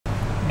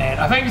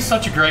I think it's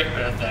such a great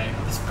birthday.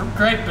 This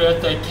great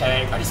birthday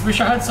cake. I just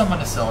wish I had someone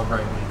to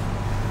celebrate with.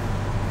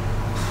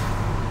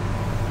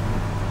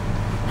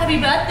 Happy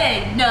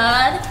birthday,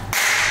 nerd!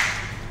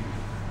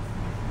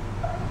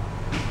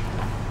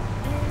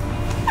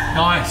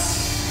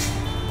 Nice.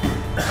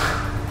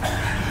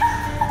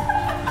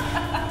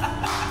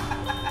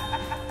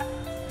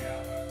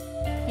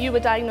 You were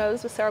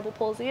diagnosed with cerebral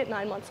palsy at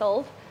 9 months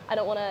old. I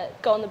don't want to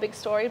go on the big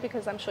story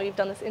because I'm sure you've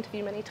done this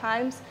interview many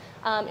times.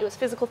 It was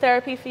physical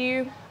therapy for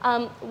you.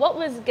 What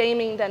was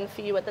gaming then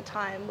for you at the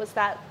time? Was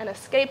that an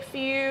escape for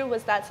you?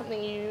 Was that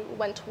something you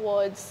went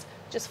towards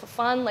just for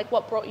fun? Like,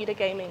 what brought you to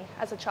gaming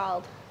as a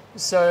child?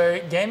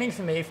 So gaming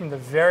for me from the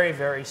very,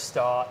 very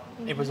start,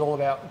 it was all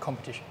about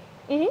competition.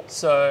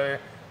 So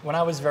when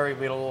I was very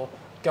little,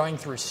 going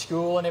through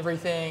school and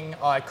everything,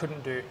 I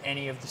couldn't do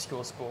any of the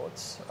school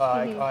sports.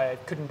 I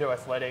couldn't do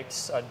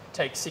athletics. I'd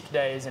take sick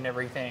days and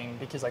everything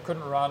because I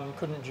couldn't run,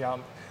 couldn't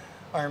jump.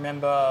 I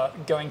remember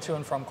going to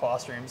and from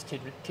classrooms,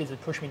 kids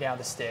would push me down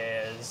the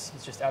stairs.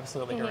 It's just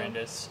absolutely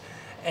horrendous.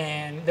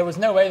 And there was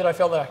no way that I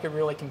felt that I could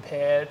really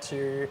compare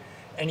to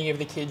any of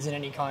the kids in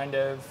any kind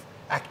of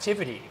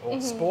activity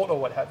or sport or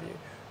what have you.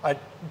 I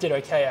did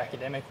okay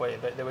academically,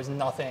 but there was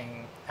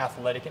nothing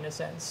athletic in a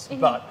sense.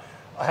 But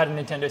I had a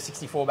Nintendo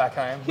 64 back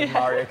home with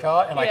Mario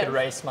Kart, and I could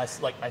race my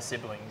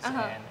siblings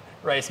and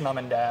race mum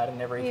and dad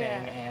and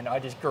everything. And I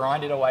just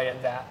grinded away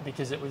at that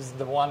because it was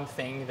the one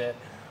thing that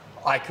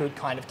I could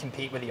kind of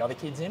compete with the other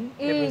kids in.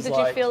 Did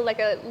you feel like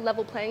a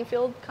level playing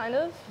field, kind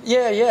of?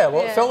 Yeah.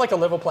 Well, it felt like a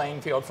level playing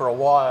field for a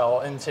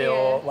while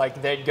until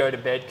like they'd go to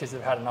bed because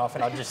they've had enough,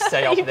 and I'd just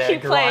stay up there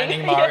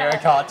grinding Mario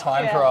Kart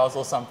time trials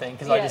or something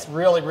because I just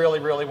really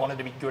wanted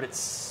to be good at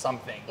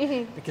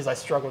something because I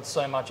struggled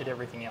so much at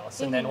everything else.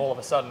 And then all of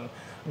a sudden,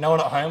 no one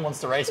at home wants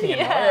to race me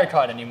in Mario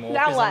Kart anymore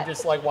because I'm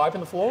just like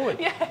wiping the floor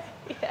with it.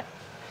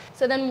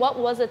 So then what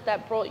was it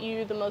that brought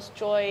you the most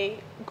joy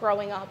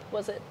growing up?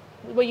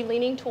 Were you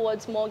leaning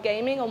towards more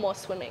gaming or more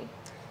swimming?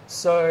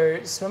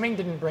 So swimming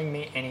didn't bring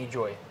me any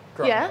joy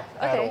growing up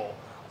at all.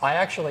 I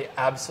actually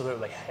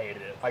absolutely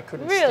hated it. I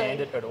couldn't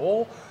stand it at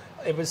all.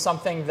 It was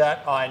something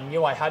that I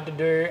knew I had to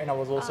do, and I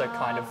was also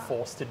kind of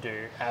forced to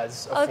do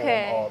as a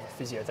form of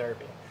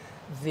physiotherapy.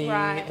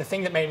 The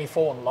thing that made me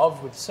fall in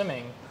love with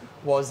swimming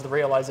was the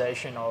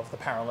realization of the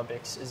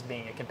Paralympics as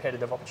being a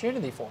competitive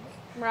opportunity for me.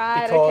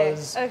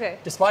 Because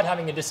despite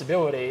having a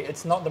disability,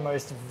 it's not the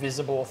most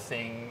visible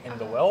thing in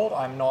the world.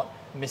 I'm not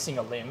missing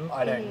a limb.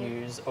 I don't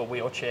use a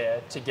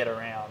wheelchair to get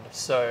around.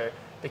 So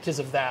because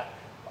of that,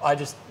 I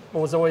just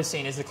was always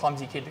seen as the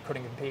clumsy kid that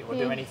couldn't compete or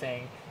do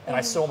anything. And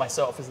I saw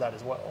myself as that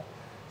as well.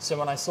 So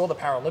when I saw the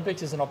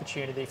Paralympics as an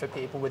opportunity for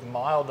people with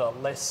milder,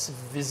 less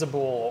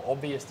visible or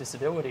obvious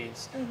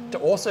disabilities to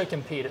also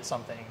compete at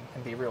something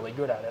and be really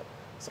good at it,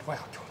 I was like,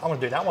 wow, I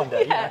want to do that one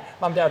day. You know,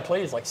 Mum, Dad,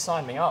 please, like,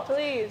 sign me up.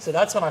 Please. So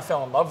that's when I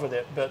fell in love with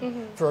it. But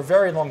for a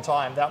very long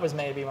time, that was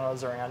maybe when I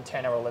was around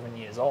 10 or 11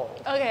 years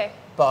old.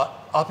 But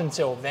up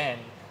until then,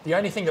 the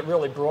only thing that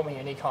really brought me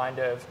any kind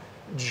of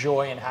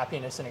joy and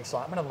happiness and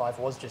excitement in life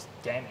was just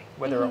gaming.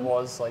 Whether it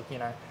was, like, you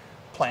know,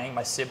 playing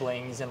my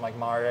siblings in, like,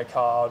 Mario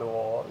Kart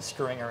or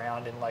screwing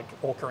around in, like,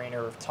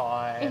 Ocarina of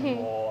Time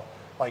or,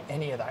 like,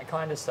 any of that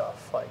kind of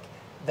stuff. Like,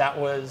 that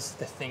was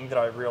the thing that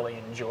I really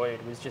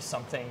enjoyed, was just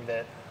something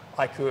that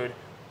I could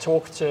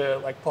talk to,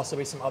 like,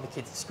 possibly some other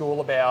kids at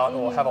school about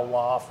or have a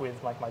laugh with,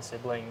 like, my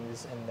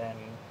siblings. And then,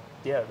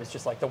 it was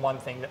just, like, the one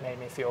thing that made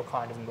me feel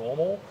kind of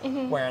normal,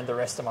 where in the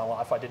rest of my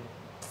life I didn't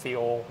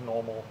feel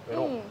normal at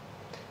all.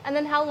 And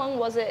then how long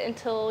was it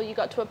until you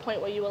got to a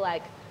point where you were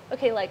like,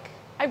 okay, like,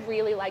 I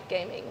really like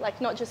gaming? Like,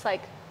 not just,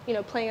 like, you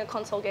know, playing a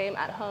console game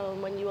at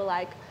home, when you were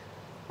like,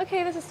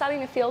 okay, this is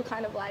starting to feel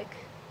kind of like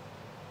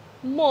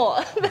more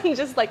than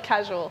just, like,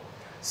 casual?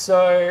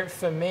 So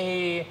for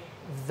me,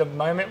 the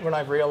moment when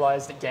I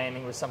realized that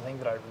gaming was something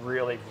that I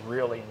really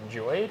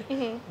enjoyed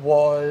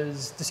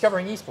was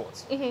discovering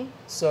esports.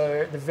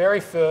 So the very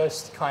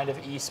first kind of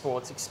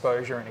esports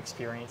exposure and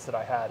experience that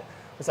I had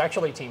was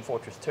actually Team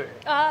Fortress 2.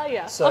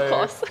 So of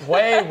course.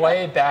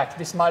 way back,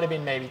 this might have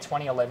been maybe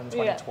 2011,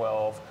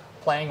 2012,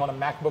 playing on a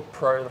MacBook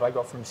Pro that I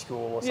got from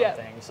school or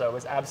something. So it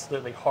was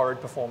absolutely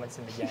horrid performance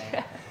in the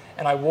game.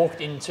 And I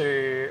walked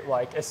into,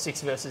 like, a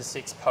 6 versus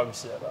 6 pub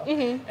server.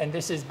 And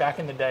this is back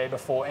in the day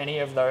before any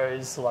of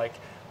those, like,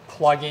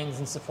 plugins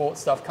and support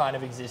stuff kind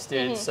of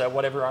existed. So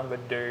what everyone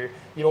would do,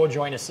 you'd all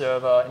join a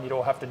server and you'd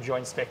all have to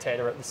join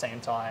spectator at the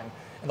same time.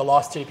 And the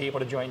last 2 people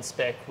to join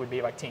spec would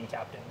be, like, team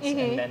captains.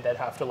 And then they'd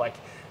have to, like,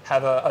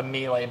 have a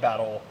melee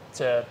battle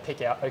to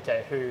pick out,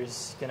 okay,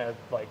 who's going to,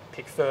 like,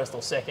 pick first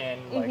or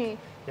second, like,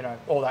 you know,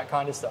 all that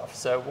kind of stuff.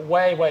 So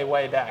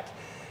way back.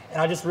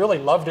 And I just really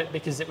loved it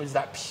because it was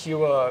that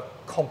pure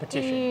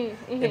competition.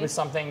 It was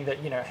something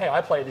that, you know, hey,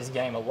 I play this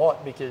game a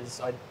lot because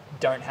I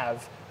don't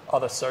have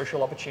other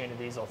social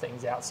opportunities or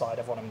things outside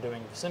of what I'm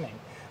doing with swimming.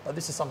 But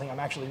this is something I'm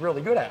actually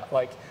really good at.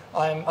 Like,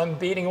 I'm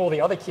beating all the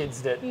other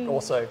kids that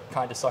also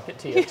kind of suck at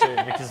tier 2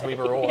 because we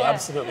were all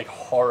absolutely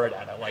horrid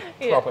at it, like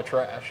proper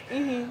trash.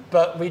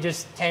 But we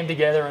just came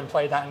together and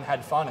played that and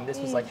had fun. And this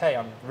was like, hey,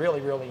 I'm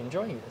really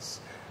enjoying this.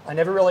 I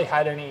never really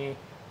had any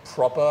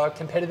proper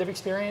competitive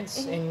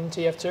experience in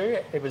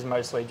TF2. It was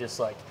mostly just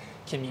like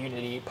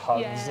community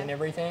pubs and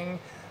everything.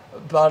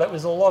 But it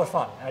was a lot of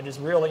fun. I just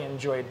really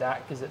enjoyed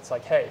that because it's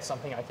like, hey,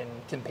 something I can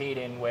compete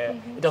in where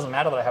it doesn't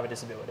matter that I have a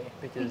disability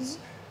because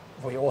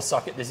we all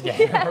suck at this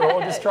game. We're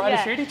all just trying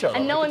to shoot each other.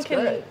 And no one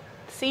can great.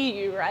 see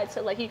you, right?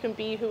 So like you can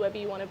be whoever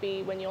you want to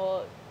be when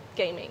you're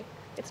gaming.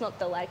 It's not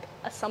the like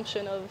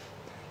assumption of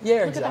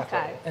look exactly. at that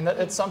guy. And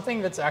it's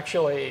something that's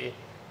actually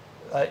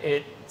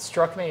it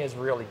struck me as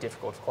really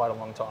difficult for quite a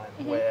long time.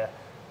 Where,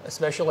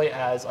 especially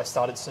as I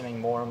started swimming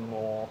more and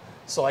more,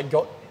 so I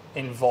got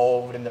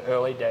involved in the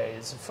early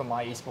days for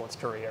my esports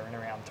career in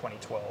around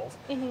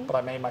 2012, but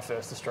I made my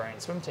first Australian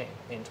swim team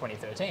in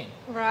 2013.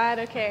 Right.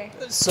 Okay.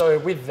 So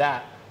with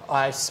that,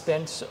 I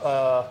spent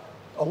a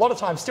lot of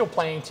time still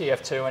playing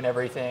TF2 and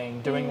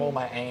everything, doing all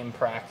my aim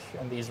prac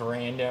and these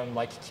random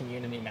like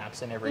community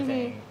maps and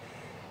everything.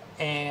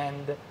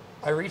 And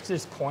I reached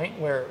this point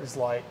where it was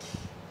like,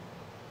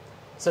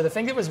 so the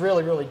thing that was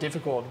really, really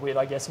difficult with,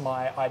 I guess,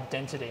 my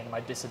identity and my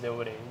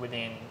disability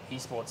within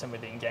esports and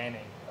within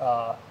gaming,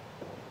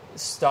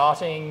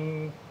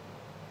 starting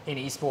in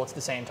esports at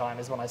the same time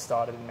as when I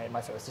started and made my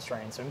first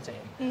Australian swim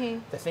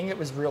team. The thing that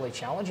was really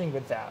challenging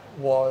with that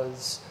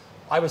was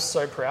I was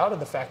so proud of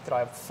the fact that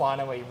I've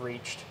finally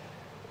reached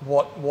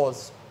what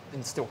was,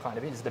 and still kind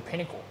of is, the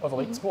pinnacle of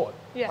elite sport.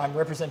 I'm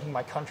representing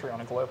my country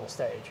on a global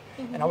stage.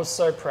 And I was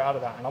so proud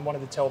of that, and I wanted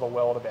to tell the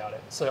world about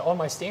it. So on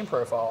my Steam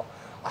profile,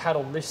 I had a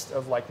list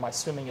of like my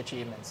swimming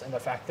achievements and the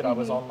fact that I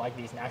was on like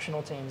these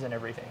national teams and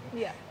everything.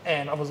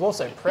 And I was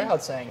also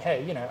proud saying,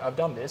 hey, you know, I've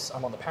done this,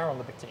 I'm on the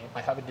Paralympic team,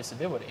 I have a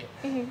disability.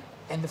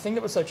 And the thing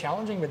that was so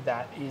challenging with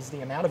that is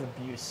the amount of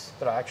abuse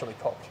that I actually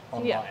copped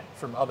online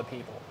from other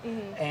people.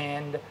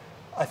 And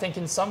I think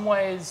in some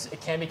ways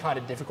it can be kind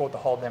of difficult to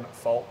hold them at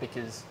fault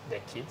because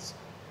they're kids.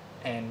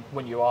 And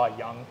when you are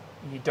young,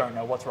 you don't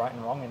know what's right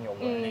and wrong and you're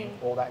learning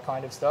all that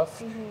kind of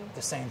stuff. At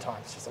the same time,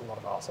 it's just a lot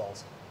of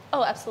arseholes.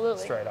 Oh,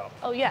 absolutely. Straight up.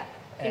 Oh, yeah.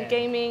 In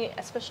gaming,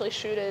 especially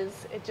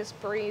shooters, it just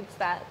breeds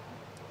that.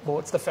 Well,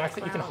 it's the fact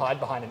that you can hide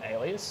behind an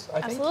alias,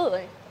 I think.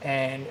 Absolutely.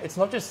 And it's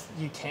not just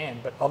you can,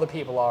 but other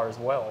people are as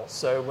well.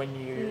 So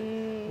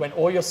when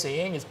all you're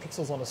seeing is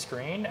pixels on a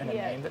screen and a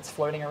name that's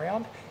floating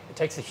around, it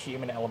takes the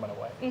human element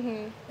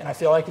away. And I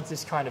feel like it's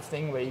this kind of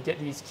thing where you get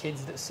these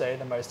kids that say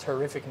the most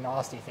horrific,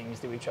 nasty things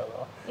to each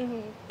other.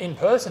 In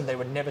person, they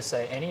would never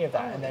say any of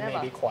that, and they may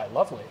be quite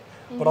lovely.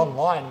 But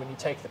online, when you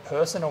take the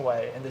person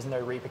away and there's no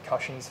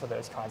repercussions for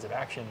those kinds of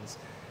actions,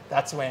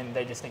 that's when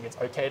they just think it's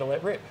okay to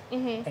let rip.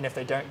 And if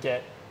they don't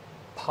get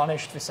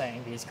punished for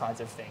saying these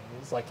kinds of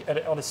things, like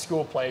on a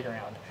school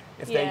playground,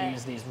 if they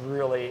use these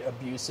really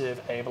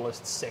abusive,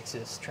 ableist,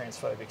 sexist,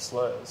 transphobic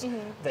slurs,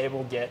 they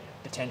will get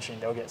detention,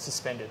 they'll get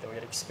suspended, they'll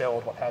get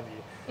expelled, what have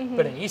you.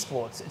 But in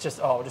esports, it's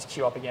just, oh, just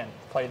queue up again,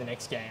 play the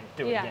next game,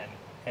 do it again.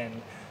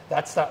 And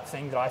that's that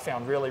thing that I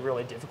found really,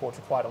 really difficult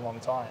for quite a long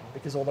time,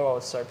 because although I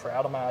was so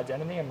proud of my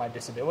identity and my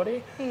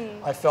disability,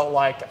 I felt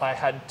like I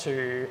had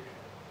to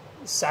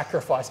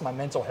sacrifice my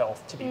mental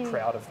health to be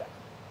proud of that.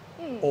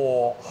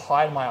 Or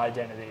hide my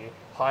identity,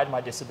 hide my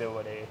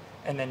disability,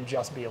 and then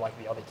just be like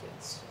the other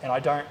kids. And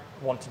I don't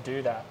want to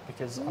do that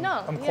because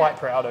I'm quite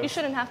proud of... You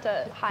shouldn't have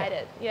to hide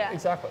it,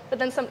 Exactly. But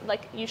then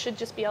you should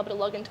just be able to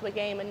log into a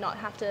game and not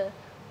have to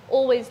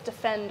always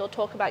defend or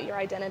talk about your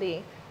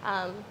identity.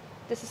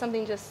 This is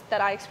something just that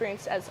I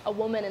experienced as a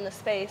woman in the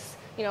space.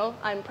 You know,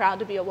 I'm proud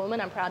to be a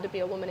woman, I'm proud to be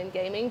a woman in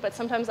gaming, but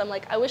sometimes I'm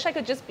like, I wish I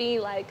could just be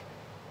like,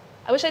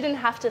 I wish I didn't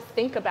have to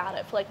think about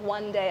it for like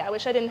one day. I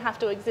wish I didn't have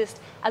to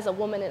exist as a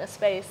woman in a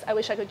space. I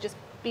wish I could just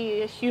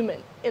be a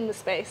human in the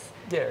space.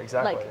 Yeah,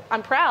 exactly. Like,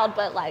 I'm proud,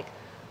 but like,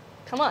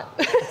 come on.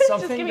 It's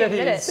something that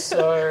is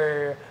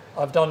so...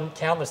 I've done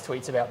countless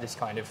tweets about this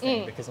kind of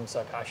thing because I'm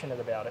so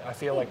passionate about it. I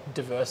feel like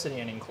diversity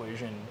and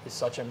inclusion is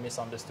such a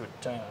misunderstood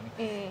term.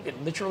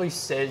 It literally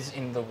says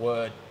in the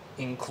word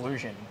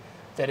inclusion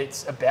that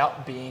it's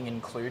about being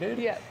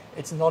included.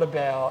 It's not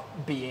about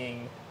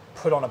being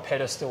put on a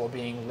pedestal or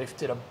being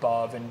lifted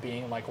above and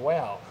being like,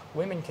 wow,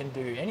 women can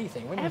do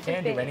anything. Women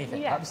can do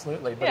anything,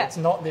 absolutely. But it's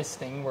not this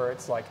thing where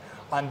it's like,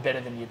 I'm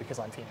better than you because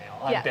I'm female.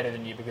 I'm better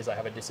than you because I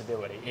have a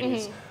disability. It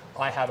is,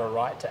 I have a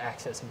right to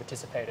access and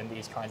participate in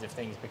these kinds of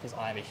things because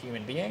I'm a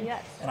human being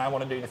and I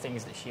want to do the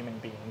things that human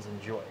beings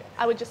enjoy.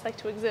 I would just like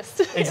to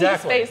exist in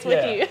Exactly. space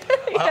with you.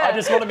 I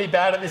just want to be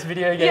bad at this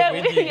video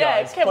game with you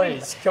guys.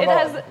 Please, come on.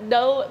 It has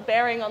no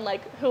bearing on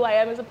like who I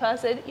am as a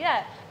person.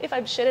 If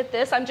I'm shit at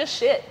this, I'm just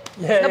shit.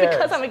 It's not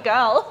because I'm a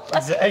girl.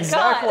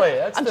 Exactly. God,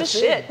 That's I'm the just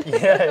thing.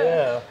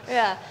 shit.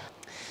 Yeah.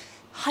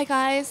 Hi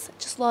guys,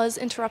 just Loz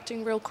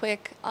interrupting real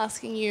quick,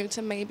 asking you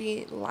to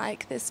maybe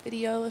like this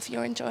video if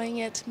you're enjoying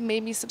it,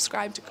 maybe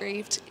subscribe to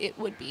Grieved. It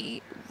would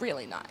be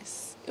really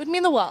nice. It would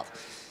mean the world.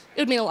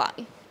 It would mean a lot.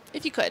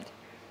 If you could,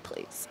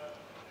 please.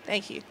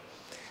 Thank you.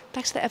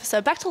 Back to the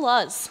episode. Back to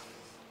Loz.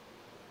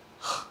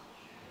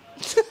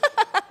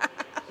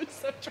 I'm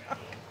so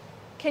drunk.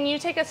 Can you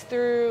take us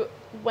through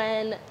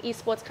when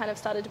esports kind of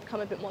started to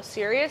become a bit more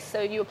serious.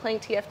 So you were playing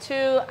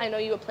TF2, I know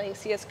you were playing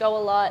CSGO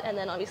a lot, and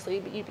then obviously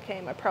you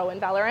became a pro in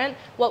Valorant.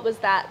 What was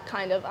that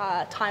kind of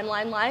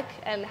timeline like,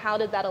 and how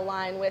did that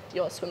align with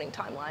your swimming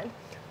timeline?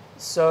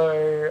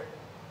 So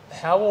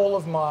how all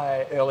of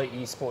my early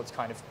esports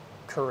kind of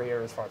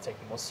career, as far as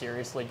taking it more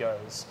seriously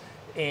goes,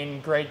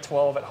 in grade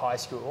 12 at high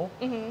school,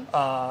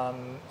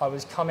 I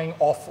was coming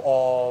off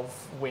of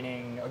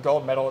winning a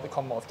gold medal at the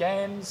Commonwealth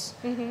Games.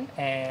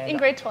 And in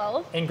grade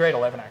 12? In grade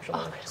 11, actually.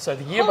 Oh, so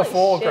the year holy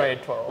before shit.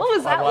 grade 12, what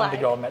was that I won like? the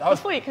gold medal.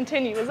 Before you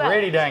continue, was that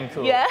pretty dang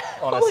cool, yeah?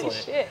 honestly. Holy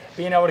shit.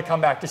 Being able to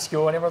come back to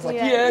school and everyone's like,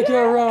 yeah,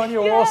 go Rowan,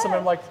 you're awesome. And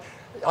I'm like,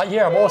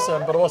 yeah, I'm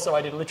awesome, but also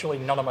I did literally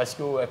none of my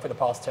schoolwork for the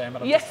past term,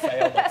 and I just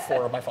failed like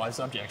 4 of my 5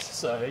 subjects.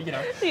 So, you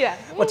know,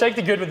 we'll take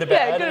the good with the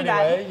bad good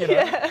anyway, and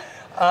bad.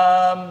 you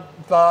know.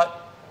 But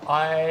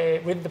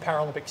with the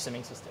Paralympic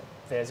swimming system,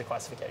 there's a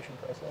classification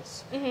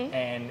process,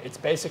 and it's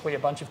basically a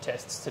bunch of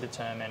tests to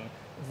determine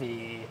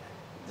the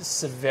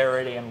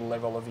severity and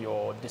level of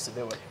your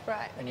disability.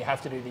 Right. And you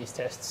have to do these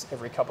tests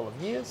every couple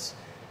of years.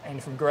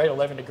 And from grade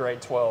 11 to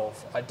grade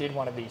 12, I did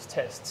one of these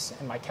tests,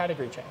 and my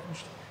category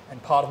changed.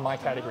 And part of my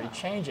category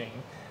changing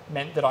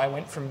meant that I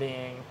went from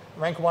being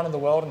rank 1 in the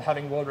world and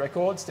having world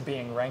records to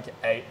being rank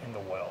 8 in the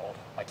world.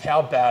 Like,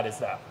 how bad is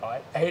that,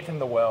 right? 8th in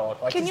the world.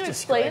 Like, Can it's you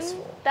explain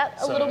disgraceful.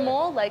 that a little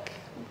more? Like,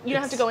 you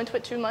don't have to go into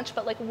it too much,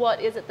 but like, what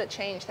is it that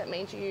changed that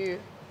made you?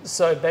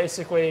 So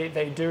basically,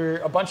 they do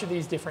a bunch of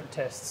these different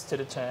tests to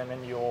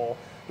determine your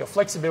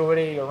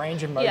flexibility, your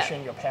range of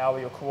motion, your power,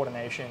 your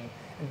coordination.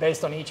 And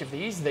based on each of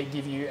these, they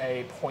give you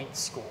a point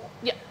score.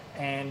 Yeah.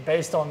 And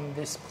based on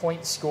this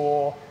point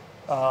score,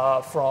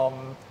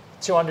 from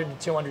 200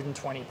 to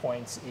 220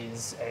 points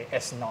is a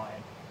S9.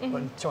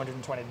 When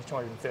 220 to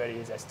 230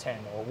 is S10,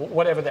 or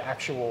whatever the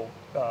actual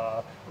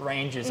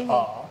ranges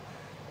are.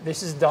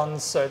 This is done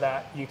so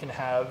that you can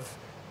have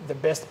the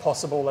best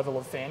possible level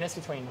of fairness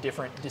between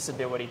different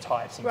disability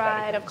types and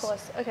categories. Right, of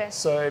course. Okay.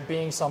 So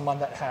being someone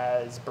that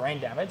has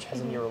brain damage, has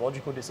a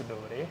neurological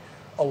disability,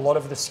 a lot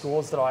of the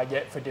scores that I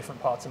get for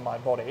different parts of my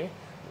body,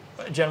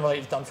 generally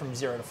it's done from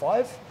 0 to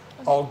 5.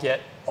 I'll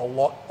get a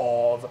lot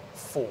of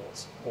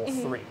 4s or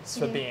 3s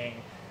for being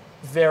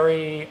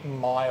very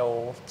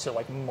mild to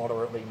like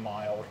moderately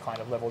mild kind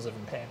of levels of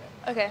impairment.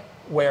 Okay.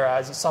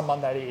 Whereas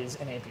someone that is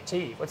an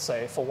amputee, let's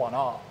say for one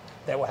arm,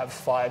 they will have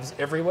 5s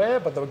everywhere,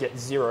 but they'll get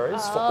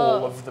 0s for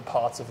all of the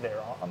parts of their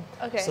arm.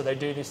 Okay. So they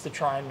do this to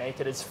try and make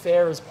it as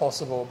fair as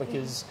possible,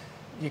 because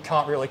you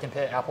can't really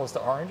compare apples to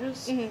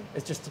oranges.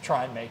 It's just to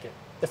try and make it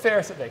the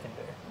fairest that they can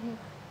do.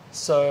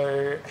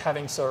 So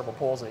having cerebral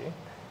palsy,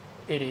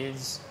 it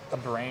is a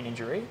brain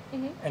injury,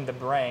 and the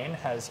brain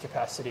has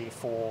capacity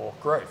for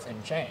growth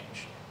and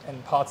change.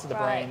 And parts of the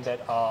brain that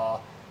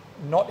are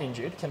not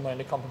injured can learn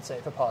to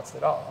compensate for parts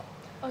that are.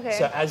 Okay.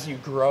 So as you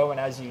grow and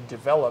as you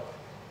develop,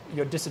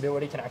 your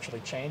disability can actually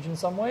change in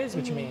some ways,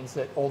 which means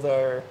that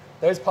although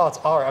those parts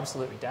are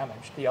absolutely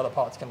damaged, the other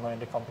parts can learn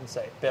to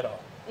compensate better.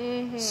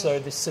 So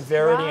the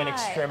severity and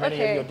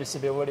extremity of your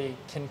disability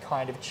can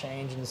kind of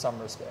change in some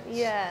respects.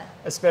 Yeah.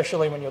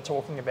 Especially when you're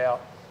talking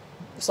about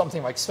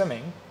something like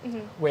swimming,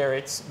 where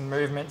it's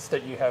movements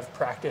that you have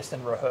practiced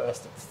and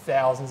rehearsed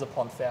thousands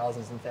upon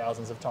thousands and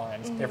thousands of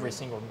times every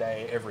single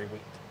day, every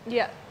week.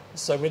 Yeah.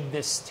 So with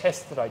this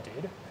test that I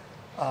did,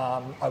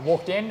 I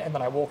walked in and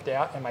then I walked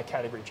out and my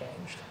category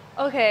changed.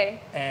 Okay.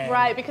 And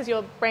right, because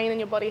your brain and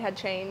your body had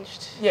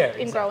changed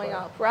exactly. in growing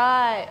up.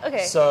 Right.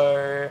 Okay.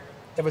 So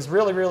it was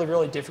really, really,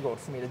 really difficult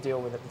for me to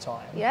deal with at the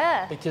time.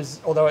 Yeah.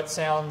 Because although it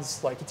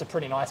sounds like it's a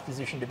pretty nice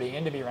position to be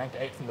in, to be ranked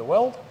 8th in the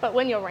world. But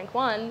when you're rank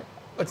 1...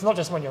 It's not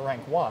just when you're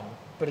rank 1,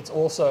 but it's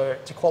also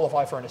to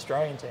qualify for an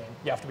Australian team,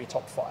 you have to be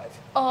top 5.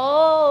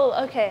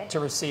 Oh, okay. To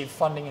receive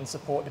funding and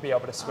support to be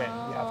able to swim,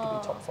 you have to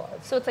be top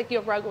 5. So it's like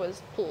your rug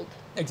was pulled.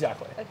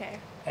 Exactly. Okay.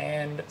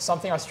 And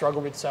something I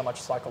struggled with so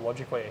much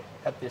psychologically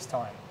at this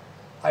time,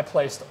 I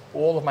placed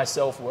all of my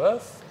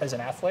self-worth as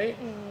an athlete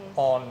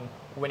on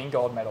winning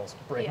gold medals,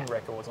 breaking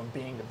records, on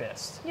being the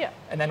best. Yeah.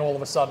 And then all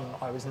of a sudden,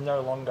 I was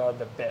no longer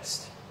the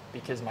best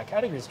because my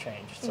categories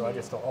changed. So I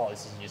just thought, oh,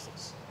 this is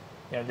useless.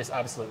 You know, this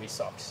absolutely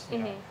sucks. You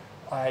know,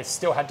 I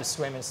still had to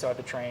swim and still had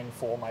to train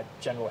for my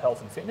general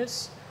health and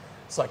fitness.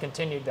 So I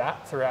continued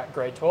that throughout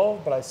grade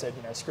 12, but I said,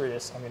 you know, screw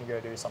this, I'm going to go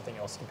do something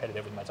else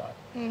competitive with my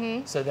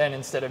time. So then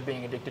instead of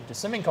being addicted to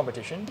swimming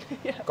competition,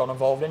 got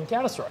involved in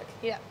Counter-Strike.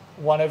 Yeah.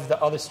 One of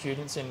the other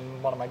students in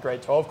one of my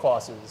grade 12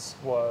 classes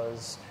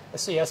was a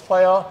CS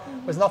player.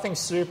 Was nothing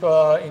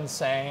super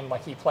insane.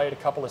 Like, he played a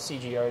couple of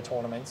CSGO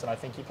tournaments, and I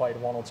think he played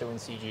 1 or 2 in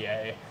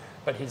CGA.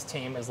 But his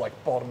team is like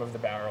bottom of the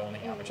barrel in the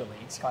amateur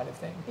leagues kind of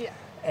thing. Yeah.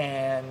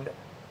 And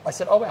I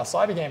said, oh wow,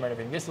 Cybergamer and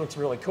everything, this looks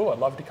really cool. I'd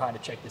love to kind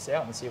of check this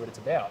out and see what it's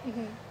about.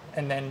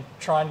 And then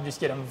trying to just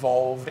get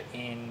involved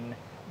in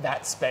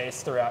that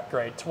space throughout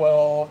grade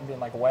 12 and being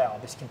like, wow,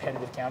 this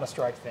competitive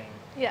Counter-Strike thing.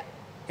 Yeah.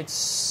 It's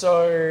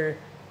so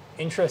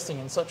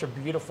interesting and such a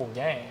beautiful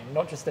game.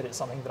 Not just that it's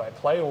something that I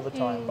play all the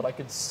time, but I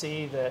could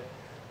see that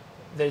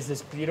there's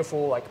this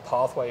beautiful like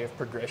pathway of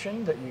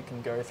progression that you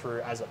can go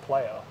through as a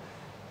player.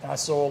 And I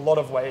saw a lot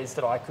of ways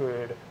that I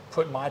could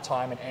put my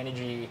time and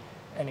energy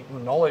and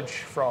knowledge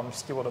from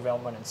skill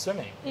development and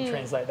swimming and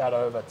translate that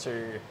over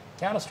to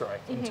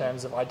Counter-Strike in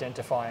terms of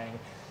identifying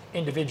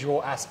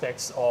individual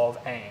aspects of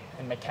aim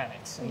and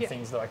mechanics and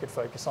things that I could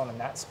focus on in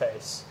that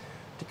space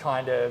to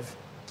kind of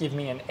give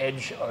me an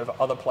edge over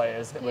other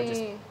players that were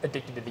just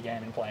addicted to the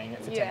game and playing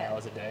it for 10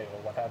 hours a day or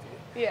what have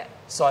you. Yeah.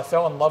 So I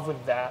fell in love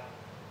with that.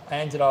 I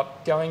ended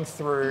up going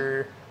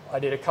through, I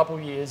did a couple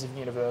of years of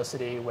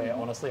university where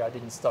honestly I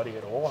didn't study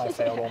at all and I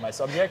failed all my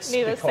subjects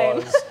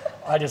because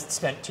I just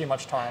spent too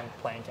much time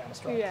playing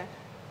Counter-Strike. Yeah.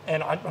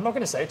 And I'm not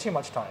going to say too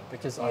much time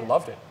because I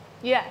loved it.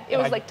 Yeah, it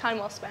was like time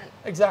well spent.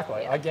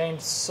 Exactly. Yeah. I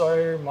gained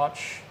so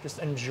much just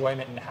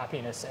enjoyment and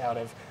happiness out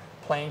of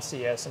playing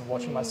CS and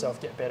watching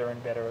myself get better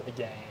and better at the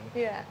game.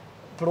 Yeah.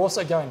 But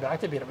also going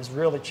back a bit, it was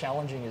really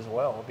challenging as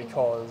well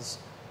because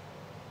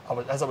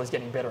as I was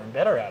getting better and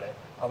better at it,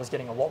 I was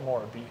getting a lot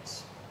more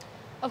abuse.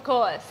 Of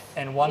course.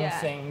 And one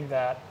thing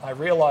that I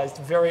realized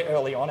very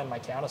early on in my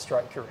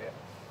Counter-Strike career,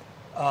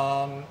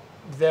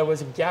 there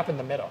was a gap in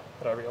the meta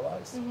that I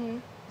realized.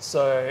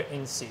 So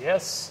in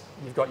CS,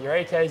 you've got your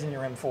AKs and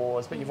your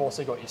M4s, but you've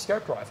also got your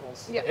scoped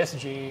rifles, the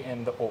SG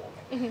and the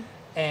AUG.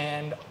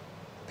 And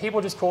people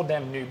just called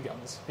them noob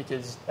guns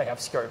because they have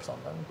scopes on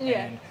them.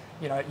 And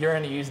you know, you're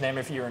only using them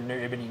if you're a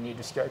noob and you need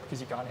a scope because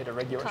you can't hit a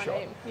regular shot.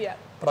 Aim. Yeah.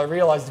 But I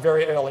realized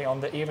very early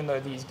on that even though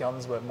these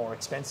guns were more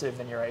expensive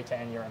than your AK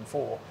and your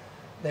M4,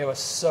 they were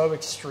so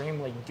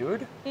extremely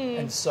good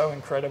and so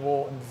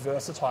incredible and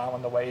versatile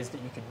in the ways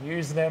that you could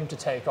use them to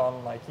take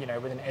on, like, you know,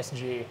 with an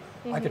SG,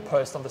 I could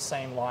post on the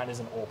same line as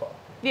an AWPer.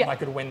 Yeah. And I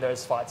could win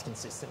those fights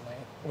consistently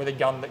with a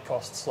gun that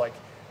costs like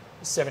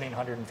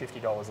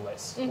 $1,750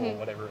 less or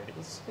whatever it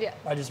is. Yeah.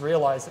 I just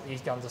realized that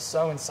these guns are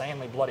so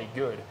insanely bloody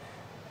good.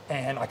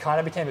 And I kind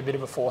of became a bit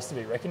of a force to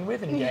be reckoned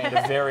with and gained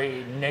a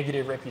very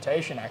negative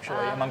reputation,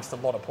 actually, amongst a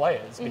lot of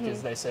players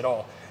because they said,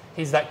 oh,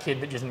 he's that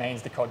kid that just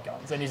mains the COD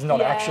guns and he's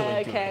not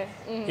actually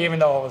good. Even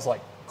though I was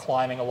like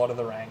climbing a lot of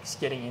the ranks,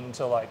 getting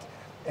into like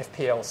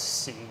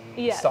FPLC,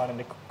 starting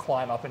to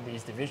climb up in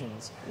these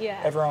divisions,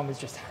 everyone was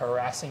just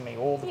harassing me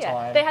all the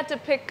time. They had to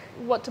pick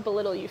what to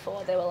belittle you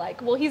for. They were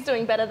like, well, he's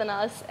doing better than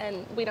us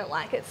and we don't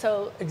like it.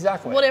 So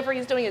whatever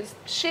he's doing is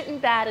shit and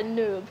bad and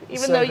noob,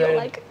 even though you're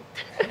like...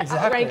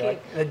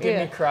 Like, they give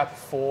me crap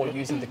for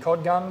using the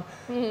COD gun,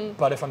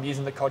 but if I'm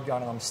using the COD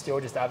gun, I'm still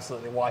just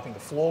absolutely wiping the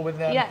floor with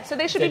them. Yeah, so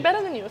they should be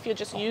better than you if you're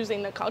just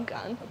using the COD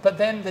gun. But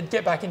then they'd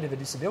get back into the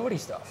disability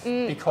stuff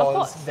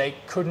because they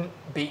couldn't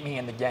beat me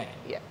in the game.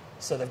 Yeah.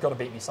 So they've got to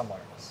beat me somewhere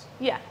else.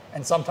 Yeah.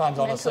 And sometimes,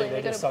 honestly,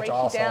 they're just such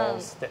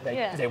assholes that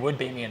they they would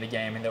beat me in the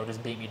game and they'll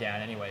just beat me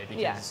down anyway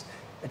because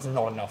it's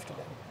not enough to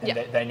them.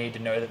 And they need to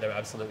know that they've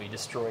absolutely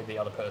destroyed the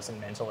other person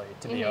mentally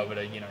to be able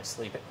to, you know,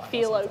 sleep at night.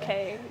 Feel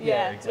okay,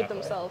 with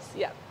themselves.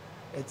 Yeah.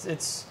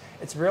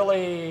 It's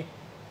really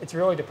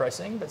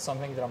depressing, but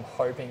something that I'm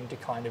hoping to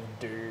kind of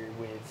do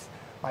with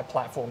my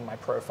platform, my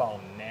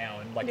profile now,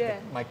 and like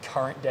my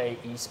current day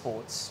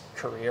esports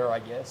career, I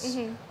guess.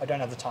 I don't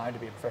have the time to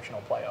be a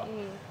professional player.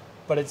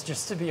 But it's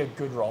just to be a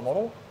good role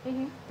model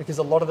because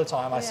a lot of the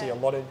time I see a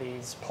lot of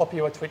these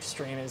popular Twitch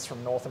streamers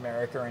from North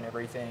America and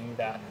everything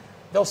that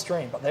they'll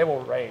stream, but they will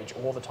rage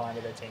all the time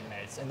with their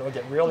teammates and they'll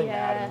get really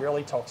mad and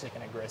really toxic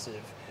and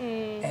aggressive.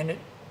 And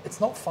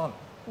it's not fun.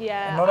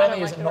 Yeah, and not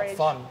only is it not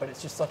fun, but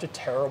it's just such a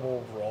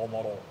terrible role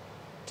model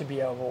to be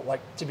able,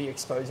 like, to be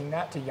exposing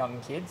that to young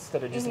kids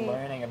that are just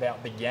learning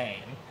about the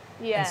game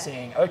and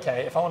seeing,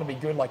 okay, if I want to be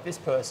good like this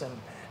person,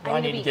 I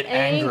need to get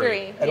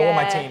angry at all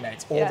my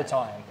teammates all the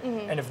time.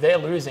 And if they're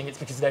losing, it's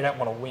because they don't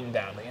want to win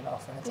badly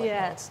enough. And it's like,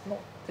 no, it's not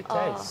the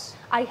case.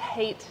 I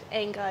hate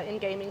anger in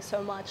gaming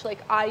so much. Like,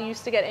 I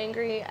used to get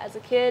angry as a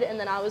kid, and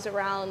then I was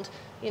around,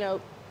 you know,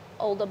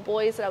 older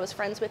boys that I was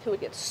friends with who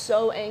would get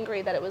so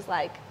angry that it was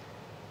like,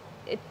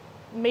 it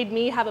made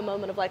me have a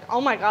moment of like,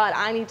 oh my God,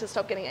 I need to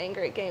stop getting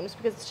angry at games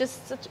because it's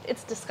just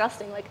it's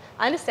disgusting. Like,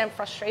 I understand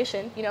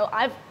frustration. You know,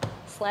 I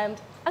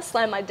slammed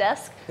my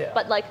desk,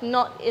 but like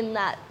not in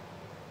that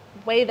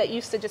way that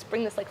used to just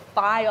bring this like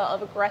fire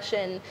of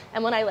aggression.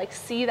 And when I like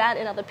see that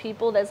in other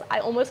people, I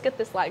almost get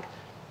this like,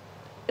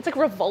 it's like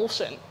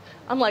revulsion.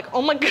 I'm like,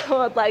 oh my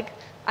God, like,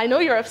 I know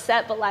you're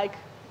upset, but like,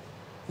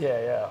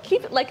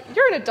 keep it, like,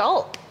 you're an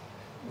adult.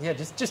 Yeah,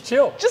 just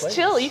chill. Just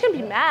chill. You can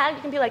be mad.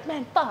 You can be like,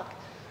 man, fuck.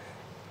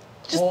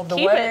 Just well,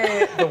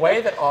 the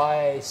way that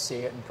I see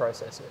it and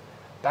process it,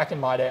 back in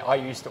my day, I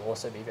used to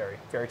also be very,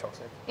 very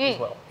toxic as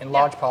well. In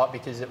large part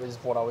because it was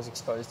what I was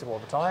exposed to all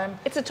the time.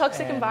 It's a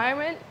toxic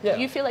environment.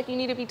 You feel like you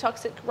need to be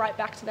toxic right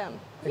back to them.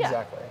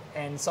 Exactly.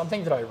 And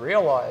something that I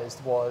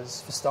realized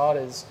was, for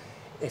starters,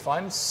 if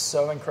I'm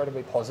so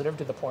incredibly positive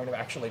to the point of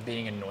actually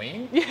being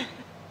annoying,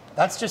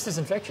 that's just as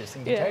infectious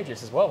and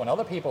contagious as well. When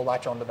other people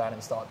latch onto that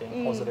and start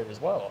being positive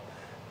as well.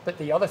 But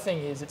the other thing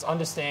is, it's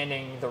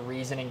understanding the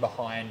reasoning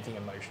behind the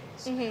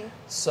emotions.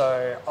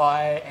 So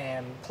I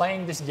am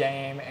playing this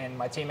game and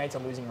my teammates are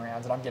losing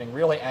rounds and I'm getting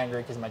really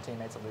angry because my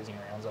teammates are losing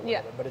rounds or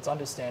whatever. But it's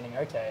understanding,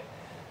 okay,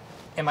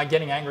 am I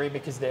getting angry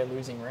because they're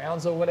losing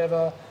rounds or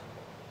whatever?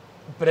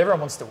 But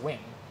everyone wants to win.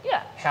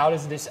 how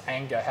does this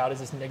anger, how does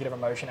this negative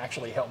emotion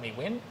actually help me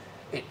win?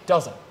 It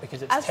doesn't,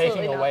 because it's Absolutely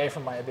taking not. away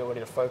from my ability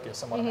to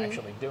focus on what I'm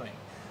actually doing.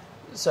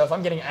 So if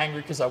I'm getting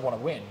angry because I want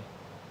to win,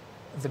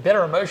 the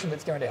better emotion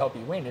that's going to help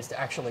you win is to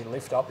actually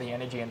lift up the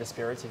energy and the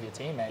spirits of your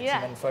teammates,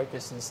 and then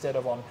focus instead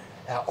of on,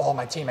 oh,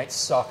 my teammates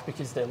suck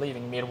because they're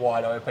leaving mid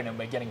wide open and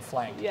we're getting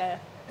flanked. Yeah.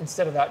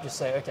 Instead of that, just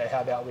say, okay,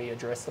 how about we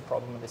address the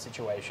problem of the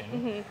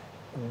situation,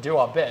 and do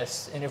our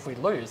best, and if we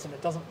lose, then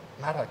it doesn't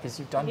matter because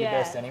you've done your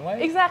best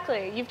anyway.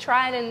 Exactly. You've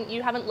tried and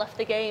you haven't left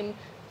the game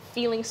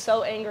feeling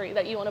so angry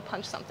that you want to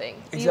punch something.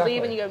 Exactly. You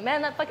leave and you go,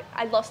 man,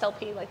 I lost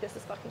LP, like this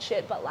is fucking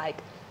shit, but like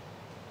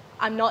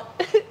I'm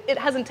not, it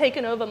hasn't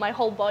taken over my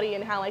whole body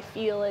and how I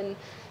feel and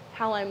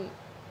how I'm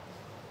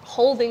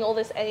holding all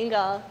this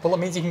anger. Well, it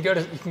means you can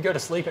go to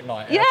sleep at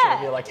night and Yeah,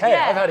 actually be like, hey,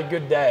 yeah. I've had a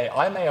good day.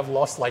 I may have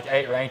lost like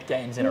 8 ranked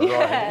games in a row.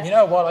 Yeah. But you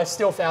know what? I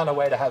still found a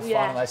way to have fun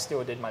Yeah. and I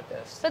still did my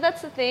best. But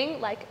that's the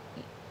thing, like,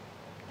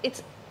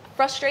 it's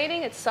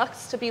frustrating, it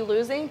sucks to be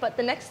losing, but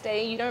the next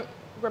day you don't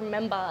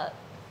remember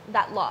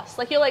that loss.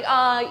 Like, you're like,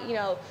 you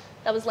know,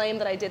 that was lame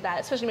that I did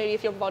that, especially maybe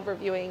if you're VOD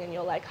reviewing and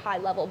you're like high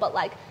level, but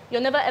like,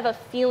 you're never ever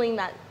feeling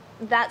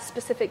that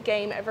specific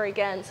game ever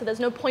again. So there's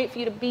no point for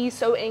you to be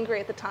so angry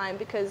at the time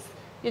because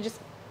you're just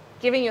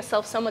giving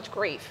yourself so much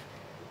grief.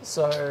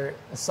 So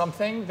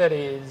something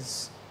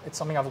it's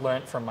something I've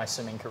learned from my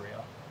swimming career,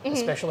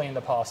 especially in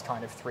the past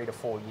kind of 3 to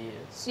 4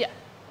 years. Yeah.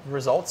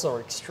 Results are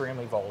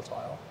extremely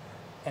volatile,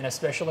 and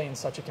especially in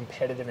such a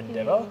competitive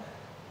endeavor,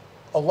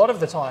 a lot of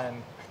the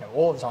time,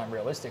 all the time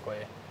realistically,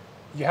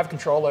 you have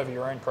control over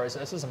your own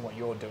processes and what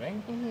you're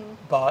doing,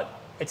 but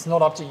it's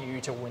not up to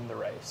you to win the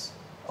race.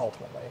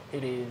 Ultimately,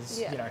 it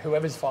is,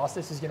 whoever's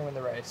fastest is going to win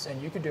the race,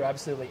 and you could do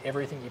absolutely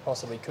everything you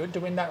possibly could to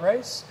win that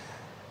race,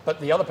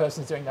 but the other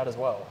person's doing that as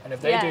well. And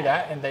if they do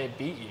that and they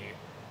beat you,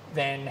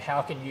 then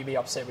how can you be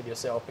upset with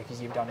yourself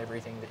because you've done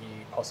everything that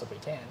you possibly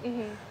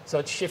can? So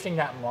it's shifting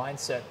that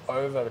mindset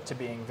over to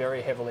being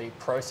very heavily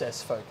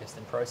process focused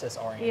and process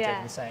oriented,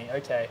 and saying,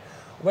 okay,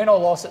 win or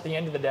loss at the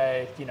end of the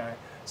day,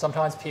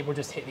 sometimes people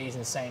just hit these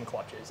insane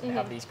clutches and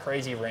have these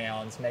crazy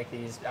rounds, make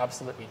these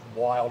absolutely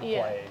wild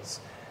plays.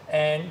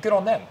 And good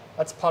on them.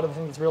 That's part of the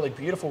thing that's really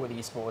beautiful with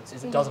esports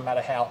is it doesn't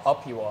matter how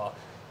up you are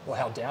or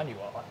how down you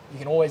are. You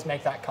can always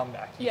make that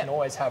comeback. You can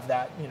always have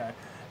that,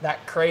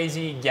 that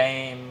crazy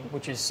game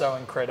which is so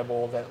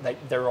incredible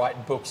that they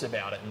write books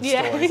about it and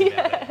stories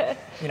about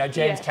it.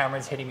 James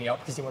Cameron's hitting me up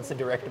because he wants to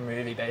direct a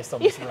movie based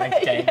on this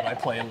ranked game that I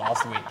played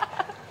last week.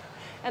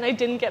 And I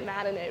didn't get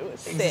mad in it. It was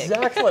sick.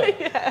 Exactly.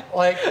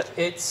 Like,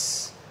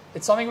 it's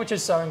something which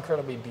is so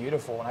incredibly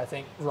beautiful, and I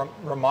think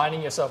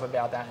reminding yourself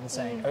about that and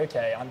saying,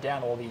 okay, I'm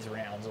down all these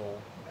rounds, or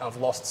I've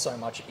lost so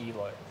much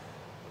elo,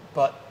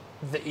 but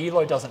the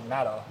elo doesn't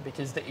matter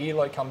because the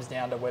elo comes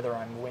down to whether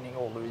I'm winning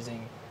or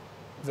losing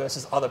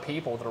versus other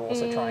people that are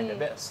also trying their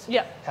best.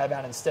 How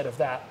about instead of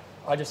that,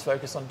 I just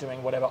focus on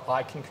doing whatever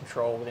I can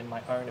control within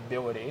my own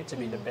ability to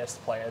be the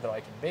best player that I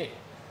can be.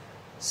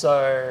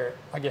 So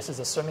I guess as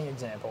a swimming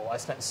example, I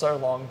spent so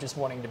long just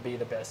wanting to be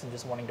the best and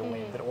just wanting to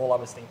win that all I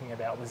was thinking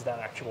about was that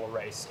actual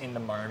race in the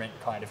moment,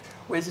 kind of,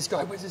 where's this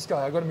guy,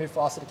 I've got to move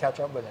faster to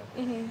catch up with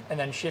him. And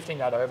then shifting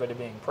that over to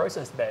being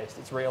process-based,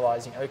 it's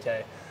realising,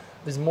 okay,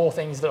 there's more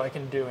things that I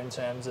can do in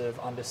terms of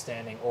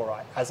understanding, all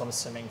right, as I'm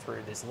swimming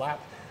through this lap,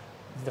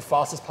 the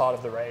fastest part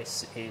of the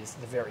race is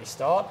the very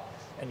start,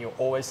 and you're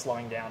always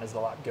slowing down as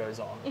the lap goes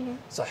on.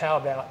 So how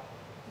about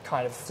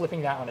kind of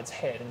flipping that on its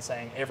head and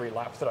saying every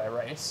lap that I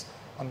race,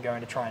 I'm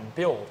going to try and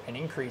build an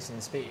increase in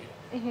speed.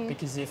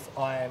 Because if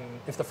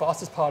the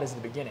fastest part is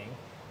the beginning,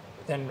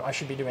 then I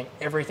should be doing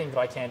everything that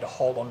I can to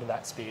hold onto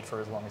that speed for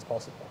as long as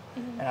possible.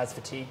 And as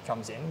fatigue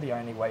comes in, the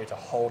only way to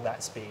hold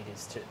that speed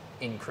is to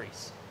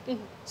increase.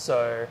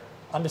 So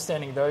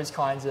understanding those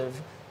kinds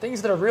of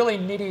things that are really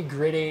nitty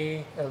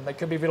gritty, they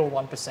could be little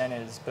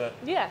 1%ers, but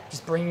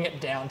just bringing it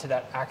down to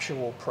that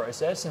actual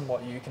process and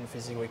what you can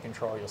physically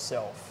control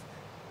yourself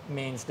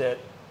means that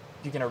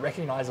you're going to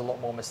recognize a lot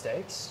more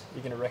mistakes.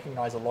 You're going to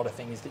recognize a lot of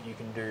things that you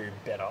can do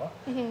better.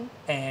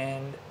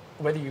 And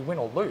whether you win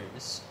or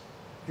lose,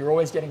 you're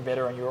always getting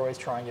better and you're always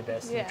trying your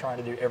best and you're trying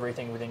to do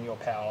everything within your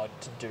power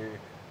to do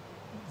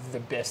the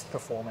best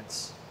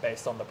performance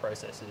based on the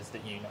processes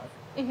that you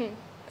know.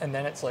 And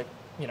then it's like,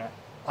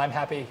 I'm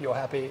happy, you're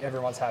happy,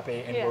 everyone's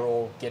happy, and we're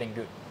all getting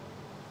good.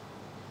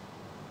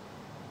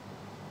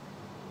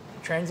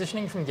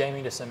 Transitioning from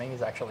gaming to swimming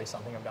is actually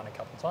something I've done a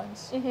couple of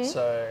times.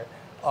 So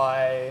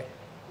I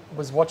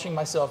was watching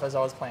myself as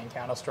I was playing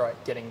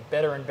Counter-Strike getting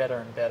better and better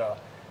and better,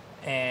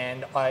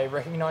 and I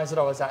recognized that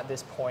I was at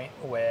this point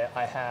where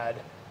I had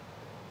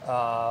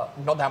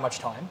not that much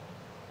time,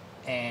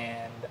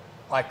 and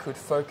I could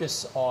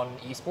focus on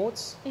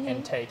esports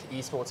and take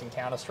esports and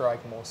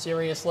Counter-Strike more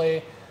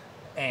seriously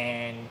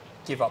and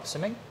give up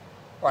swimming,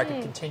 or I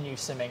could continue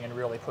swimming and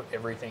really put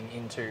everything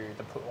into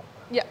the pool.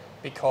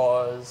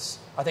 Because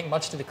I think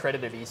much to the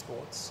credit of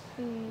esports,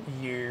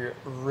 you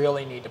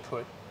really need to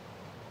put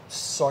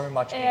so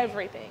much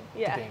everything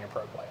to being a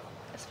pro player.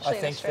 Especially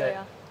I think in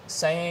Australia. that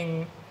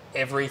saying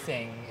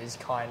everything is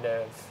kind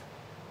of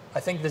I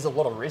think there's a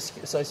lot of risk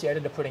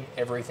associated to putting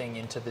everything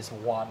into this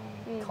one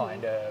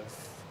kind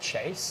of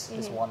chase,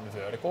 this one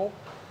vertical,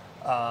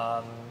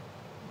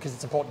 because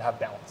it's important to have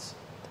balance.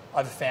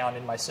 I've found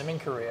in my swimming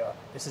career,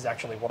 this is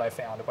actually what I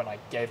found when I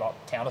gave up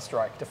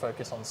Counter-Strike to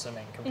focus on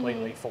swimming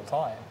completely full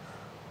time.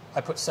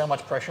 I put so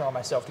much pressure on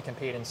myself to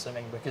compete in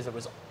swimming because it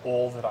was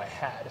all that I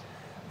had,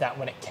 that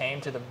when it came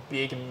to the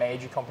big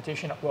major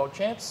competition at World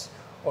Champs,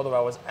 although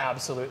I was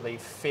absolutely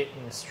fit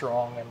and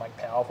strong and like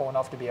powerful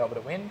enough to be able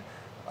to win,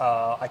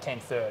 I came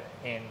third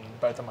in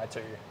both of my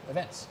 2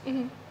 events.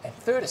 And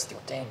third is still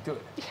damn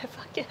good. Yeah,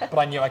 fuck yeah. But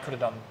I knew I could have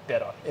done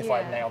better if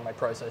I'd nailed my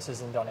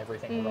processes and done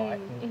everything right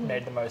and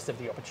made the most of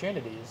the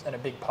opportunities. And a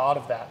big part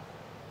of that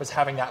was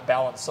having that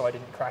balance so I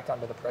didn't crack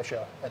under the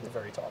pressure at the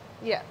very top.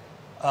 Yeah.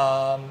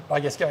 I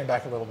guess going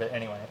back a little bit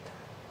anyway,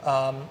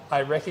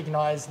 I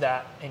recognized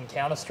that in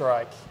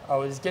Counter-Strike, I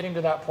was getting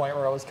to that point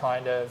where I was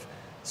kind of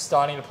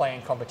starting to play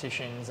in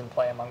competitions and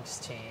play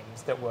amongst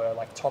teams that were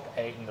like top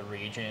 8 in the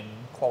region,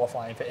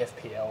 qualifying for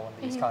FPL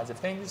and these kinds of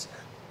things.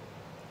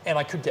 And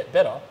I could get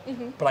better,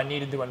 but I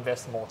needed to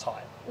invest more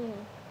time.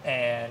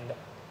 And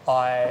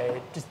I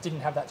just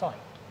didn't have that time.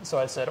 So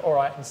I said, all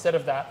right, instead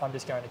of that, I'm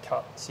just going to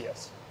cut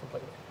CS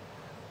completely.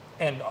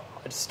 And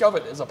I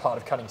discovered as a part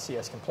of cutting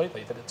CS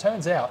completely that it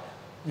turns out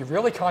you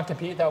really can't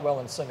compete that well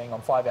in swimming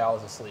on 5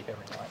 hours of sleep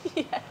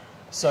every night.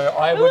 So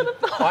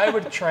I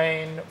would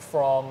train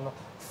from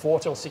 4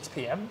 till 6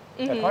 p.m.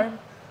 at home.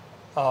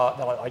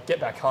 Then I'd get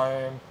back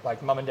home,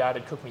 like mum and dad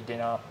would cook me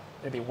dinner.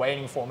 They'd be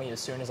waiting for me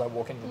as soon as I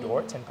walk in the door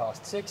at 10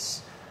 past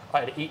 6.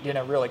 I'd eat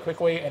dinner really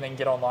quickly and then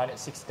get online at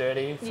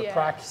 6:30 for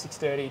prac,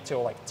 6:30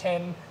 till like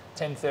 10,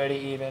 10:30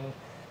 even.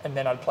 And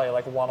then I'd play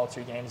like 1 or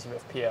 2 games of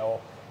FPL.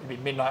 It'd be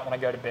midnight when I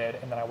go to bed,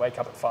 and then I wake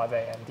up at 5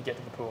 a.m. to get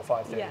to the pool at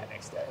 5:30 the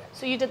next day.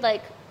 So you did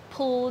like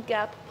pool,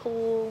 gap,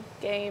 pool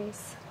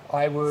games?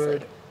 I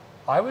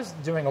was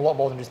doing a lot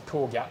more than just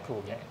pool, gap,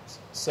 pool games.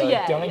 So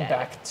going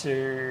back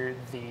to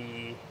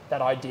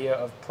that idea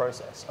of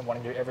process and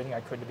wanting to do everything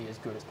I could to be as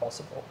good as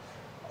possible.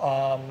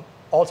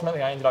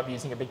 Ultimately, I ended up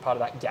using a big part of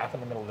that gap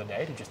in the middle of the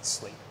day to just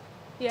sleep.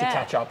 To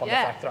catch up on the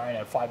fact that I only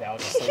had 5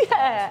 hours of sleep.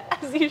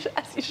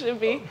 As you should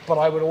be. But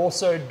I would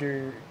also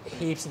do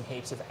heaps and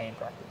heaps of aim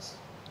practice.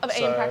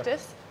 Aim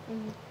practice?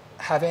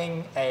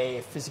 Having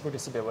a physical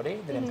disability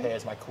that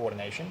impairs my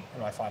coordination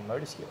and my fine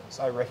motor skills,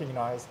 I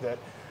recognized that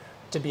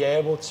to be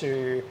able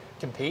to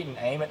compete and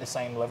aim at the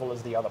same level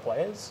as the other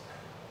players,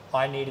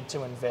 I needed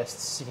to invest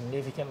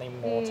significantly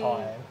more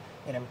time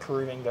in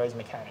improving those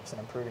mechanics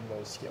and improving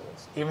those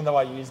skills. Even though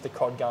I used the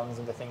COD guns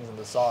and the things on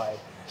the side,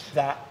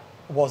 that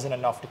wasn't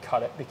enough to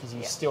cut it because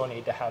you still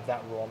need to have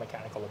that raw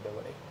mechanical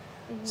ability.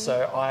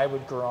 So I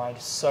would grind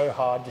so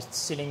hard just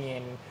sitting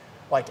in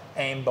like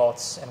aim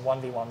bots and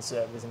 1v1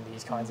 servers and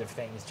these kinds of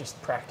things, just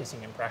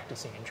practicing and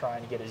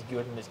trying to get as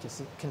good and as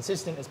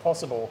consistent as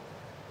possible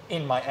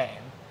in my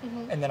aim.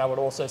 And then I would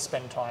also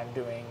spend time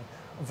doing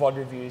VOD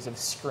reviews of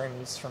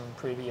scrims from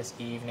previous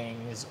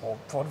evenings, or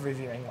VOD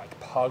reviewing like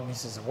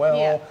pugs as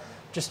well.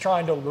 Just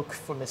trying to look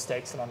for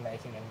mistakes that I'm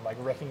making and like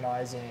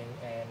recognizing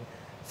and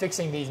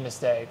fixing these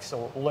mistakes,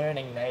 or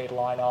learning nade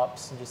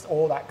lineups and just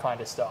all that kind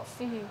of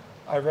stuff.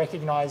 I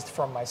recognized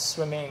from my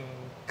swimming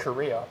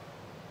career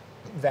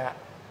that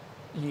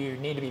you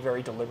need to be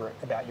very deliberate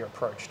about your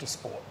approach to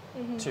sport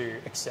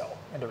to excel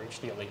and to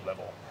reach the elite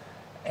level.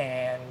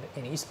 And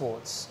in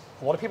esports,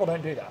 a lot of people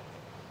don't do that.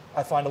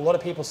 I find a lot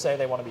of people say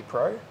they want to be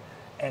pro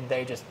and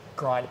they just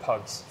grind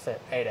pugs for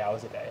 8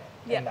 hours a day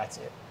and that's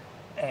it.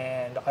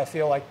 And I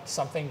feel like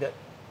something that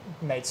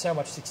made so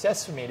much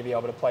success for me to be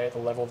able to play at the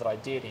level that I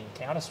did in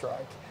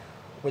Counter-Strike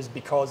was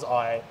because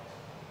I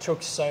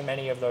took so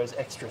many of those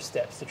extra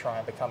steps to try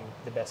and become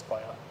the best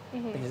player.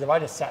 Because if I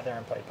just sat there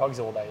and played pugs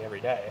all day, every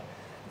day,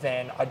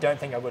 then I don't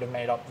think I would have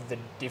made up the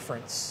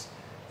difference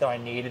that I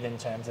needed in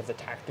terms of the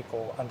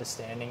tactical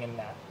understanding in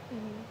that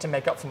to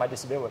make up for my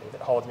disability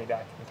that holds me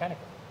back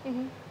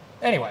mechanically.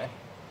 Anyway,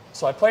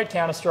 so I played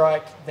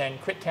Counter-Strike, then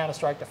quit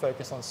Counter-Strike to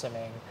focus on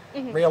swimming,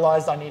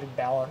 realized I needed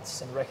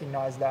balance and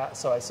recognized that.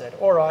 So I said,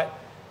 all right,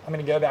 I'm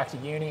going to go back to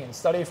uni and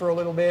study for a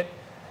little bit.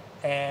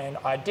 And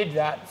I did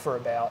that for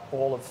about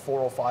all of 4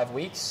 or 5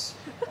 weeks.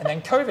 And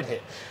then COVID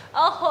hit.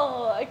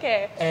 Oh,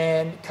 okay.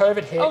 And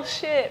COVID hit. Oh,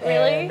 shit,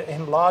 really? And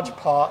in large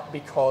part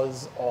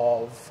because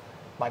of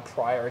my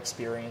prior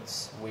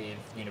experience with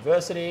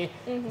university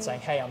and saying,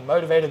 hey, I'm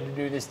motivated to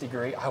do this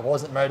degree. I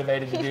wasn't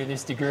motivated to do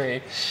this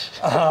degree.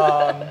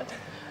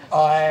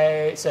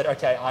 I said,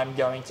 okay, I'm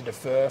going to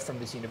defer from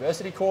this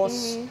university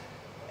course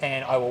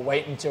and I will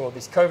wait until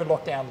this COVID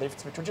lockdown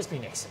lifts, which will just be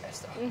next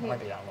semester. It won't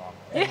be that long.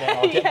 And then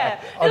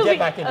I'll get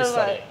back into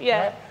studying.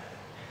 Right?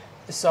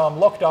 So I'm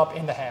locked up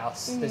in the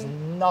house. There's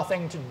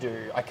nothing to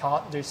do. I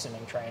can't do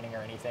swimming training or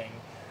anything.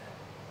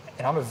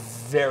 And I'm a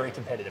very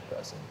competitive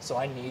person. So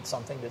I need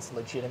something that's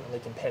legitimately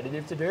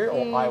competitive to do,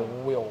 or I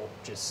will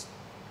just,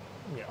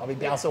 I'll be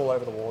bouncing all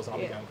over the walls and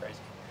I'll be going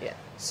crazy.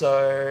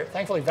 So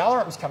thankfully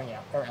Valorant was coming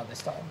out around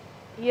this time.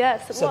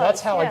 Yes, it was. So that's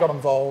how I got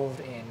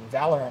involved in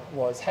Valorant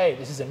was, hey,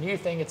 this is a new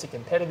thing. It's a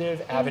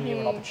competitive avenue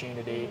and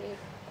opportunity.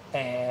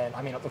 and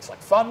I mean, it looks like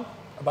fun.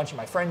 A bunch of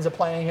my friends are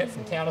playing it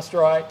from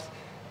Counter-Strike,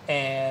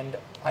 and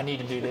I need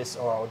to do this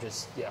or I'll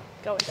just,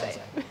 go insane.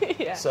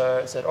 Yeah. So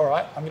I said, all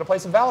right, I'm going to play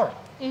some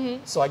Valorant.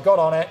 So I got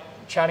on it,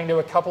 chatting to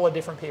a couple of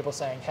different people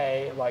saying,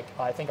 hey, like,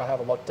 I think I have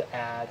a lot to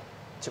add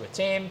to a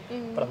team,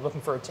 but I'm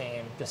looking for a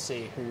team to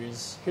see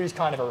who's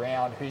kind of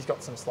around, who's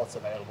got some slots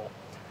available.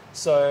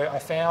 So I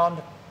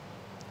found,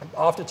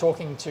 after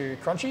talking to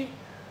Crunchy,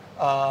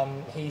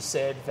 he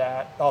said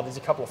that, there's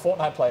a couple of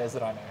Fortnite players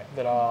that I know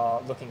that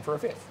are looking for a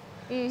fifth.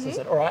 So I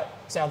said, all right,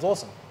 sounds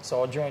awesome.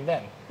 So I joined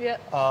them.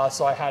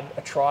 So I had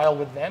a trial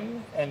with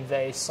them, and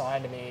they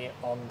signed me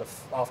on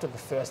after the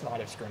first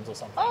night of scrims or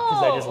something,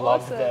 because they just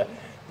loved the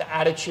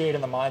attitude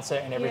and the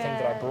mindset and everything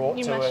that I brought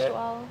to it.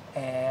 Well.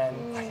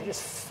 And they're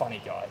just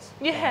funny guys.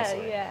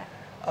 Yeah.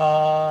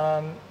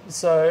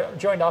 So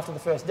joined after the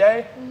first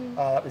day.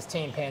 It was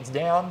Team Pants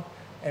Down,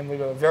 and we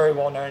were very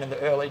well known in the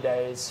early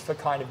days for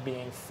kind of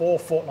being 4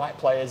 Fortnite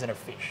players and a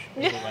fish.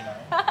 We were known.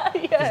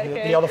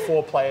 The other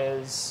 4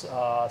 players,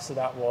 so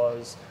that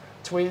was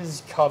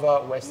Twiz,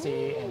 Cover,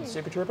 Westy, and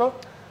Super Trooper.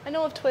 I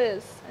know of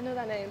Twiz. I know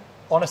that name.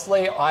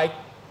 Honestly, I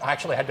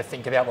actually had to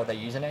think about what their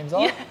usernames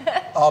are.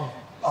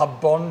 Our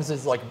bonds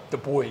is like the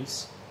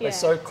boys. They're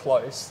so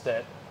close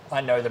that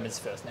I know them as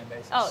first name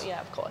basis. Oh, yeah,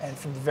 of course. And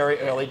from the very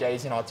early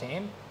days in our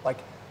team, like,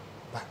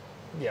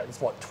 it's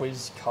what,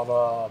 Twiz,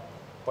 Cover,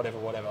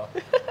 whatever.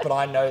 But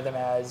I know them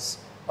as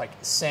like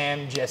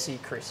Sam, Jesse,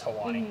 Chris,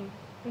 Hawaii.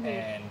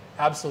 And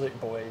absolute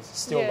boys,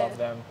 still love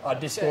them. Our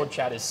Discord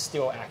chat is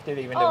still active,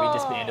 even though we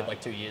disbanded like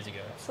 2 years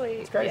ago. Sweet.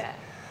 It's crazy.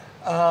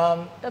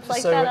 That's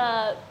like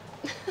that.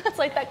 That's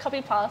like that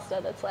copy pasta.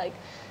 That's like,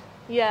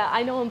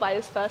 I know him by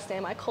his first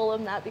name. I call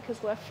him that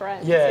because we're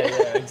friends. Yeah,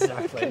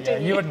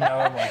 exactly. You would know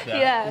him like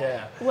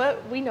that.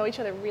 We know each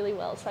other really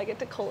well, so I get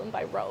to call him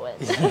by Rowan.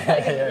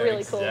 Really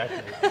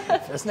exactly. Cool.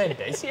 First name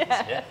basis.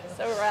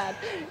 So rad.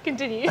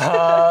 Continue.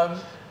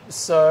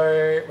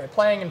 So we're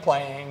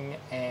playing,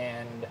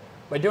 and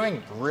we're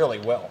doing really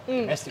well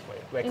domestically.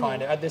 We're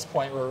kind of, at this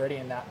point, we're already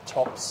in that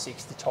top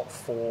 6 to top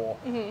 4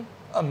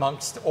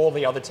 amongst all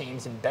the other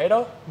teams in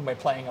beta. And we're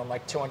playing on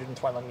like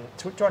 220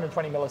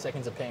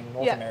 milliseconds of ping,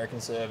 North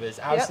American servers,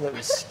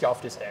 absolutely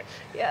scuffed as heck.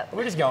 But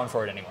we're just going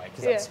for it anyway,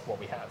 because that's what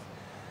we have.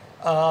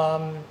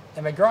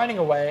 And we're grinding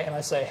away, and I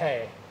say,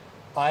 hey,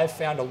 I've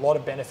found a lot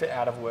of benefit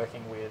out of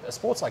working with a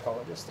sports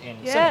psychologist in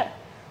Sydney.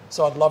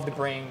 So I'd love to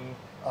bring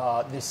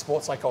this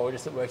sports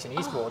psychologist that works in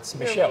esports,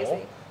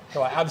 Michelle, who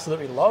I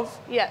absolutely love.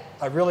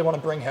 I really want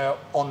to bring her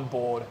on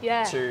board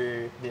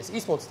to this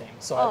esports team.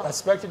 So I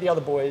spoke to the other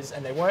boys,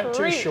 and they weren't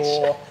too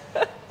sure.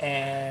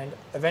 And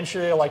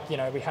eventually,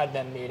 we had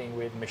them meeting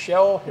with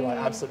Michelle, who I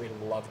absolutely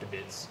love to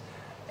bits.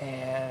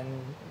 And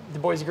the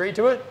boys agreed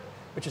to it,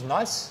 which is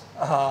nice.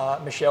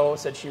 Michelle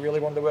said she really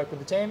wanted to work with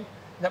the team,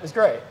 and that was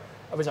great.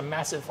 It was a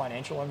massive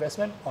financial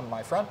investment on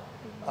my front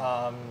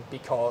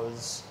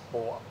because,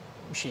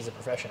 she's a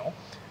professional.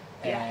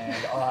 And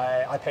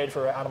I paid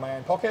for it out of my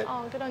own pocket.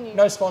 Oh, good on you.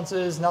 No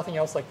sponsors, nothing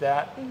else like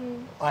that.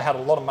 I had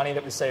a lot of money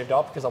that was saved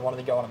up because I wanted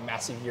to go on a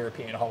massive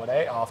European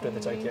holiday after the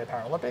Tokyo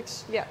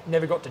Paralympics.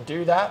 Never got to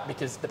do that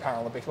because the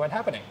Paralympics weren't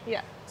happening.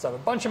 So I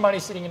have a bunch of money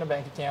sitting in a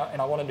bank account,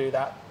 and I want to do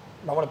that.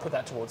 I want to put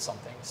that towards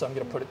something. So I'm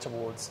going to put it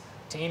towards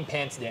Team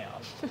Pants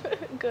Down.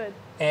 Good.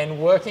 And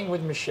working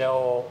with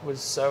Michelle was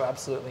so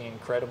absolutely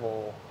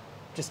incredible.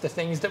 Just the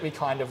things that we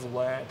kind of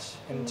learnt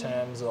in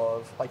terms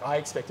of, I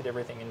expected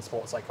everything in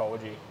sports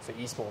psychology for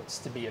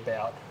esports to be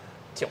about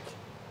tilt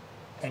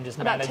and just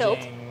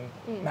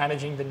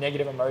managing the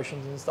negative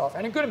emotions and stuff.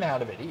 And a good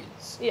amount of it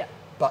is.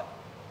 But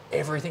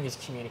everything is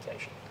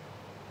communication.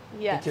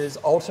 Because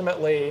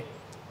ultimately,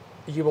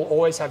 you will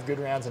always have good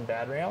rounds and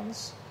bad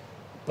rounds,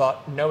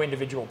 but no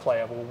individual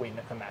player will win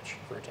a match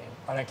for a team.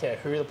 I don't care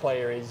who the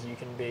player is. You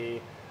can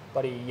be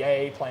Buddy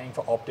Yay playing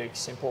for Optics,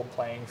 Simple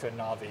playing for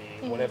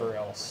Navi, whatever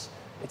else.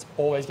 It's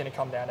always going to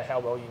come down to how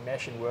well you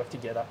mesh and work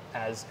together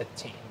as a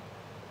team.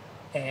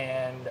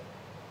 And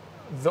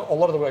a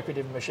lot of the work we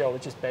did with Michelle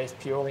was just based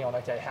purely on,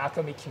 okay, how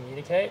can we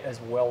communicate as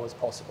well as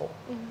possible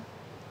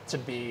to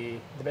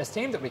be the best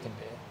team that we can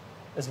be,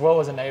 as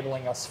well as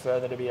enabling us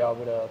further to be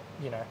able to,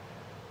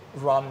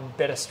 run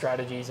better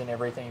strategies and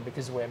everything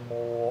because we're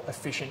more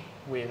efficient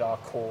with our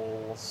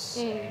calls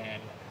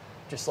and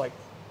just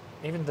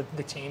even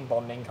the team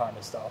bonding kind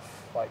of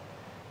stuff.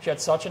 She had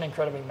such an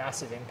incredibly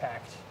massive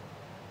impact.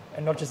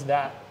 And not just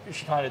that,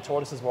 she kind of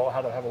taught us as well how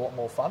to have a lot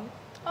more fun.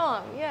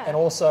 And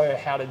also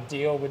how to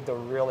deal with the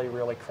really,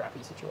 really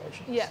crappy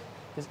situations.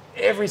 Because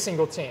every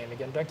single team,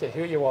 again, don't care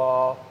who you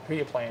are, who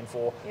you're playing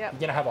for, you're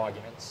going to have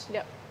arguments.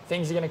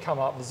 Things are going to come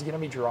up, there's going to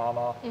be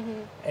drama.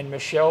 And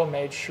Michelle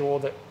made sure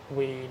that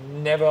we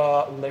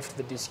never left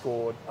the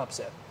Discord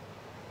upset.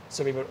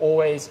 So we would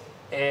always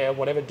air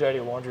whatever dirty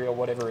laundry or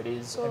whatever it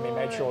is, and we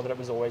made sure that it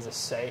was always a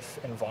safe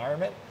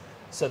environment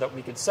so that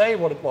we could say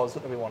what it was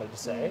that we wanted to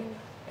say.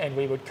 And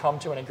we would come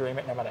to an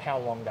agreement no matter how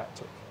long that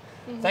took.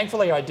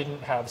 Thankfully, I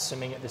didn't have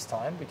swimming at this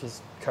time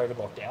because COVID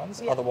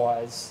lockdowns.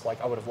 Otherwise,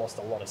 I would have lost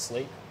a lot of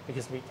sleep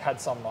because we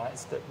had some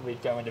nights that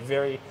we'd go into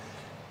very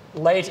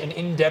late and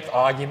in-depth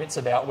arguments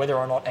about whether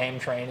or not aim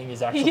training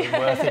is actually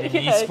worth it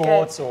in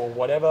esports or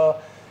whatever.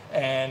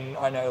 And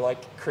I know,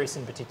 like, Chris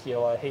in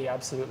particular, he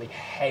absolutely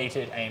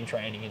hated aim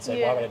training and said,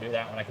 why would I do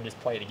that when I can just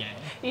play the game?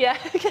 Yeah,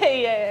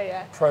 okay,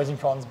 yeah. Pros and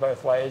cons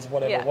both ways,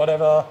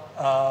 whatever.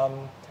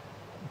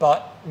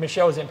 But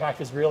Michelle's impact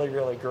was really,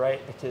 really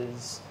great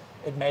because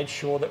it made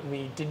sure that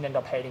we didn't end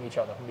up hating each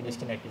other. We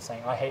disconnected,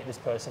 saying, I hate this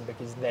person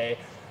because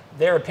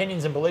their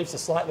opinions and beliefs are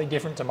slightly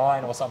different to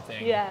mine or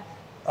something. Yeah.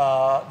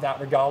 That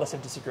regardless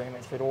of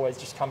disagreements, we'd always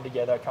just come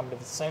together, come to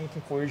the same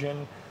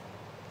conclusion,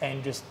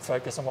 and just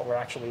focus on what we're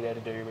actually there to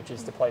do, which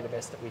is to play the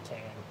best that we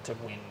can to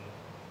win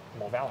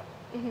more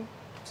Valorant.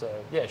 So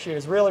yeah, she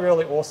was really,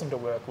 really awesome to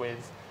work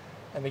with.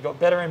 And we got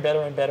better and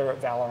better and better at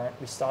Valorant.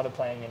 We started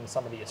playing in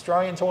some of the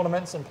Australian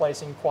tournaments and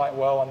placing quite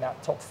well in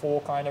that top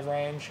 4 kind of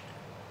range.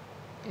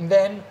 And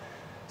then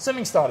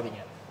swimming started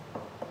again.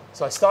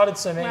 So I started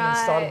swimming and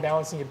started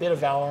balancing a bit of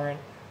Valorant.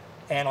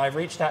 And I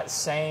reached that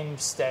same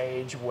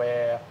stage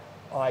where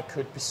I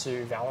could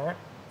pursue Valorant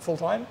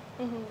full-time.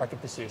 I could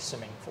pursue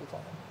swimming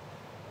full-time.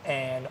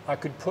 And I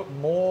could put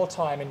more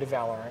time into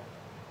Valorant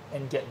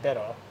and get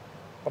better,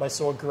 but I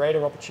saw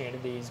greater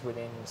opportunities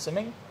within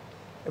swimming.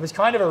 It was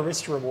kind of a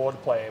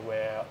risk-reward play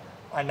where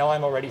I know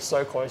I'm already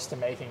so close to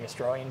making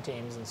Australian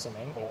teams in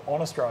swimming, or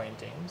on Australian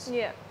teams.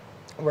 Yeah.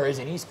 Whereas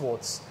in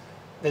esports,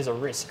 there's a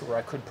risk where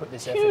I could put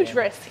this effort in. Huge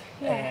risk.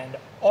 Yeah. And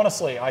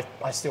honestly,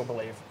 I still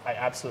believe I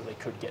absolutely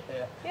could get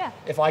there. Yeah.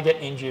 If I get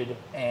injured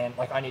and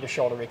like I need a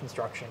shoulder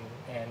reconstruction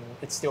and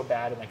it's still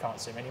bad and I can't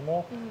swim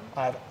anymore,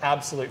 I have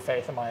absolute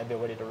faith in my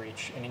ability to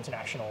reach an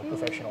international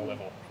professional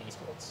level in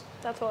esports.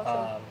 That's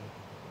awesome.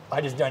 I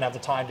just don't have the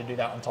time to do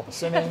that on top of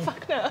swimming.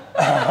 Fuck no.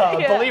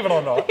 Believe it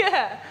or not.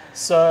 Yeah.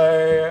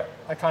 So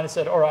I kind of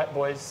said, all right,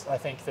 boys, I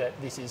think that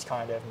this is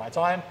kind of my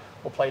time.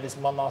 We'll play this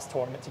one last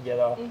tournament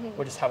together.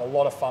 We'll just have a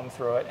lot of fun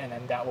through it, and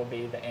then that will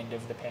be the end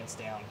of the pants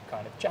down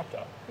kind of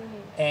chapter.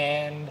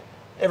 And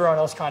everyone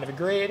else kind of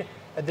agreed.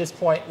 At this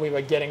point, we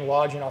were getting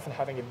large enough and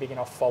having a big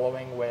enough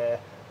following where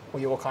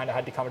we all kind of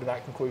had to come to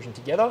that conclusion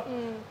together,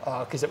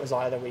 because it was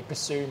either we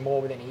pursue more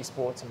within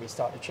esports and we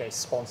start to chase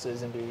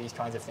sponsors and do these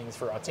kinds of things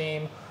for our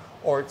team,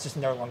 or it's just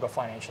no longer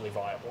financially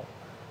viable.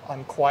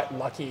 I'm quite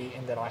lucky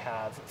in that I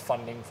have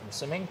funding from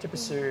swimming to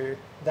pursue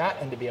that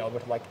and to be able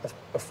to like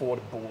afford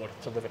a board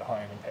to live at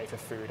home and pay for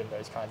food and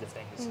those kinds of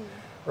things.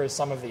 Whereas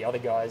some of the other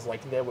guys,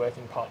 like they're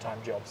working part-time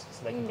jobs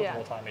so they can put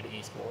more time into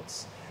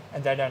esports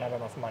and they don't have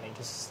enough money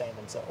to sustain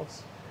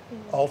themselves.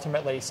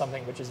 Ultimately,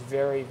 something which is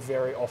very,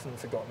 very often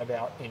forgotten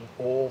about in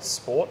all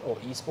sport or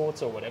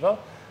esports or whatever,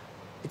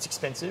 it's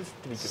expensive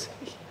to be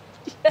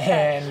good.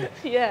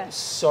 And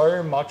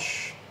so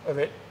much of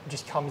it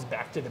just comes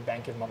back to the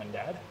bank of mum and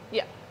dad.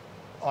 Yeah.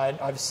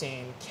 I've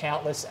seen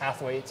countless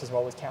athletes as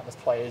well as countless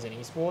players in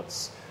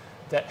esports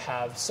that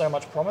have so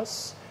much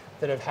promise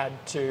that have had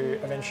to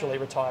eventually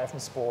retire from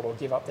sport or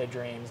give up their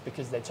dreams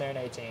because they turn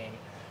 18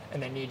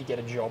 and they need to get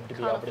a job to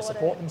be able to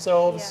support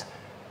themselves.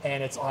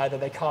 And it's either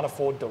they can't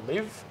afford to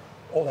live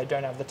or they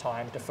don't have the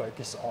time to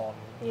focus on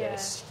their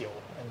skill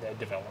and their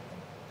development.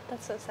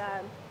 That's so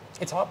sad.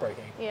 It's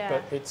heartbreaking,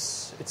 but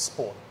it's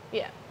sport.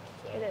 Yeah,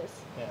 so, it is.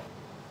 Yeah.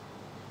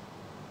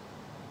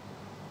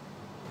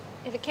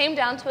 If it came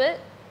down to it,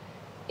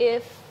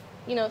 if,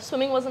 you know,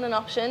 swimming wasn't an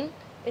option,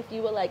 if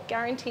you were like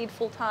guaranteed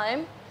full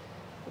time,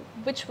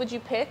 which would you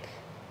pick?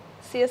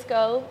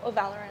 CSGO or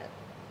Valorant?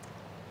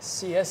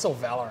 CS or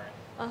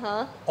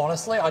Valorant?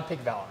 Honestly, I'd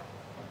pick Valorant.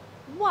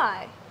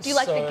 Why? Do you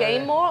like the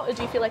game more, or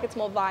do you feel like it's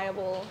more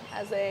viable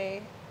as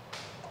a...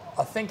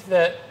 I think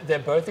that they're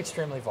both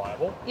extremely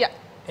viable. Yeah.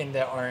 In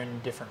their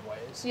own different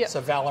ways. Yep.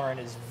 So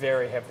Valorant is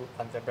very heavily,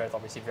 they're both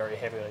obviously very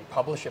heavily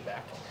publisher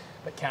backed,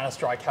 but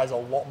Counter-Strike has a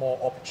lot more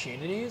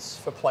opportunities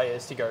for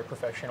players to go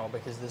professional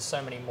because there's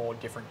so many more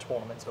different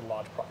tournaments with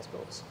large prize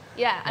pools.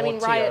 Yeah, I mean,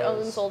 Riot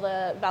owns all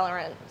the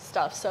Valorant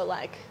stuff, so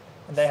like...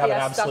 And they have an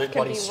absolute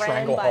bloody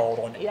stranglehold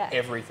on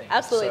everything.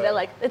 Absolutely, so, they're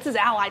like, this is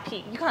our IP,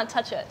 you can't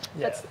touch it.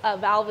 But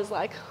Valve is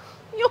like,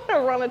 you want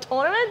to run a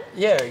tournament?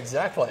 Yeah,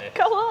 exactly.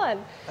 Go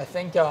on. I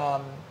think...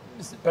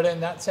 but in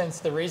that sense,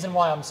 the reason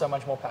why I'm so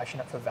much more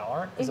passionate for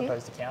Valorant as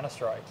opposed to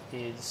Counter-Strike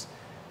is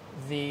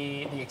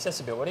the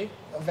accessibility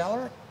of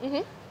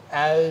Valorant.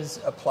 As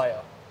a player,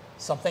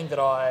 something that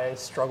I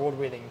struggled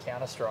with in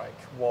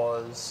Counter-Strike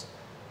was,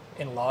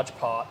 in large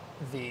part,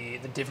 the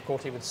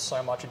difficulty with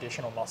so much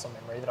additional muscle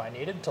memory that I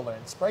needed to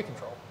learn spray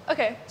control.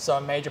 Okay. So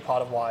a major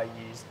part of why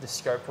I used the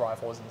scoped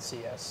rifles in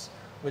CS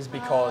was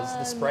because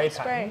the spray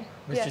pattern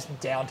was just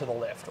down to the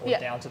left or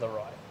down to the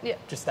right. Yeah.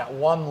 Just that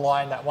one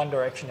line, that one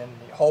direction, and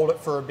you hold it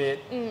for a bit,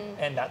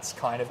 and that's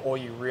kind of all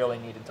you really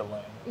needed to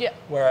learn. Yeah.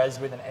 Whereas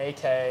with an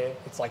AK,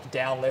 it's like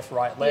down, left,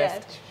 right,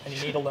 left, and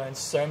you need to learn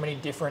so many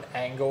different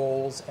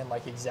angles and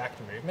like exact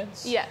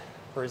movements. Yeah.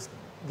 Whereas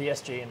the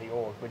SG and the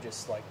org were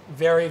just like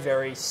very,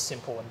 very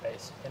simple and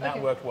basic, and that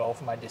worked well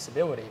for my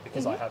disability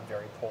because I have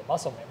very poor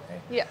muscle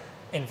memory. Yeah.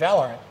 In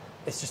Valorant,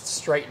 it's just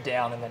straight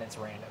down and then it's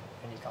random.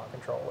 And you can't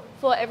control it.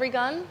 For every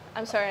gun?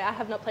 I'm sorry, I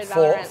have not played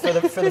Valorant.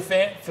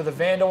 For the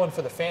Vandal and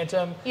for the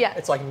Phantom, yeah.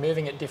 it's like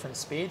moving at different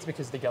speeds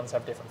because the guns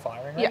have different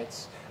firing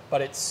rates,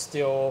 but it's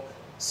still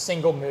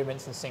single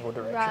movements in single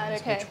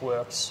directions, which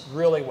works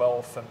really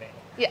well for me.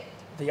 Yeah.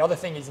 The other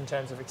thing is in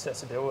terms of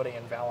accessibility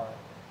in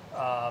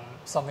Valorant,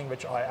 something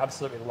which I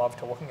absolutely love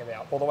talking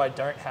about. Although I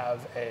don't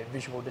have a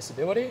visual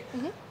disability,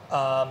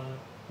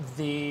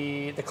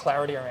 the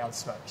clarity around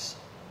smokes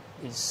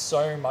is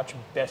so much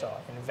better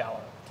in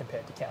Valorant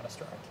compared to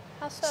Counter-Strike.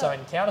 How so? So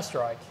in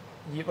Counter-Strike,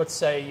 let's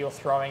say you're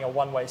throwing a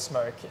one-way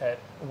smoke at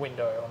a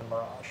window on a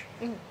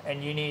Mirage,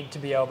 and you need to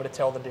be able to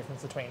tell the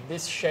difference between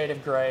this shade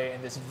of grey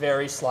and this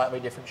very slightly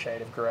different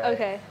shade of grey.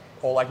 Okay.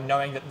 Or like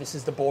knowing that this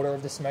is the border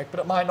of the smoke, but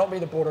it might not be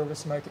the border of the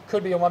smoke. It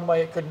could be a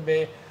one-way, it couldn't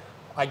be.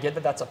 I get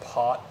that that's a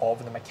part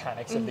of the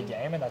mechanics of the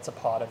game, and that's a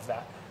part of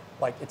that.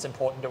 Like, it's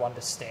important to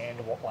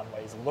understand what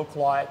one-ways look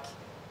like.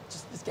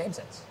 Just it's game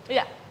sense.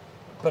 Yeah.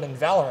 But in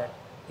Valorant,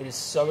 it is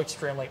so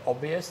extremely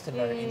obvious to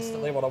know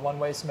instantly what a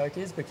one-way smoke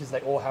is because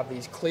they all have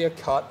these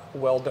clear-cut,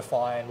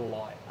 well-defined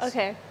lines.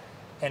 Okay.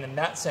 And in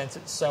that sense,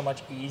 it's so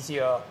much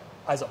easier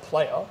as a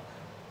player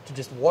to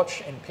just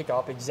watch and pick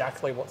up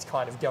exactly what's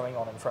kind of going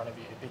on in front of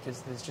you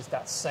because there's just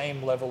that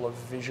same level of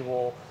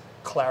visual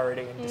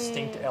clarity and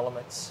distinct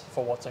elements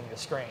for what's on your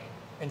screen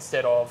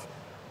instead of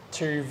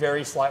two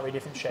very slightly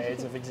different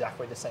shades of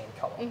exactly the same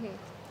colour,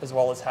 as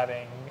well as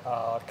having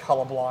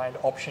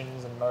colourblind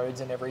options and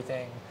modes and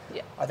everything.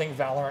 Yeah. I think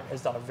Valorant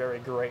has done a very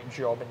great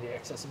job in the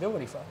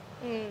accessibility front.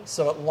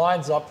 So it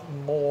lines up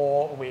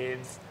more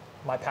with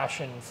my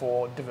passion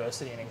for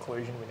diversity and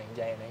inclusion within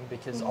gaming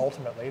because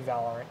ultimately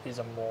Valorant is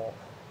a more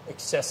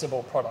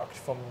accessible product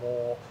for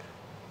more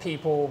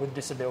people with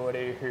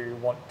disability who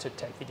want to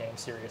take the game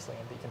seriously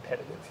and be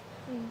competitive.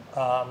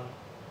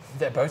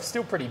 They're both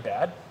still pretty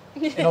bad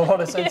in a lot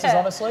of senses,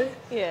 honestly.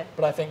 Yeah.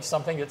 But I think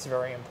something that's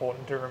very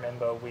important to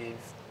remember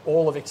with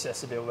all of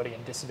accessibility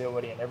and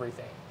disability and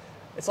everything,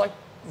 it's like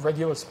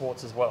regular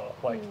sports as well.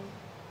 Like,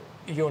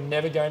 you're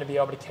never going to be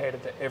able to cater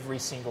to every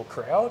single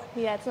crowd.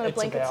 Yeah, it's not a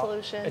blanket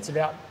solution. It's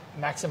about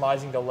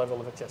maximising the level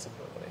of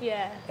accessibility.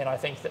 Yeah. And I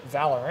think that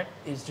Valorant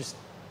is just,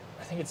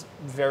 I think it's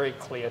very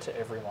clear to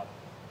everyone,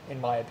 in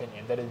my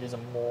opinion, that it is a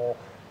more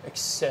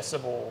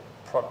accessible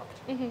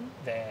product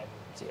than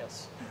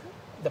CS.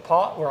 The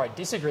part where I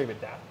disagree with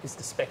that is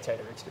the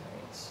spectator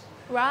experience.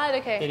 Right,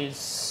 okay. It is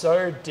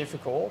so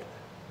difficult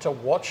to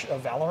watch a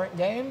Valorant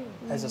game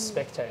as a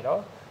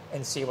spectator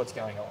and see what's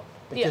going on.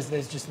 Because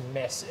there's just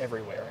mess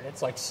everywhere. And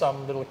it's like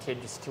some little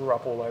kid just threw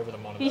up all over the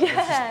monitor.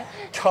 Yeah.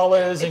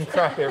 Colours and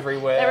crap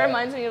everywhere. That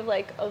reminds me of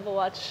like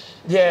Overwatch.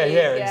 Yeah,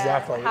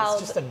 exactly. It's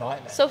just a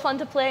nightmare. So fun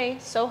to play,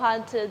 so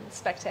hard to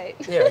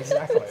spectate. Yeah,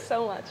 exactly.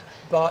 So much.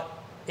 But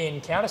in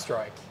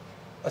Counter-Strike,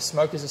 a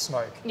smoke is a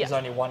smoke. Yeah. There's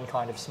only one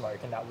kind of smoke,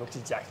 and that looks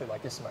exactly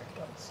like a smoke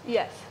does.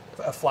 Yes.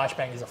 A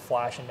flashbang is a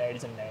flash, a nade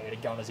is a nade, a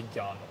gun is a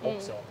gun,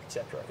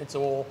 etc. It's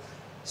all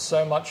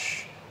so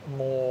much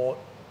more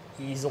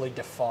easily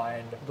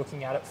defined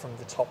looking at it from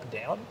the top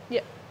down.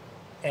 Yep.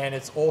 And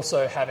it's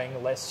also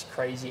having less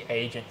crazy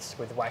agents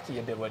with wacky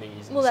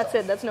abilities. Well, that's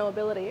it. There's no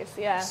abilities,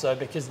 yeah. So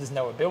because there's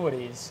no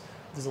abilities,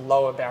 there's a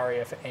lower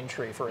barrier for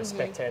entry for a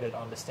spectator to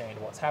understand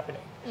what's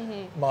happening.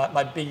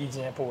 My big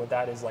example with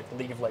that is like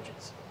League of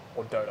Legends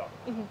or Dota.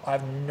 I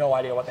have no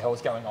idea what the hell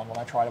is going on when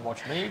I try to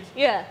watch League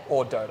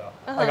or Dota.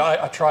 Like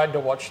I tried to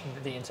watch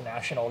the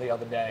International the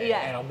other day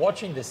and I'm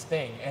watching this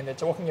thing and they're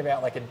talking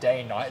about like a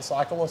day-night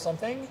cycle or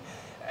something,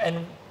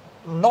 and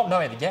not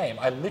knowing the game,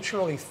 I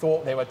literally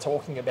thought they were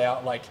talking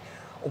about like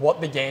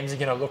what the games are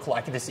going to look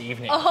like this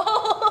evening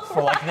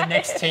for like the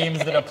next teams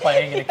that are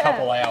playing in a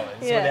couple hours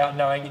without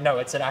knowing, no,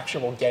 it's an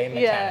actual game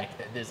mechanic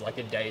that there's like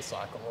a day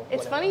cycle or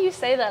It's funny you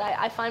say that.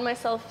 I find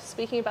myself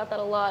speaking about that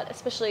a lot,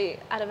 especially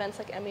at events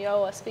like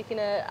MEO or speaking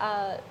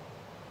to,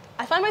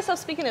 I find myself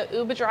speaking to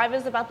Uber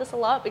drivers about this a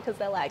lot because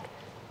they're like,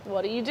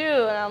 what do you do?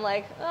 And I'm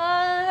like,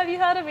 have you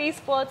heard of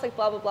esports? Like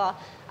blah, blah, blah.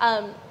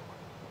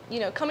 You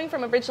know, coming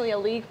from originally a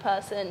League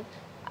person,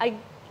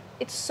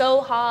 it's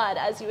so hard,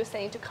 as you were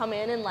saying, to come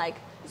in and like,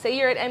 say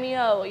you're at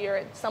MEO or you're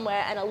at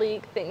somewhere and a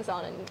League thing's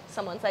on and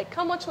someone's like,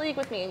 come watch League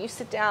with me, and you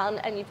sit down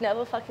and you've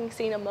never fucking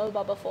seen a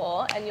MOBA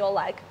before and you're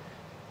like,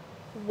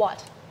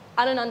 what?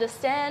 I don't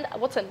understand.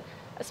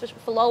 Especially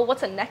for LoL,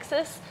 what's a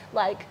Nexus?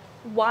 Like,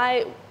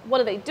 why, what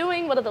are they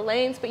doing? What are the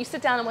lanes? But you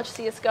sit down and watch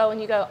CSGO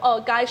and you go,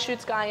 oh, guy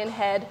shoots guy in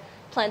head,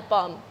 plant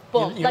bomb,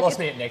 boom. You lost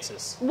me at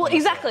Nexus. Well,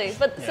 exactly.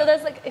 But so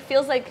there's like, it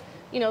feels like,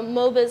 you know,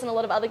 MOBAs and a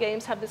lot of other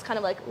games have this kind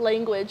of like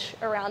language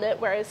around it,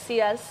 whereas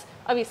CS,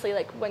 obviously,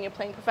 like when you're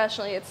playing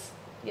professionally, it's,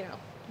 you know,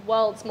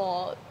 worlds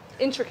more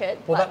intricate.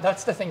 Well,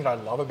 that's the thing that I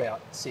love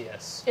about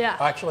CS. Yeah.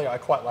 Actually, I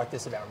quite like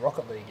this about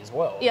Rocket League as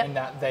well, in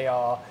that they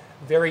are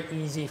very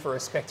easy for a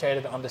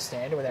spectator to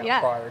understand without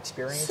prior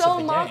experience of the game.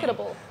 So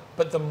marketable.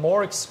 But the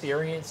more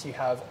experience you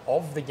have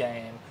of the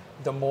game,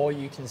 the more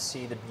you can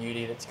see the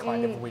beauty that's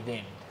kind of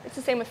within. It's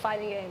the same with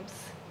fighting games.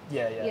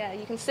 Yeah. Yeah,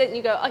 you can sit and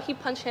you go, oh, he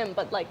punched him,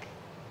 but like,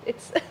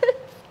 it's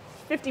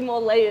 50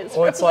 more layers.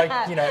 Or it's from like,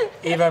 that. you know,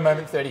 Evo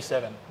Moment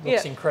 37.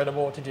 Looks Yeah.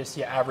 incredible to just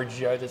your average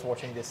Joe that's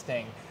watching this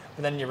thing.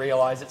 But then you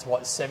realise it's,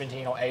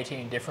 17 or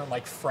 18 different,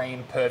 like,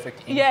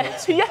 frame-perfect inputs Yeah. and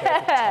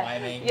perfect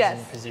timings Yes.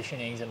 and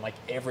positionings and, like,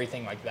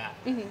 everything like that.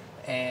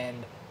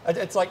 And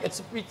it's like,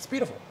 it's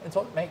beautiful. It's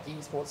what makes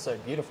esports so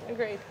beautiful.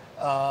 Agreed.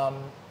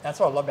 That's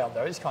what I love about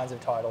those kinds of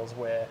titles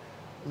where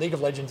League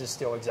of Legends is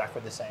still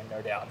exactly the same,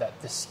 no doubt,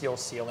 that the skill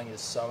ceiling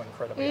is so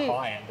incredibly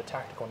high and the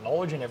tactical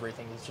knowledge and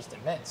everything is just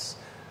immense.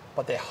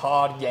 But they're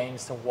hard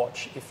games to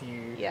watch if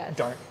you Yes.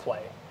 don't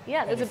play.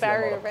 Yeah, and there's a if you're not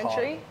barrier of part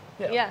entry.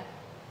 it. Yeah.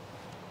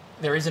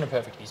 There isn't a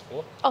perfect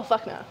esport. Oh,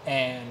 fuck no.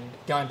 And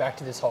going back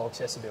to this whole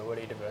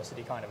accessibility,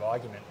 diversity kind of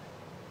argument,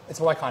 it's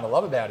what I kind of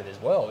love about it as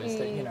well, is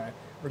that, you know,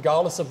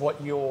 regardless of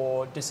what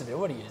your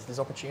disability is, there's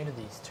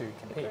opportunities to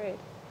compete. Agreed.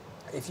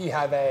 If you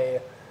have a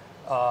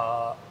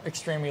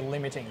extremely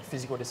limiting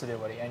physical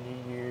disability and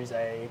you use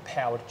a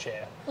powered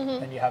chair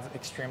and you have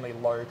extremely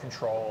low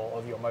control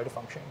of your motor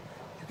function,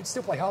 you can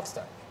still play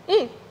Hearthstone.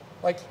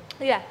 Like,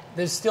 Yeah.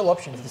 there's still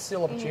options, there's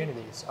still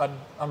opportunities.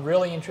 I'm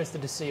really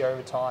interested to see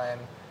over time,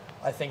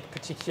 I think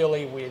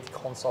particularly with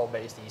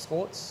console-based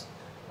esports,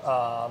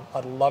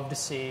 I'd love to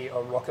see a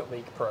Rocket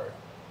League Pro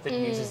that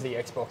uses the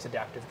Xbox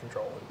adaptive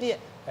controllers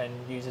and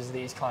uses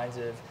these kinds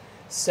of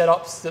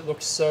setups that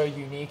look so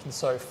unique and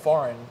so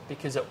foreign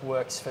because it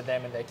works for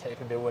them and their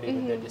capability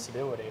with their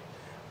disability.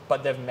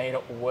 But they've made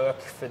it work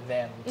for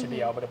them to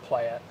be able to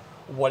play it,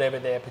 whatever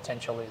their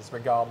potential is,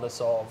 regardless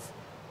of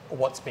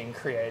what's being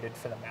created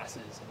for the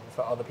masses and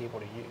for other people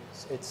to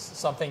use. It's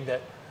something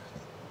that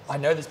I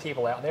know there's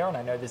people out there and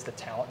I know there's the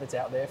talent that's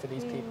out there for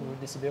these people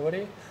with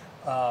disability.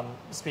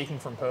 Speaking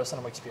from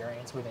personal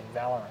experience within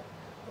Valorant,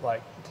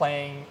 like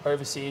playing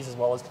overseas as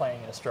well as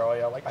playing in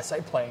Australia. Like I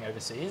say playing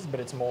overseas, but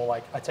it's more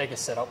like I take a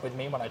setup with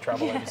me when I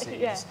travel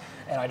overseas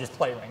and I just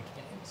play ranked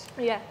games.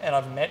 Yeah. And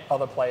I've met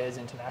other players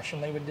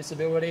internationally with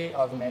disability.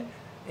 I've met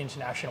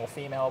international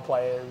female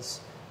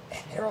players,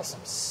 and there are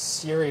some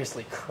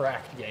seriously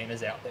cracked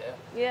gamers out there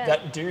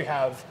that do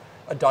have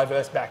a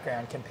diverse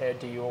background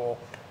compared to your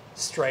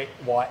straight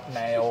white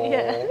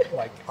male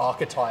like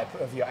archetype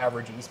of your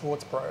average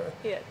esports pro.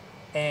 Yeah.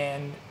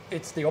 And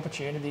it's the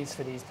opportunities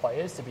for these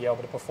players to be able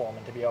to perform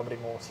and to be able to be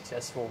more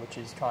successful, which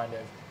is kind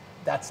of,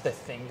 that's the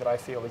thing that I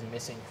feel is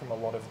missing from a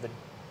lot of the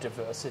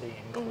diversity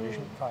and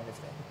inclusion kind of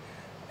thing.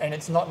 And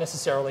it's not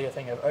necessarily a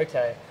thing of,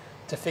 okay,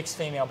 to fix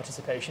female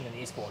participation in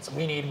esports,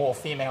 we need more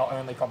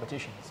female-only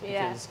competitions.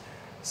 Because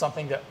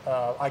something that,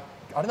 I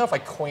don't know if I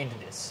coined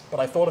this, but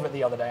I thought of it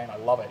the other day and I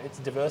love it. It's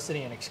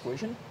diversity and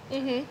exclusion.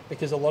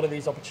 Because a lot of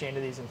these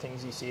opportunities and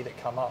things you see that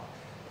come up,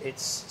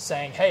 it's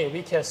saying, hey,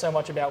 we care so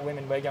much about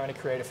women, we're going to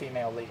create a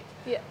female league.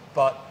 Yeah.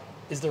 But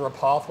is there a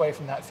pathway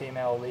from that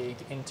female league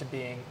into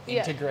being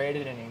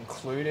integrated and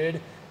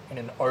included in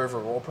an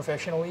overall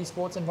professional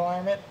esports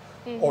environment?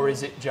 Or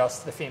is it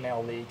just the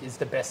female league is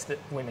the best that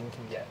women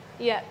can get?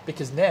 Yeah.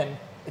 Because then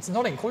it's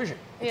not inclusion,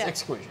 it's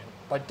exclusion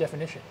by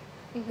definition.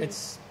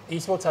 It's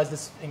esports has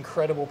this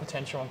incredible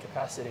potential and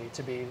capacity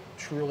to be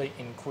truly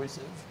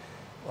inclusive.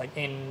 Like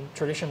in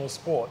traditional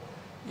sport,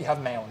 you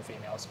have male and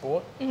female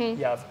sport,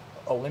 you have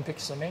Olympic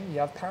swimming, you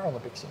have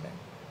Paralympic swimming.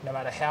 No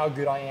matter how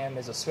good I am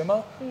as a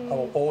swimmer, I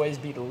will always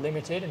be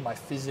limited in my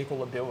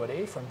physical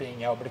ability from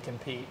being able to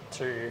compete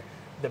to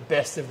the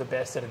best of the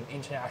best at an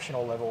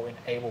international level in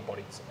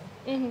able-bodied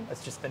swimming.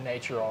 That's just the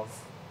nature of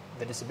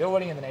the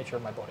disability and the nature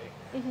of my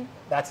body.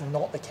 That's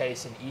not the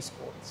case in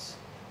esports.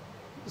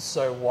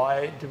 So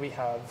why do we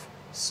have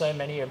so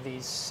many of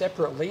these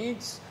separate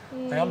leagues?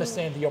 I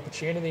understand the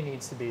opportunity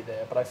needs to be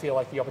there, but I feel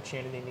like the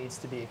opportunity needs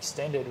to be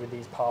extended with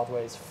these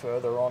pathways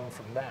further on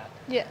from that.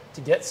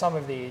 To get some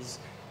of these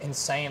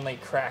insanely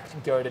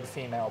cracked, goated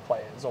female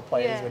players or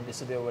players with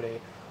disability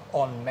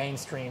on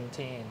mainstream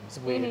teams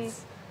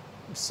with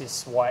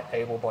cis, white,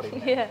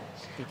 able-bodied men.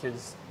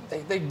 Because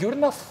they're good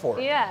enough for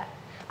it. Yeah.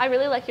 I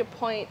really like your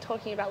point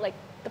talking about like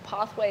the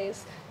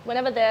pathways.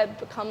 Whenever there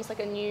becomes like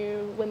a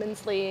new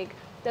women's league,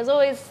 there's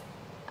always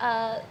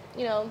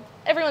you know,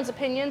 everyone's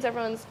opinions,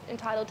 everyone's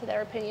entitled to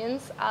their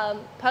opinions.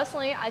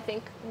 Personally, I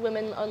think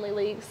women-only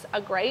leagues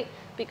are great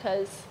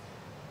because,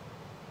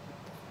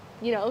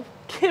 you know,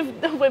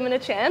 give the women a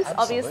chance,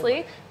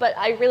 obviously. But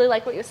I really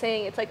like what you're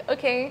saying. It's like,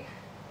 okay,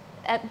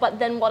 but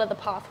then what are the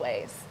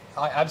pathways?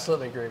 I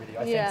absolutely agree with you.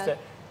 I think that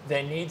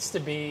there needs to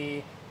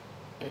be,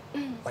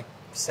 like,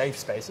 safe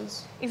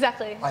spaces.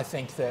 Exactly. I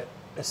think that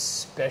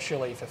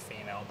especially for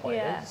female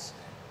players,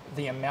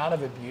 the amount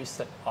of abuse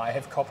that I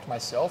have copped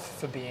myself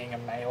for being a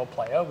male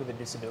player with a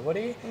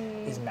disability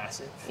is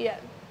massive.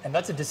 And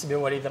that's a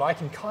disability that I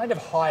can kind of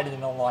hide in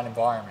an online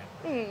environment.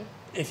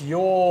 If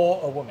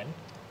you're a woman,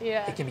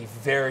 it can be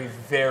very,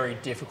 very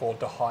difficult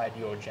to hide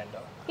your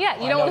gender. You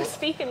don't want to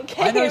speak in a game.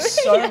 I know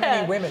so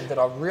many women that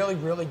are really,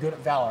 really good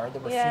at Valorant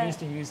that refuse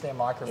to use their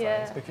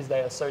microphones because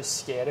they are so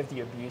scared of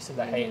the abuse and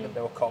the hate that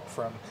they'll cop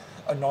from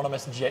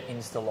anonymous jet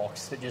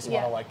insta-locks that just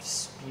want to like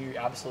spew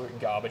absolute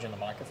garbage in the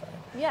microphone.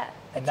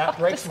 And that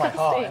breaks my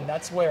heart. And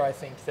that's where I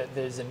think that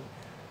there's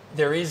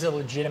there is a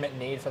legitimate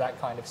need for that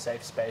kind of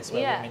safe space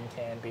where Yeah. women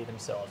can be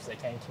themselves, they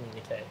can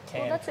communicate,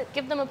 Well, that's it.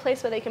 Give them a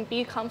place where they can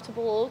be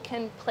comfortable,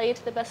 can play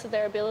to the best of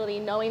their ability,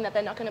 knowing that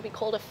they're not going to be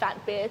called a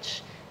fat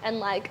bitch, and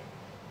like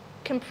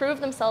can prove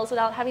themselves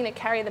without having to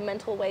carry the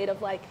mental weight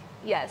of like,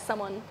 yeah,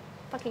 someone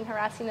fucking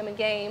harassing them in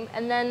game.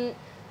 And then,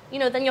 you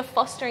know, then you're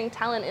fostering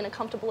talent in a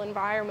comfortable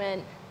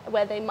environment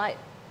where they might,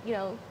 you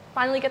know,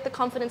 finally get the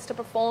confidence to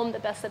perform the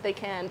best that they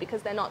can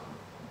because they're not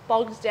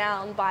bogged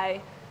down by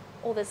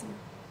all this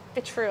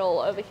vitriol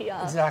over here.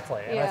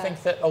 Exactly. And I Yeah.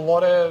 think that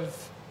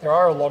there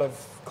are a lot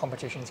of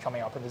competitions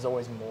coming up, and there's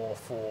always more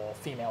for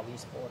female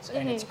esports,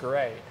 and it's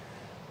great.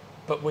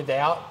 But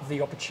without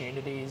the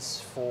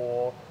opportunities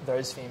for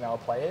those female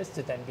players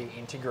to then be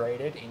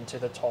integrated into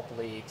the top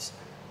leagues,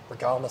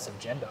 regardless of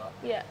gender,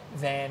 Yeah.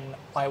 then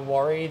I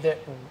worry that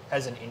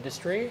as an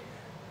industry,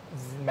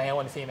 male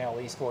and female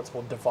esports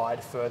will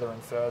divide further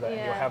and further, and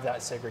you'll Yeah. have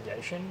that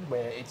segregation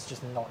where it's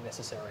just not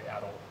necessary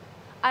at all.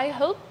 I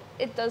hope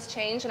it does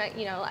change, and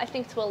I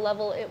think to a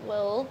level it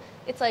will.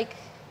 It's like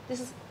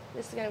this is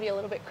going to be a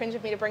little bit cringe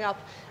of me to bring up.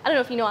 I don't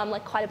know if you know, I'm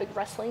like quite a big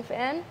wrestling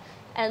fan,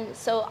 and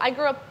so I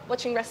grew up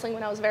watching wrestling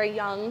when I was very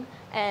young,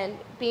 and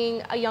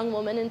being a young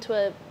woman into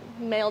a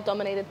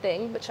male-dominated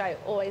thing, which I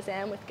always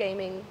am with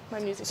gaming, my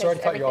music, Sorry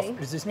to cut you everything.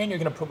 off. Does this mean you're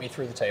going to put me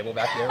through the table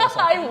back there or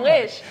something? I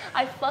wish.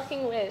 I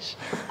fucking wish.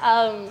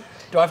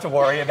 Do I have to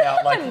worry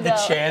about like the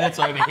No. chair that's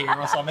over here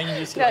or something? You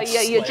just, No, like, yeah,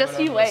 slam you it just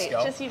over you the wait.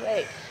 skull? Just you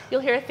wait. You'll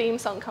hear a theme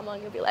song come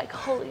on. You'll be like,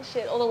 holy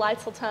shit! All the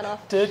lights will turn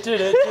off. Du- du-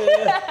 du-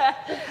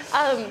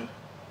 du.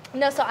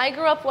 No, so I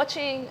grew up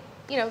watching,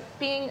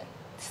 being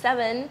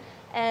 7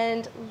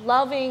 and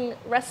loving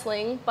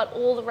wrestling, but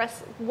all the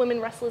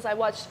women wrestlers I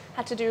watched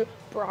had to do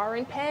bra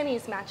and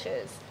panties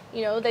matches.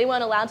 They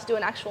weren't allowed to do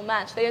an actual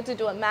match. They had to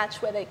do a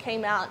match where they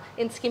came out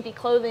in skimpy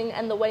clothing,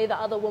 and the way the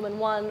other woman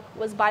won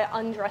was by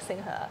undressing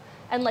her.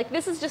 And like,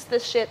 this is just the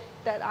shit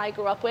that I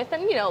grew up with,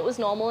 and it was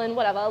normal and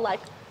whatever. Like,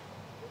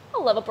 I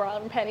love a bra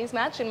and panties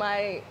match in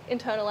my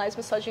internalized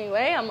misogyny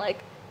way. I'm like,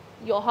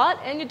 you're hot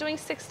and you're doing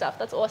sick stuff.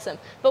 That's awesome.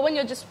 But when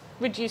you're just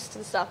reduced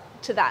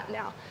to that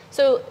now.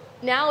 So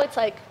now it's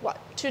like,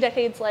 2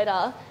 decades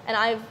later, and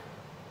I've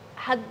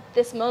had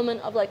this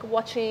moment of like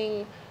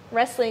watching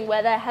wrestling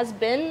where there has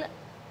been,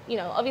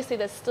 obviously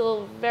there's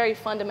still very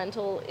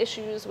fundamental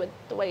issues with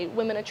the way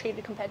women are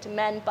treated compared to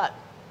men, but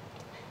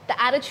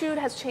the attitude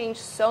has changed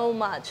so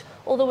much.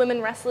 All the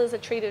women wrestlers are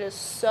treated as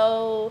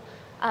so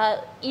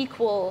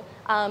equal.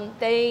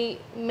 They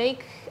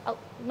make,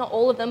 not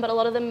all of them, but a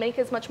lot of them make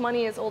as much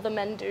money as all the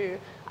men do.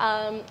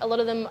 A lot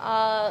of them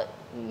are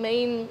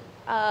main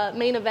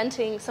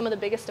eventing some of the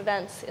biggest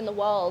events in the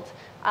world.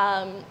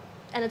 And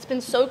it's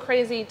been so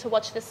crazy to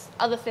watch this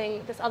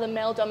other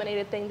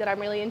male-dominated thing that I'm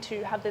really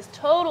into, have this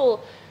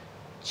total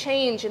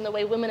change in the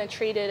way women are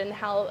treated and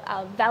how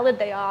valid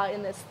they are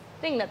in this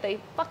thing that they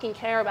fucking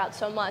care about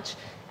so much.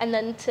 And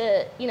then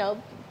to,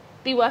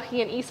 be working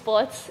in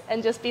esports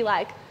and just be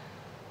like,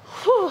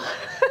 whew,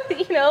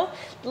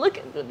 look,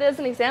 there's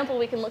an example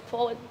we can look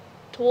forward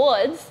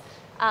towards.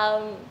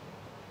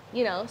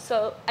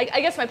 So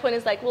I guess my point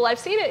is like, well, I've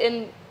seen it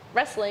in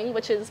wrestling,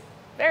 which is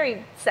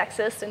very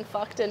sexist and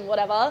fucked and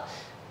whatever.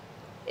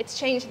 It's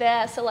changed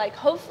there, so like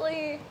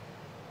hopefully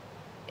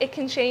it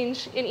can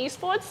change in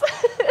esports.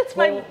 It's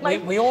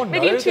we all know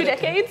maybe in 2 that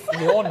decades.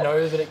 we all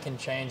know that it can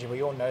change, and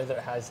we all know that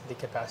it has the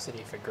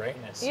capacity for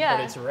greatness. Yeah.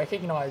 But it's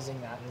recognizing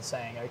that and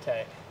saying,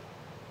 okay,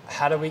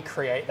 how do we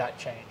create that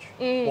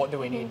change? What do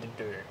we need to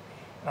do?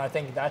 And I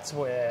think that's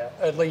where,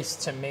 at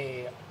least to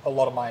me, a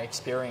lot of my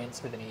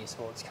experience within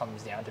esports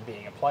comes down to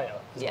being a player,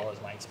 as well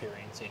as my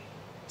experience in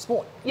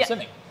sport, in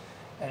swimming.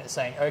 And it's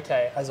saying,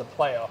 okay, as a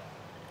player,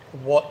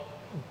 what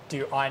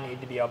do I need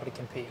to be able to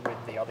compete with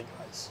the other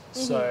guys?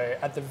 So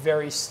at the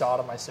very start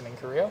of my swimming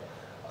career,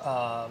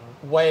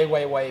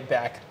 way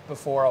back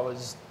before I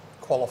was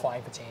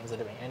qualifying for teams or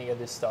doing any of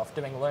this stuff,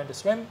 doing Learn to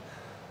Swim,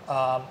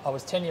 I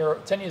was 10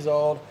 years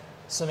old,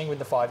 swimming with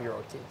the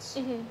 5-year-old kids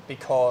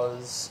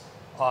because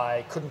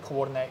I couldn't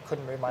coordinate,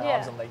 couldn't move my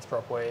arms and legs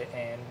properly,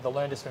 and the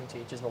Learn to Swim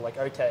teachers were like,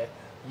 okay,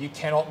 you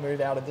cannot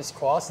move out of this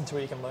class until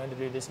you can learn to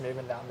do this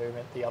movement, that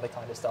movement, the other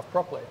kind of stuff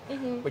properly,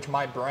 which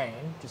my brain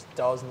just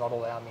does not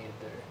allow me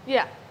to do.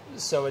 Yeah.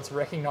 So it's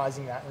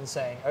recognizing that and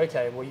saying,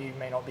 okay, well, you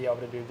may not be able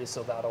to do this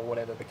or that or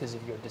whatever because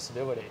of your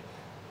disability,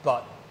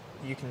 but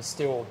you can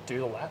still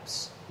do the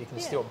laps, you can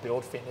still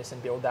build fitness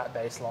and build that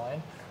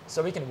baseline.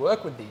 So we can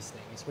work with these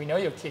things. We know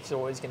your kick's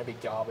always going to be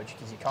garbage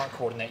because you can't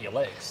coordinate your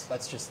legs.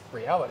 That's just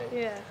reality.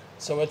 Yeah.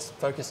 So let's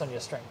focus on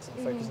your strengths and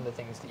focus on the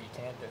things that you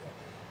can do.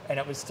 And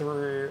it was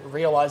through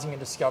realizing and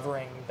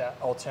discovering that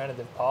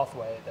alternative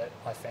pathway that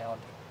I found,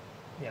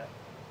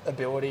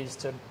 abilities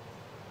to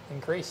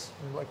increase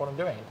like what I'm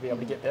doing, to be able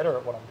to get better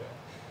at what I'm doing.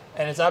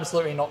 And it's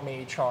absolutely not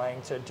me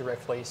trying to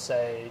directly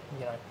say,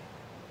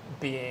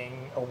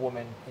 being a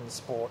woman in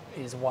sport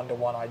is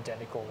one-to-one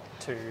identical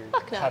to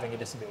having a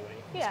disability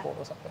in sport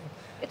or something.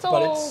 It's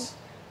all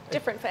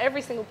different for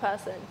every single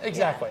person.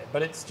 Exactly.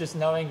 But it's just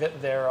knowing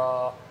that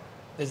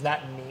there's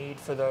that need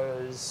for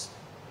those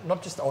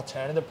not just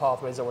alternative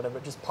pathways or whatever,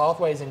 but just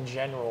pathways in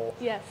general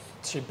Yes.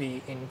 to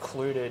be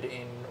included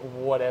in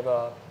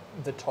whatever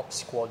the top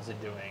squads are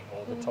doing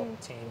or the top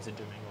teams are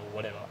doing or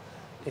whatever.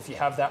 If you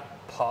have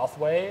that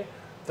pathway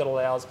that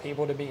allows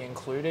people to be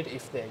included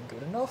if they're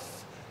good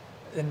enough,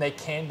 then they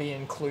can be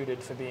included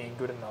for being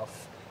good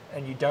enough.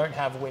 And you don't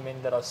have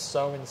women that are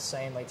so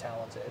insanely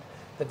talented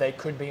that they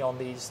could be on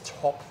these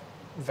top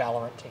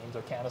Valorant teams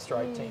or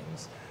Counter-Strike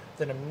teams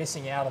that are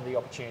missing out on the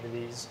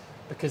opportunities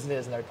because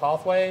there's no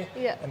pathway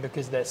and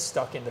because they're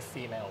stuck in the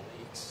female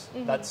leagues.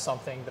 That's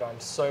something that I'm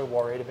so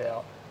worried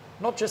about,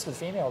 not just with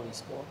female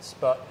esports,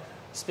 but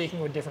speaking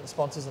with different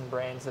sponsors and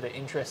brands that are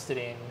interested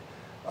in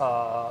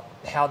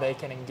how they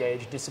can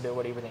engage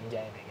disability within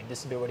gaming and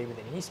disability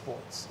within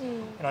esports.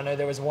 And I know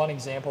there was one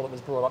example that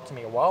was brought up to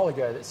me a while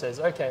ago that says,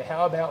 okay,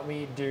 how about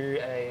we do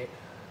a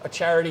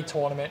charity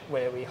tournament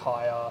where we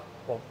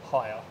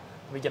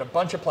we get a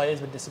bunch of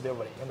players with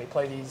disability and we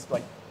play these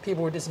like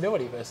people with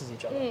disability versus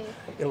each other.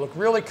 It'll look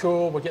really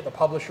cool. We'll get the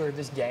publisher of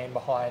this game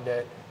behind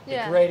it.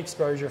 Yeah. Great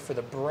exposure for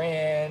the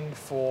brand,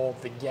 for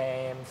the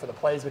game, for the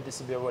players with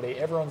disability.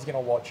 Everyone's going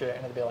to watch it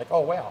and it'll be like,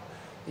 oh wow,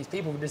 these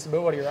people with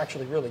disability are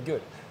actually really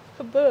good.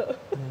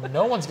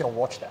 No one's going to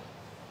watch that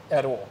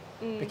at all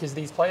because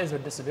these players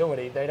with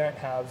disability, they don't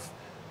have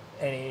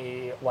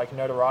any like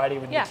notoriety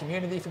with the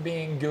community for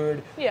being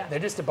good. They're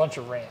just a bunch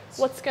of rants.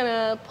 What's going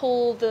to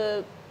pull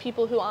the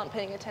people who aren't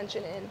paying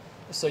attention in?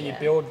 So you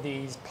build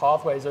these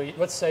pathways, or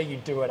let's say you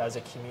do it as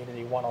a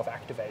community one-off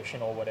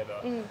activation or whatever,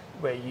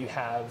 where you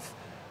have,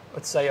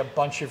 let's say, a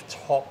bunch of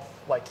top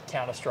like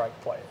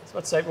Counter-Strike players.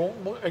 Let's say,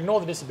 we'll ignore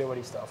the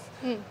disability stuff.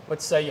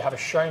 Let's say you have a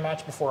show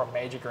match before a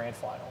major grand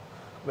final,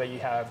 where you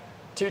have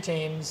two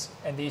teams,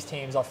 and these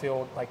teams, I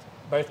feel like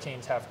both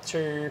teams have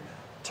two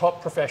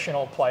top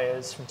professional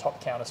players from top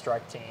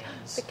Counter-Strike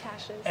teams. The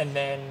cashes. And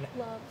then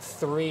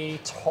three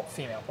top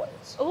female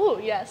players. Oh,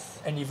 yes.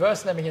 And you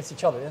verse them against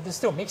each other. They're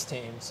still mixed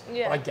teams,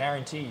 but I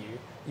guarantee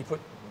you put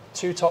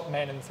two top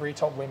men and three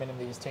top women in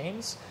these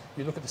teams,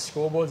 you look at the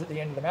scoreboards at the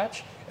end of the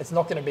match, it's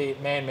not going to be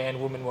man, man,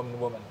 woman, woman,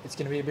 woman. It's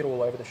going to be a bit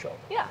all over the shop.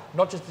 Yeah.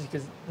 Not just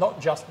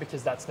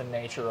because that's the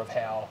nature of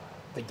how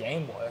the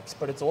game works,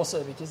 but it's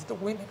also because the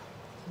women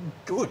are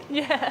good.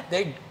 Yeah.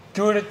 They're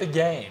good at the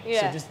game.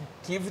 Yeah. So just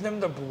give them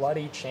the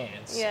bloody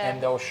chance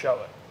and they'll show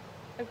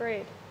it.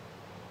 Agreed.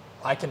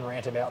 I can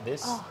rant about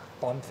this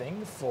one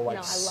thing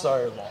for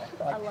so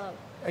long. I love.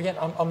 Again,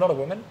 I'm not a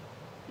woman.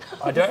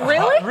 I don't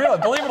really? Really,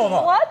 believe it or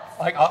not. What?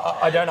 Like,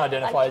 I don't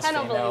identify as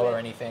female or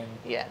anything.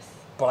 Yes.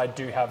 But I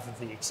do have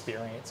the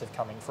experience of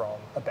coming from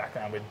a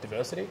background with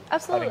diversity,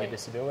 absolutely, having a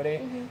disability,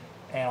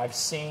 and I've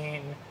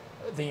seen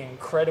the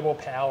incredible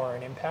power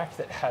and impact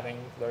that having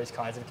those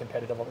kinds of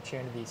competitive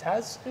opportunities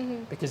has,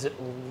 because it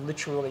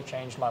literally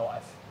changed my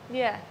life.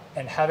 Yeah.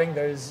 And having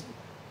those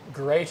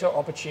greater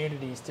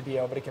opportunities to be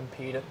able to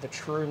compete at the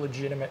true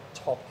legitimate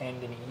top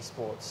end in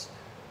esports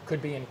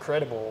could be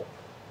incredible,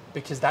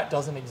 because that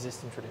doesn't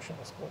exist in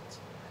traditional sports.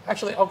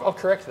 Actually, I'll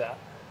correct that.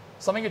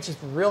 Something that's just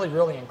really,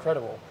 really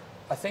incredible.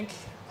 I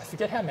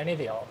forget how many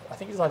there are. I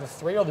think there's either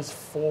 3 or there's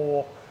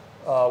 4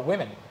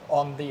 women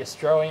on the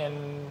Australian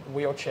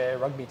wheelchair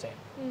rugby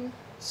team.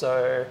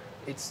 So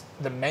it's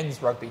the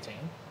men's rugby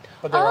team,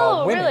 but there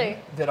are women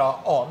that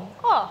are on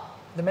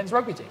the men's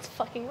rugby team. It's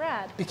fucking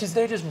rad. Because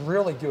they're just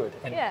really good.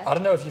 And I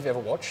don't know if you've ever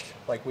watched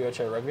like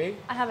wheelchair rugby.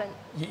 I haven't.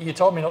 You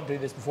told me not to do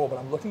this before, but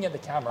I'm looking at the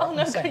camera. Oh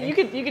no, saying, you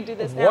could do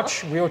this now.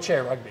 Watch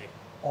wheelchair rugby.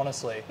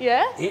 Honestly,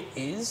 it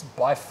is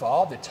by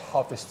far the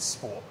toughest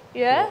sport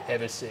you'll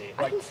ever see.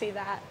 Like, I can see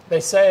that. They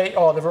say,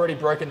 oh, they've already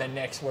broken their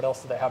necks, what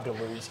else do they have to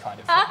lose, kind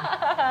of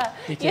thing.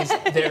 Because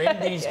they're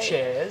in these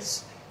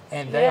chairs,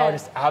 and they are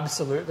just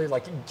absolutely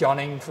like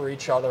gunning for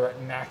each other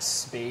at max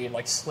speed,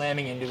 like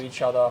slamming into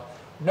each other.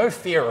 No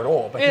fear at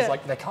all, because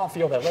like they can't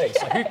feel their legs.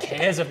 So who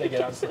cares if they get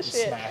absolutely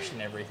smashed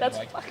and everything? That's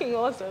like, fucking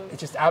awesome. It's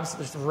just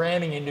absolutely just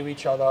ramming into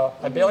each other.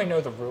 I barely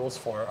know the rules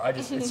for it.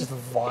 It's just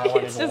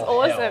violent. It's just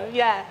awesome,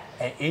 hell.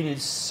 And it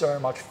is so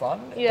much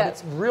fun. Yeah. But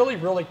it's really,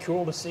 really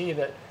cool to see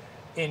that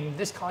in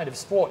this kind of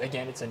sport,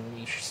 again, it's a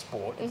niche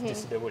sport, it's a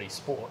disability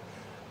sport,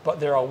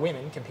 but there are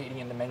women competing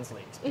in the men's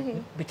leagues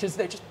because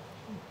they're just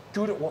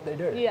good at what they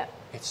do. Yeah.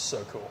 It's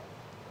so cool.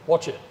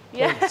 Watch it,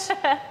 please.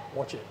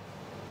 Watch it.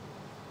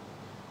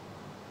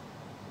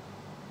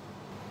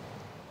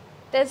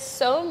 There's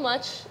so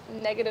much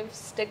negative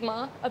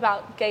stigma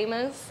about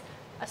gamers,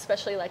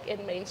 especially like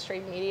in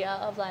mainstream media,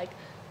 of like,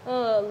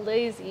 oh,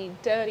 lazy,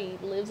 dirty,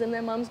 lives in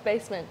their mum's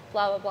basement,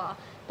 blah, blah, blah.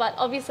 But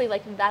obviously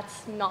like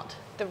that's not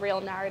the real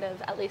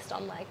narrative, at least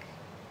on like,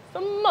 for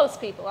most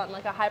people on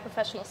like a high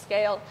professional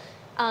scale.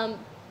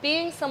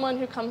 Being someone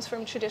who comes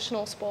from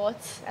traditional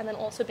sports and then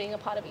also being a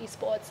part of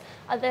esports,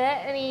 are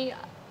there any,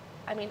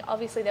 I mean,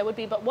 obviously there would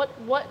be, but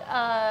what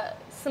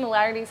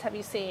similarities have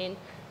you seen?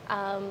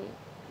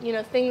 You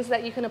know, things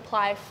that you can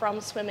apply from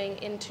swimming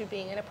into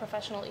being in a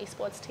professional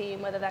esports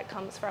team, whether that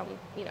comes from,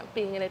 you know,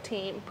 being in a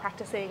team,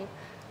 practicing,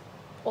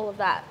 all of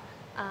that.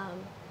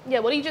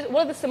 What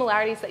are the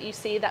similarities that you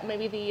see that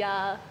maybe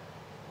the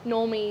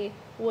normie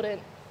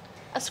wouldn't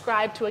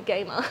ascribe to a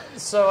gamer?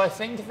 So I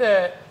think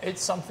that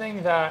it's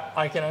something that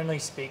I can only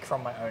speak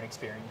from my own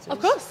experiences. Of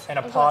course. And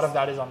a part of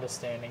that is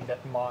understanding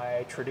that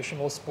my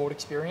traditional sport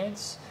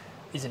experience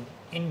is an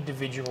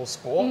individual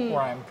sport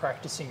where I'm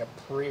practicing a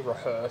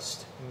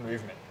pre-rehearsed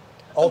movement.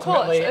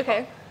 Ultimately, of course.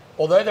 Okay.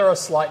 Although there are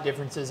slight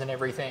differences in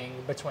everything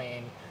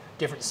between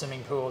different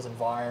swimming pools,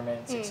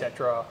 environments,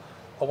 etc.,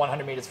 a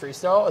 100 meters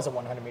freestyle is a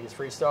 100 meters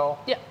freestyle.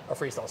 Yeah. A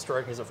freestyle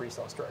stroke is a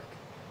freestyle stroke.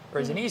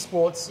 Whereas in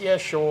esports, yeah,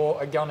 sure,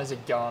 a gun is a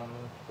gun,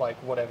 like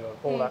whatever,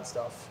 all that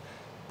stuff.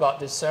 But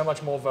there's so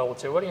much more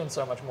volatility and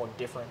so much more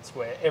difference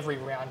where every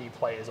round you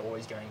play is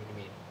always going to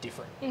be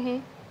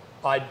different.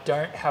 I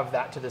don't have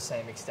that to the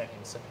same extent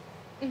in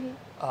swimming.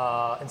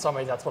 In some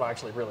ways, that's what I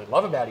actually really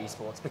love about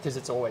esports, because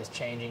it's always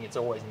changing, it's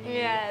always new.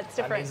 Yeah, it's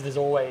different. That means there's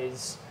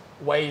always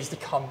ways to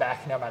come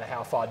back no matter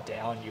how far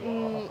down you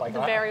are. Like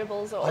the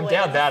variables are I'm always...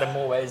 down bad in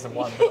more ways than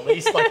one, but at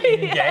least like in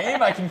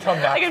game, I can come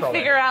back I can from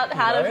figure it, out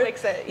how you know? to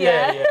fix it.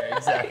 Yeah,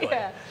 exactly.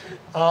 Yeah.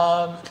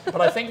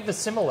 But I think the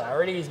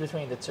similarities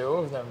between the two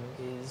of them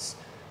is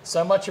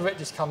so much of it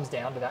just comes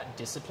down to that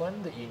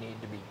discipline that you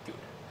need to be good.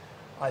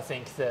 I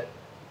think that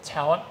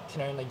talent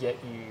can only get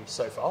you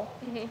so far,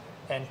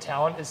 and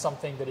talent is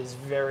something that is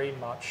very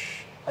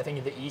much, I think,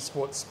 in the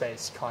esports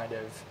space, kind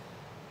of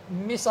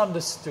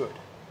misunderstood.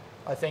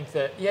 I think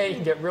that, yeah, you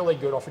can get really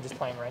good off of just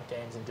playing ranked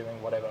games and doing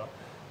whatever,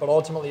 but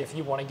ultimately if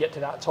you want to get to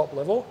that top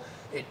level,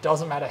 it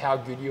doesn't matter how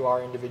good you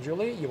are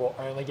individually, you will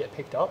only get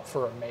picked up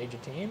for a major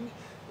team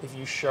if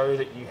you show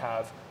that you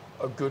have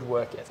a good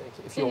work ethic,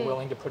 if you're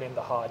willing to put in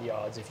the hard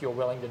yards, if you're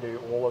willing to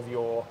do all of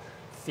your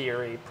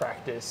theory,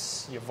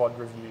 practice, your VOD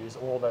reviews,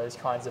 all those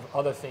kinds of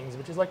other things,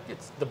 which is like,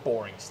 it's the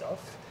boring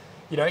stuff.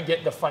 You don't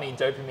get the funny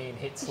dopamine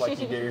hits like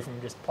you do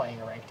from just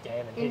playing a ranked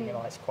game and hitting a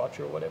nice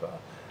clutch or whatever.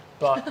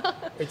 But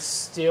it's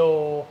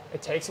still,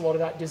 it takes a lot of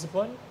that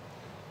discipline.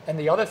 And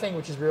the other thing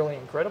which is really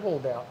incredible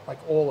about like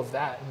all of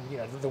that and, you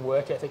know, the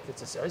work ethic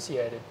that's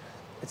associated,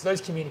 it's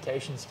those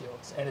communication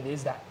skills, and it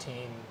is that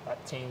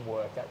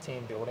teamwork, that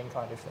team building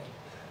kind of thing.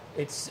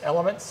 It's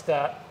elements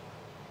that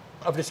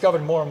I've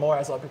discovered more and more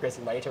as I progress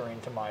later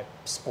into my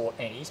sport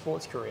and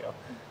esports career.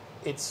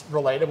 It's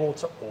relatable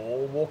to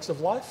all walks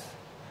of life.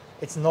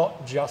 It's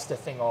not just a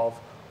thing of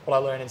what I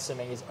learn in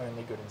swimming is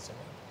only good in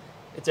swimming.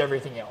 It's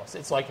everything else.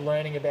 It's like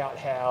learning about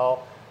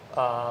how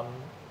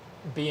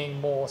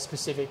being more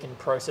specific and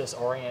process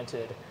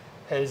oriented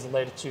has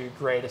led to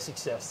greater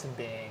success than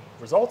being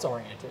results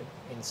oriented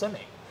in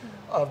swimming.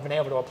 I've been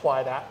able to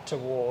apply that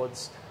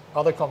towards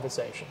other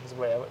conversations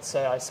where, let's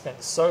say I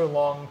spent so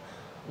long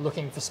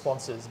looking for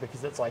sponsors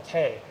because it's like,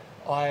 hey,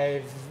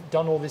 I've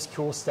done all this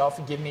cool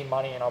stuff, give me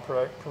money and I'll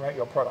promote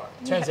your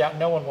product. Turns out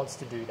no one wants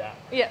to do that.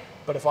 Yeah.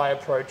 But if I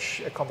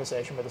approach a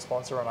conversation with a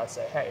sponsor and I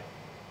say, hey,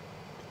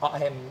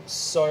 I am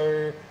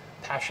so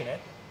passionate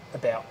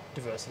about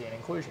diversity and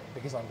inclusion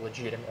because I'm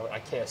legitimately, I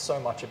care so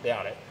much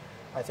about it.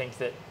 I think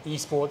that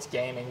esports,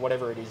 gaming,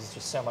 whatever it is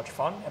just so much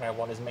fun, and I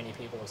want as many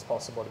people as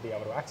possible to be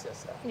able to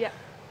access that. Yeah.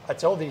 I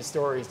tell these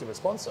stories to a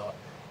sponsor,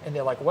 and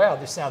they're like, wow,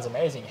 this sounds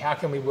amazing. How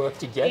can we work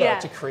together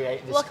to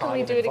create this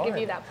kind of environment? What can we do to give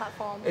you that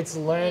platform? It's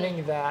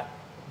learning that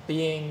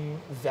being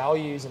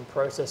values and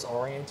process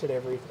oriented,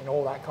 and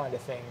all that kind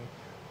of thing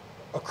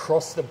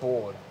across the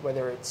board,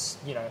 whether it's,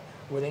 you know,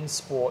 within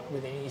sport,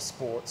 within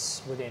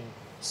esports, within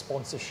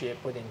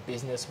sponsorship, within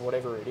business,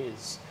 whatever it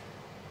is,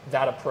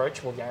 that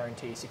approach will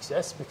guarantee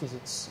success because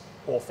it's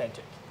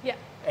authentic. Yeah.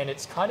 And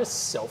it's kind of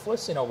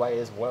selfless in a way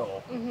as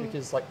well,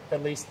 because like,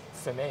 at least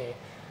for me,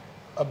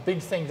 a big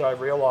thing that I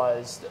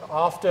realized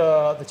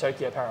after the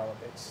Tokyo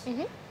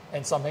Paralympics,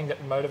 and something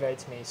that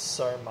motivates me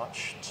so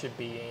much to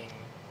being,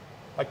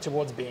 like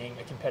towards being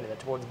a competitor,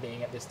 towards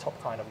being at this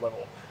top kind of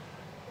level,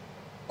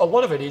 a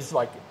lot of it is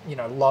like, you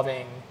know,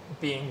 loving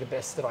being the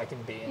best that I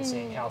can be and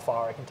seeing how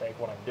far I can take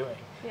what I'm doing.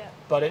 Yeah.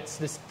 But it's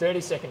this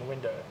 30-second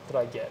window that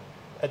I get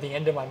at the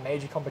end of my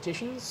major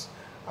competitions.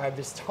 I have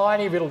this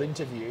tiny little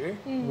interview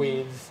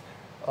with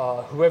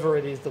whoever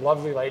it is, the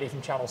lovely lady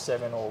from Channel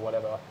 7 or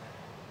whatever,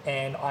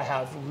 and I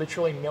have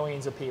literally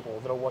millions of people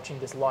that are watching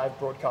this live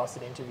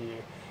broadcasted interview,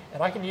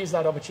 and I can use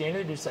that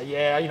opportunity to say,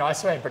 yeah, you know, I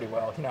swam pretty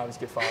well, you know, it was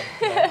good fun,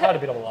 you know, I had a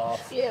bit of a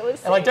laugh. Yeah, it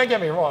was. And like, don't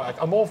get me wrong,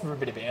 like, I'm all for a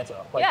bit of banter.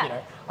 Like, Yeah. you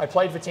know, I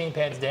played for Team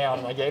Pants Down,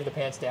 and I gave the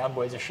Pants Down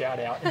boys a shout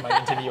out in my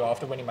interview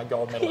after winning my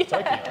gold medal at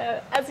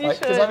Tokyo. As you should.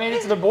 Because I mean,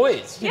 it's the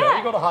boys, you know,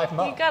 you got to hype them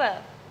up. You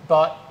gotta.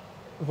 But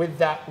with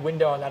that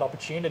window and that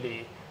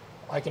opportunity,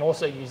 I can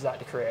also use that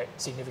to create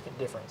significant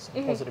difference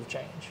and positive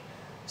change.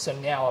 So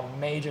now a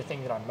major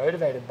thing that I'm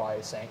motivated by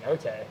is saying,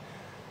 okay,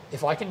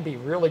 if I can be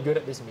really good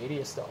at this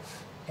media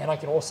stuff, and I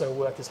can also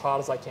work as hard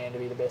as I can to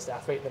be the best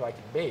athlete that I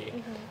can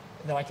be,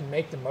 then I can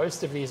make the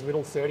most of these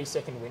little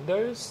 30-second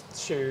windows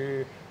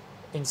to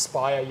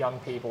inspire young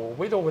people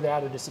with or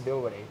without a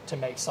disability to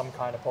make some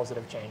kind of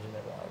positive change in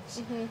their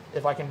lives.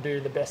 If I can do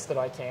the best that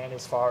I can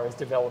as far as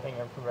developing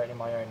and promoting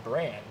my own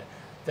brand,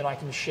 then I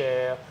can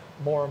share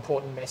more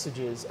important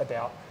messages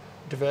about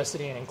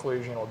diversity and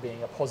inclusion or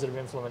being a positive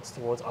influence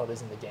towards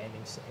others in the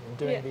gaming scene. And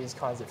doing these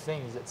kinds of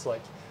things, it's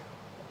like,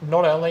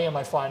 not only am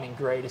I finding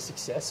greater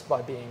success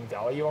by being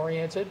value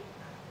oriented,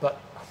 but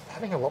I'm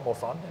having a lot more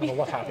fun and a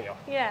lot happier.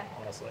 Yeah.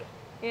 Honestly.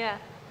 Yeah.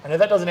 I know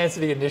that doesn't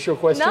answer the initial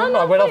question. No,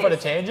 I went off on a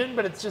please. tangent,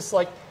 but it's just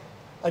like,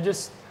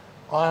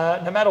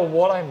 no matter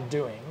what I'm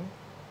doing,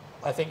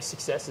 I think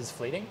success is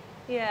fleeting.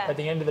 Yeah. At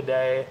the end of the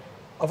day,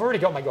 I've already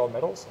got my gold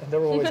medals, and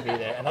they'll always be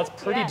there, and that's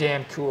pretty Yeah.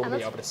 damn cool And to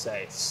be that's able to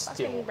say.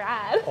 Still, fucking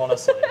rad.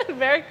 honestly.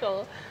 Very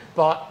cool.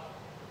 But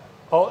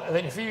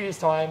in a few years'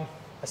 time,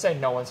 I say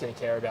no one's going to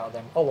care about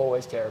them. I'll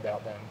always care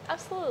about them.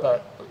 Absolutely.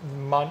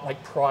 But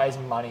like prize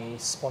money,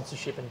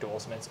 sponsorship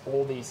endorsements,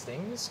 all these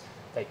things,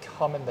 they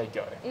come and they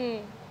go.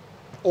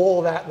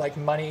 All that like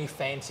money,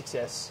 fame,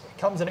 success, it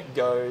comes and it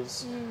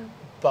goes.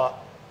 But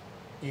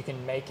you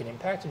can make an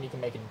impact and you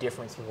can make a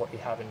difference with what you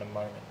have in the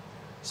moment.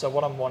 So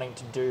what I'm wanting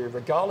to do,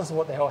 regardless of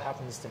what the hell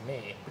happens to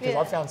me, because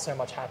I've found so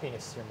much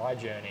happiness through my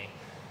journey,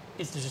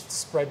 is to just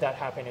spread that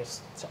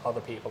happiness to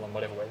other people in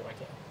whatever way that I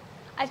can.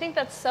 I think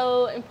that's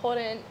so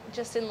important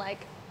just in like,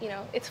 you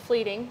know, it's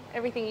fleeting.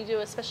 Everything you do,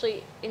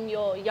 especially in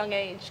your young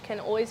age, can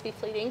always be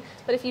fleeting.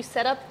 But if you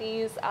set up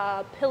these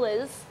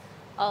pillars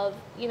of,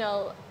 you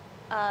know,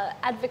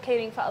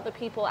 advocating for other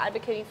people,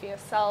 advocating for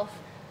yourself,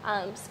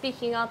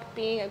 speaking up,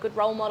 being a good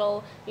role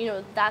model, you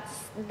know,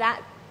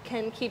 that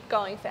can keep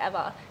going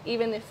forever.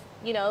 Even if,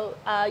 you know,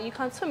 you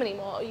can't swim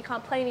anymore or you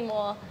can't play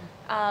anymore,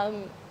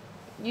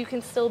 you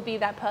can still be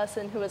that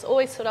person who has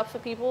always stood up for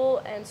people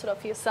and stood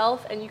up for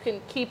yourself, and you can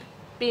keep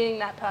being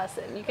that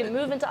person. You can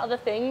move into other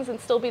things and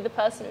still be the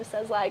person who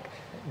says like,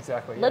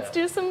 exactly, let's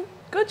do some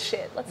good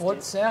shit.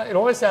 It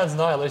always sounds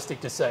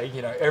nihilistic to say,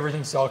 you know,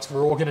 everything sucks,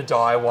 we're all going to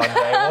die one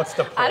day, what's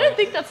the point? I don't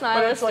think that's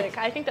nihilistic. Like,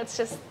 I think that's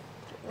just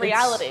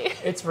reality.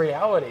 It's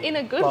reality. In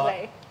a good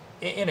way.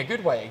 In a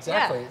good way,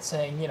 exactly. Yeah. It's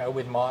saying, you know,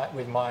 with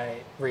my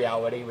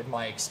reality, with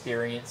my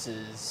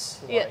experiences,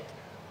 like,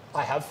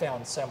 I have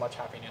found so much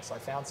happiness. I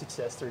found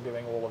success through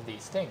doing all of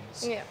these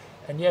things. Yeah.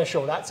 And yeah,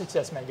 sure, that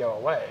success may go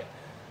away.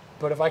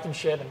 But if I can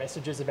share the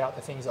messages about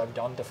the things I've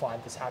done to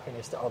find this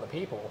happiness to other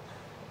people,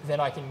 then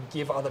I can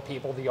give other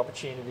people the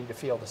opportunity to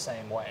feel the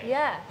same way.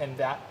 Yeah. And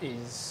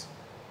that's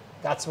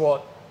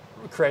what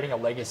creating a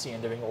legacy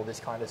and doing all this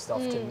kind of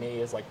stuff to me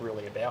is like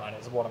really about, and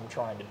is what I'm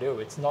trying to do.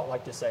 It's not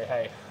like to say,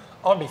 hey,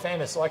 I want to be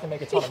famous so I can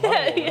make a ton of money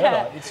or whatever.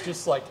 Yeah. It's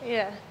just like,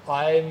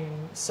 I'm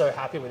so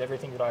happy with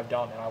everything that I've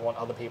done, and I want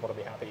other people to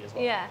be happy as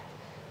well. Yeah.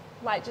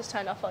 Light just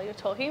turned off while you're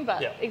talking,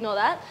 but Yeah. ignore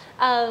that.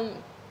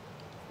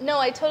 No,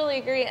 I totally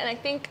agree. And I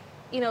think,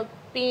 you know,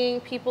 being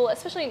people,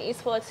 especially in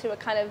esports, who are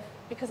kind of,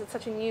 because it's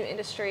such a new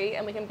industry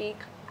and we can be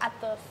at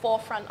the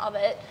forefront of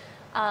it,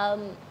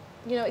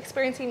 you know,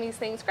 experiencing these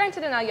things,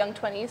 granted in our young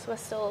 20s, we're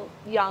still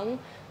young,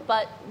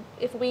 but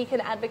if we can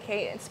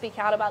advocate and speak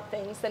out about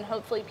things, then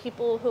hopefully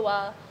people who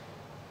are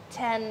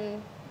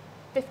 10,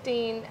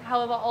 15,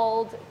 however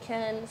old,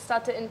 can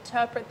start to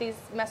interpret these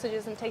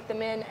messages and take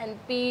them in and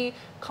be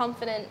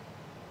confident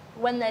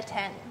when they're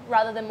 10,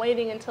 rather than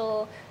waiting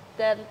until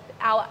they're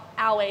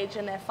our age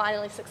and they're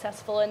finally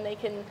successful and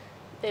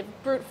they've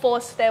brute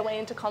forced their way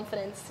into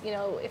confidence. You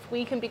know, if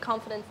we can be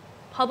confident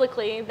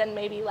publicly, then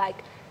maybe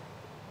like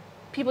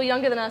people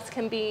younger than us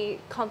can be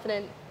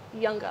confident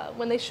younger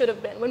when we should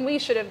have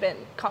been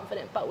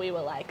confident, but we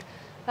were like,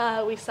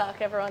 we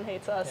suck, everyone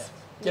hates us.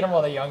 Yeah. Get them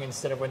while they're young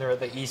instead of when they're at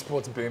the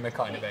esports boomer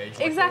kind of age.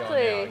 Like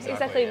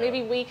Exactly. Yeah.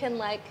 Maybe we can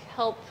like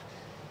help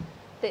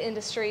the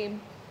industry.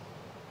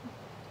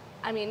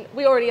 I mean,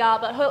 we already are,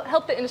 but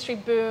help the industry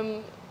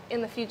boom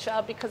in the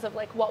future because of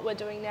like what we're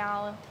doing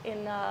now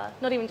in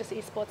not even just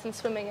esports and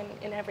swimming and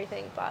in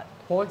everything, but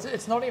well,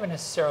 it's not even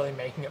necessarily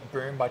making it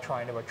boom by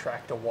trying to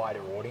attract a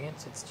wider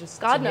audience. It's just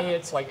God, to no. me,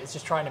 it's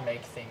just trying to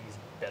make things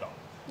better.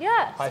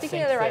 yeah, I speaking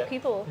think of the right that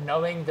people.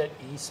 knowing that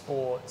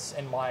esports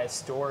and my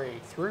story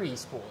through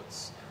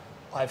esports,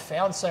 I've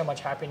found so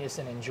much happiness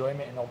and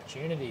enjoyment and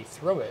opportunity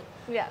through it.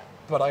 Yeah.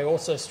 But I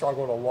also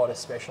struggled a lot,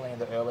 especially in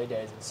the early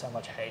days, with so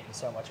much hate and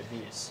so much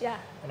abuse. Yeah.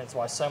 And it's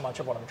why so much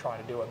of what I'm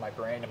trying to do with my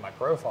brand and my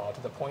profile,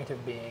 to the point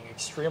of being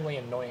extremely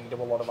annoying to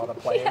a lot of other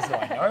players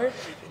that I know,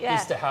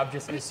 is to have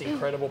just this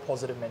incredible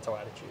positive mental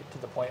attitude, to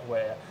the point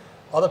where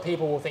other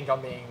people will think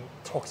I'm being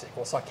toxic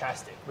or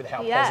sarcastic with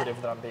how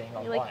positive that I'm being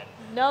online. Like,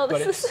 no,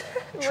 this is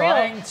real.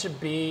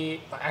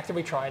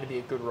 Actively trying to be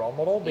a good role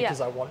model,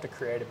 because I want to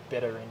create a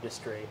better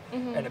industry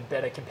and a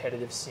better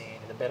competitive scene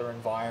and a better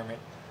environment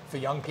for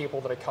young people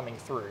that are coming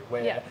through,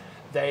 where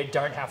they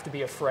don't have to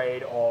be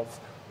afraid of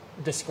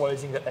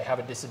disclosing that they have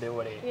a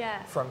disability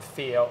from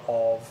fear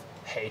of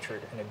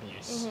hatred and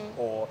abuse.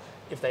 Or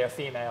if they are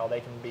female, they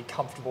can be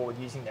comfortable with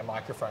using their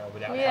microphone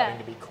without having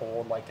to be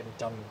called like a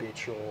dumb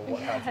bitch or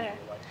what have you.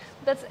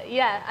 Like,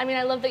 I mean,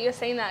 I love that you're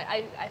saying that.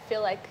 I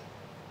feel like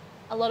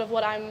a lot of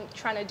what I'm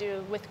trying to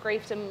do with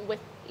grief and with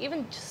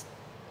even just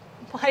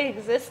my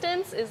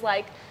existence is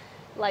like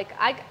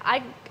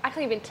I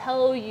can't even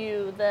tell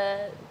you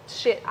the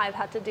shit I've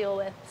had to deal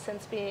with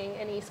since being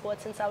in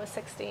esports since I was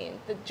 16.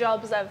 The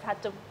jobs I've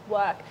had to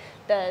work,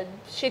 the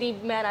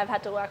shitty men I've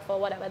had to work for,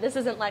 whatever. This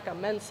isn't like a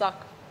men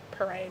suck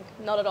parade,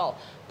 not at all.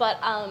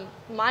 But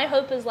my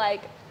hope is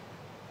like,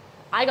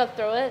 I got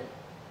through it.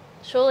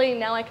 surely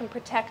now I can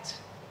protect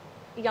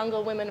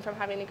younger women from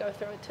having to go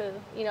through it too.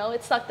 You know,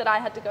 it sucked that I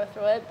had to go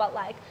through it, but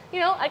like, you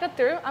know, I got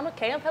through. I'm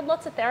okay. I've had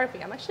lots of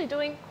therapy. I'm actually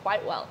doing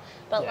quite well.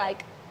 But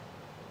like,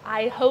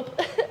 I hope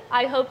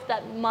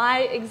that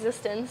my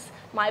existence,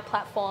 my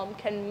platform,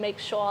 can make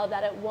sure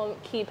that it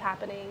won't keep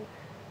happening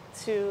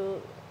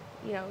to,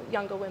 you know,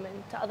 younger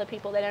women, to other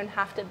people. They don't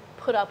have to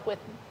put up with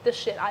the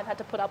shit I've had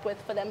to put up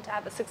with for them to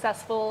have a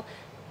successful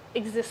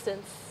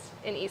existence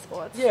in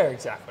esports. Yeah,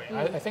 exactly.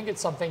 I think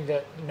it's something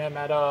that no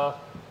matter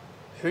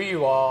who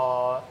you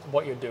are,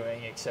 what you're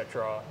doing,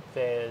 etc.,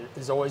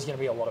 there's always going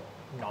to be a lot of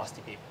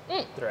nasty people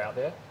that are out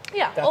there.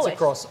 Yeah, that's always.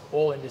 Across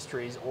all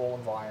industries, all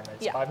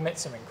environments. Yeah. I've met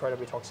some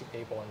incredibly toxic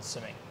people in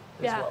swimming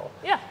as well.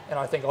 Yeah. And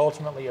I think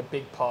ultimately a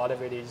big part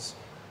of it is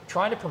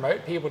trying to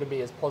promote people to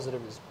be as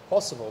positive as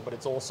possible, but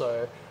it's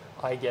also,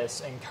 I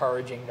guess,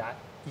 encouraging that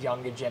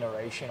younger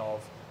generation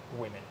of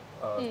women,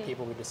 of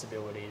people with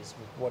disabilities,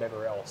 with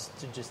whatever else,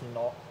 to just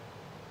not,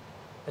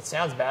 it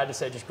sounds bad to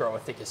say just grow a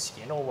thicker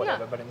skin or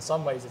whatever, but in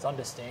some ways it's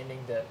understanding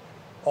that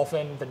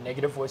often the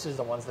negative voices are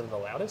the ones that are the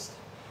loudest.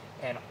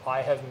 And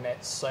I have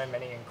met so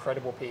many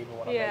incredible people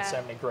and I've made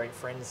so many great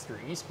friends through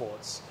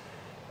esports.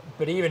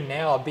 But even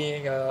now,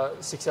 being a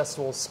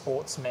successful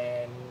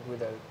sportsman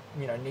with a,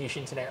 you know, niche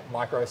internet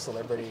micro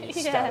celebrity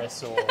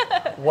status or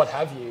what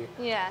have you,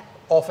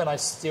 often I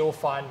still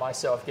find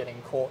myself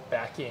getting caught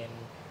back in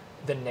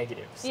the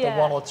negatives, the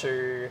one or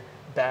two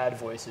bad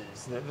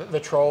voices, the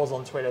trolls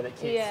on Twitter that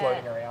keep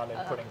floating around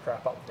and putting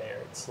crap up there.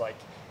 It's like,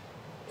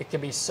 it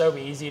can be so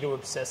easy to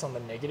obsess on the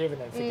negative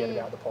and then forget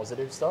about the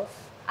positive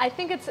stuff. I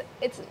think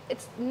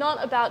it's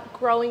not about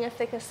growing a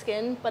thicker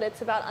skin, but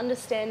it's about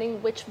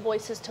understanding which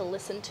voices to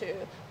listen to,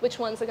 which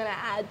ones are going to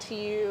add to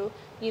you.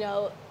 You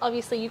know,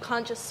 obviously you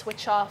can't just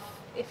switch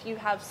off if you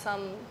have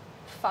some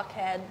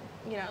fuckhead,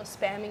 you know,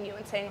 spamming you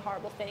and saying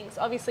horrible things.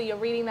 Obviously you're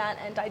reading that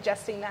and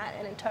digesting that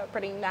and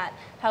interpreting that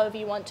however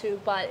you want to,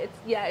 but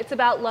it's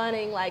about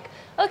learning like,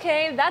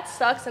 okay, that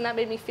sucks and that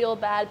made me feel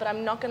bad, but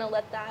I'm not going to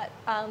let that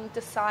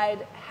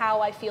decide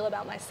how I feel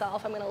about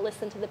myself. I'm going to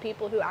listen to the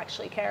people who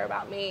actually care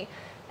about me.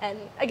 And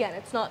again,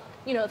 it's not,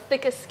 you know,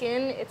 thicker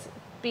skin, it's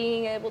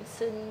being able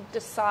to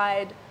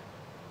decide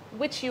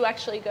which you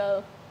actually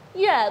go,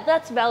 yeah,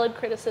 that's valid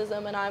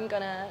criticism and I'm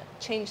going to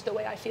change the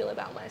way I feel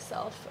about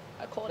myself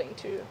according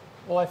to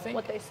I think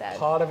what they said.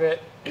 Part of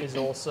it is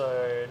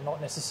also not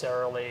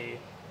necessarily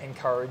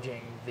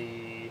encouraging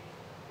the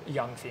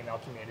young female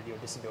community or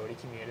disability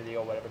community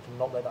or whatever to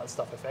not let that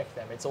stuff affect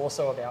them. It's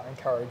also about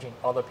encouraging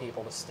other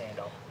people to stand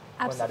up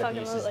when that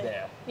abuse is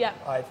there. Yeah.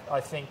 I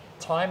think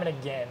time and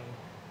again,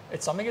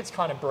 it's something that's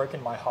kind of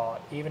broken my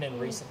heart, even in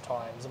recent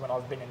times when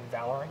I've been in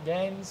Valorant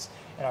games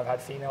and I've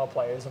had female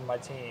players on my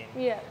team.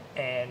 Yeah.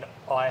 And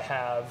I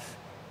have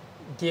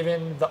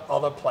given the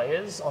other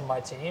players on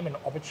my team an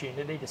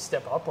opportunity to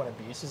step up when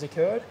abuse has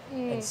occurred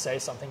and say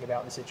something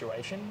about the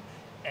situation,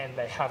 and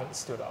they haven't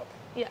stood up.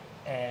 Yeah.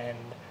 And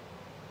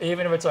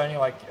even if it's only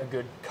like a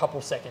good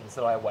couple seconds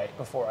that I wait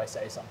before I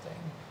say something,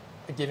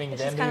 giving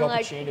them the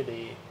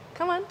opportunity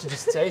come on, to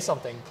just say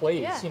something,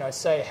 please. You know,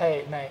 say,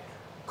 hey, mate,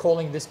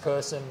 calling this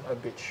person a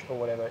bitch or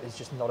whatever is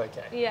just not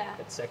okay. Yeah.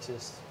 It's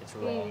sexist, it's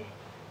wrong,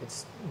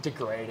 it's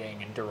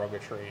degrading and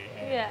derogatory,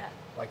 and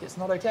like, it's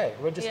not okay.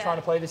 We're just trying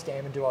to play this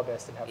game and do our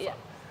best and have fun.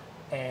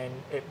 And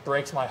it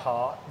breaks my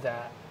heart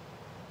that,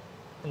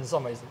 in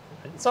some ways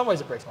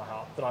it breaks my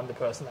heart that I'm the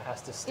person that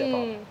has to step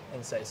up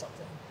and say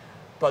something.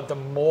 But the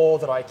more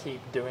that I keep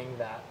doing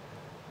that,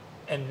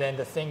 and then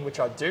the thing which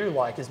I do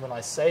like is when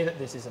I say that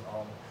this isn't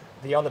on,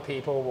 the other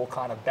people will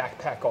kind of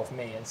backpack off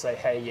me and say,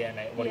 hey, yeah,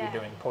 mate, what are you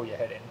doing? Pull your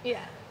head in. Yeah.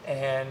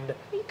 And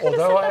you could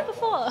have said that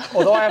before.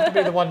 although I have to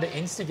be the one to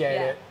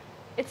instigate it,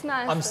 it's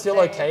nice. I'm still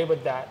okay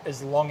with that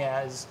as long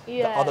as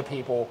the other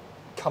people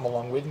come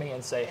along with me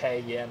and say,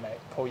 hey, yeah, mate,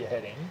 pull your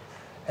head in.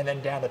 And then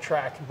down the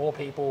track, more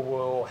people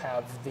will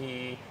have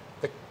the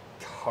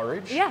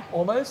courage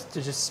almost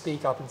to just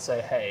speak up and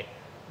say, hey,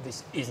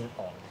 this isn't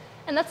on.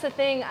 And that's the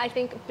thing, I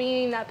think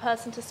being that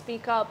person to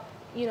speak up,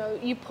 you know,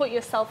 you put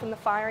yourself in the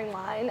firing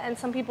line, and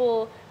some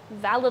people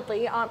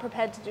validly aren't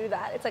prepared to do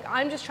that. It's like,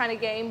 I'm just trying to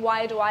game,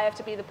 why do I have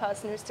to be the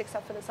person who sticks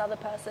up for this other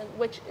person,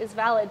 which is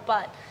valid,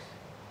 but,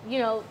 you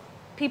know,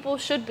 people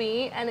should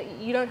be,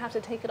 and you don't have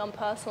to take it on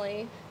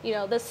personally. You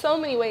know, there's so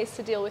many ways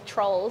to deal with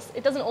trolls.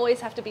 It doesn't always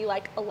have to be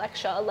like a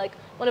lecture. Like,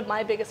 one of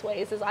my biggest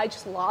ways is I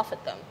just laugh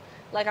at them.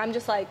 Like, I'm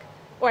just like,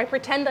 or I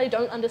pretend I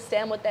don't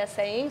understand what they're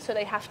saying, so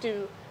they have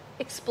to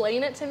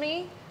explain it to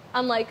me.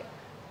 I'm like,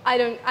 I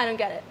don't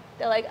get it.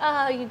 They're like,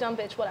 you dumb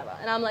bitch, whatever.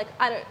 And I'm like,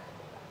 I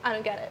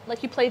don't get it.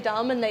 Like, you play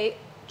dumb and they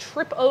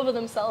trip over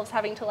themselves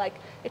having to like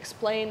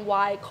explain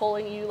why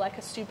calling you like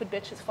a stupid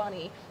bitch is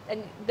funny.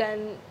 And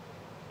then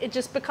it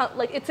just becomes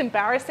like, it's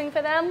embarrassing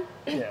for them.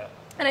 Yeah.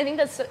 And I think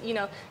that's, you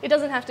know, it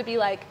doesn't have to be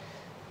like,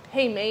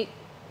 hey mate,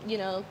 you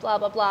know, blah,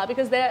 blah, blah.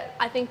 Because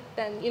I think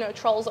then, you know,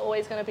 trolls are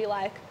always going to be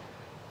like,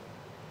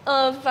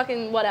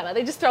 fucking whatever.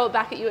 They just throw it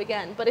back at you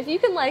again. But if you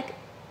can like,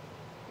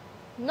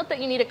 not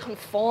that you need to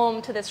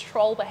conform to this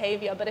troll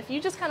behavior, but if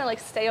you just kind of like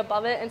stay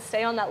above it and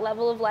stay on that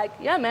level of like,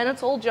 yeah, man,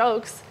 it's all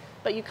jokes.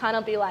 but you kind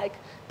of be like,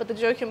 but the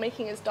joke you're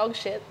making is dog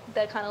shit,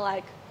 they're kind of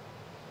like,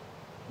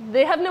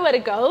 they have nowhere to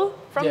go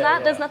from that.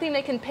 Yeah. There's nothing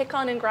they can pick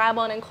on and grab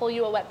on and call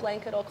you a wet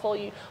blanket or call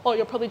you, oh,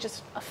 you're probably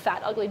just a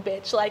fat, ugly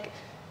bitch. Like,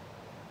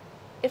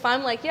 if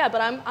I'm like, yeah,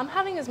 but I'm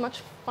having as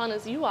much fun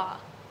as you are.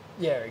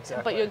 Yeah,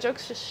 exactly. But your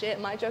joke's just shit,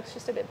 my joke's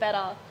just a bit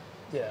better.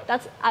 Yeah.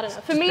 That's, I don't know.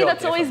 For Just me, built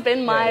that's always different.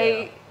 been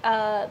my,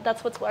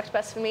 that's what's worked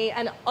best for me.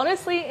 And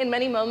honestly, in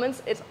many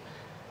moments, it's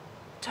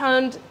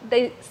turned,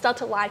 they start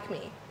to like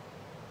me,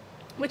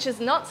 which is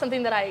not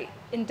something that I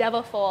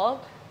endeavor for.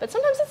 But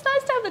sometimes it's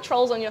nice to have the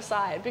trolls on your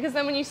side, because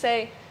then when you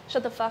say,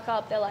 shut the fuck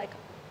up, they're like,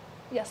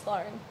 yes,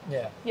 Lauren.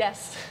 Yeah.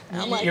 Yes.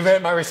 And I'm like, You've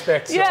earned my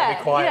respect, so I'll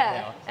be quiet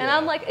now. And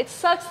I'm like, it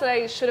sucks that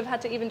I should have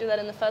had to even do that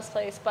in the first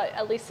place, but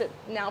at least it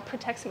now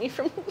protects me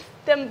from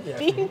them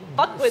being fuckwits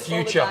all the time.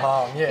 Future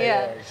harm,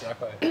 yeah,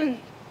 exactly.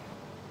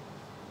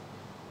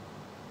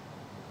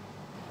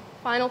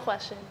 Final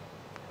question.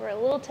 We're a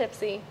little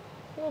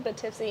bit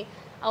tipsy.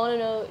 I want to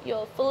know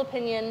your full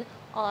opinion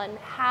on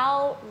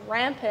how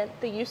rampant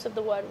the use of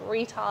the word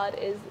retard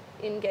is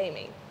in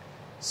gaming.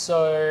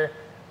 So,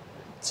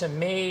 to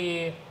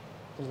me,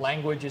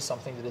 language is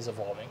something that is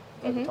evolving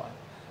over time.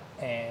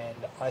 And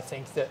I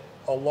think that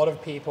a lot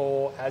of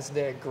people, as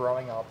they're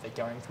growing up, they're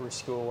going through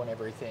school and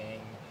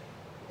everything,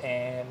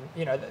 and,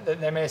 you know,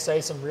 they may say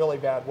some really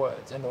bad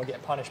words and they'll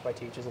get punished by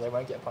teachers, or they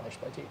won't get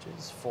punished by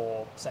teachers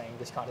for saying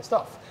this kind of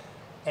stuff.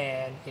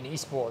 And in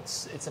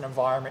esports, it's an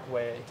environment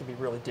where it can be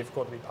really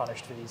difficult to be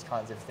punished for these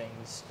kinds of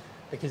things,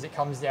 because it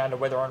comes down to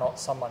whether or not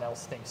someone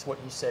else thinks what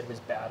you said was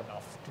bad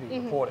enough to be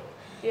reported.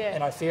 Yeah.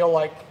 And I feel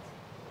like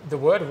the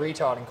word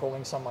retard and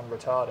calling someone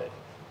retarded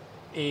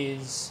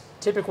is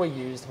typically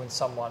used when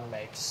someone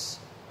makes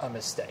a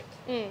mistake.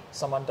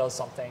 Someone does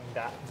something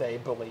that they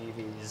believe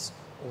is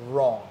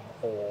wrong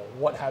or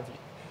what have you.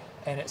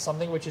 And it's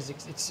something which is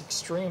it's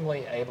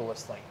extremely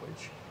ableist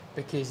language,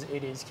 because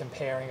it is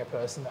comparing a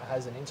person that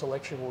has an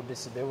intellectual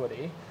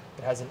disability,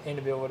 that has an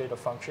inability to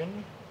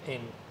function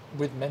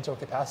with mental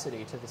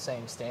capacity to the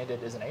same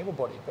standard as an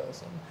able-bodied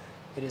person.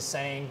 It is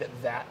saying that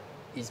that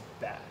is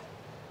bad,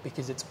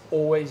 because it's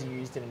always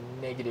used in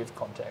a negative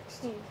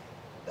context.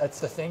 That's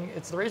the thing.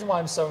 It's the reason why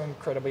I'm so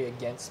incredibly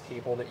against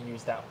people that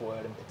use that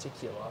word in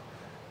particular,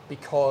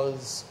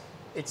 because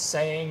it's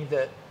saying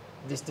that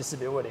this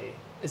disability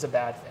is a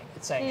bad thing.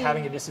 It's saying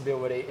having a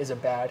disability is a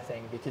bad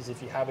thing, because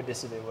if you have a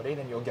disability,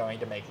 then you're going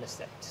to make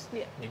mistakes.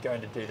 Yeah. You're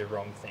going to do the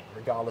wrong thing,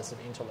 regardless of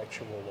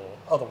intellectual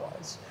or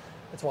otherwise.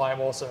 That's why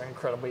I'm also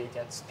incredibly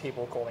against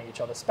people calling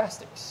each other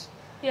spastics.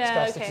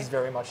 Yeah, Spastics is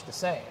very much the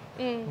same.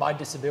 My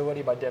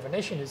disability, by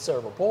definition, is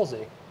cerebral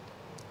palsy,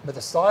 but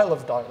the style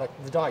of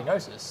the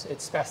diagnosis,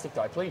 it's spastic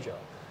diplegia,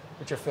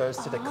 which refers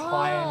to the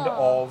kind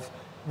of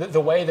the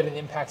way that it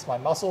impacts my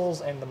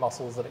muscles and the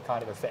muscles that it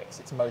kind of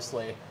affects. It's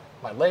mostly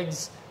my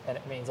legs, and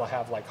it means I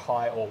have like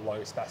high or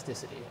low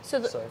spasticity.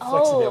 So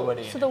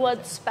flexibility. So the word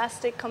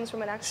spastic comes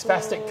from an actual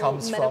spastic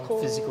comes medical...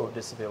 from physical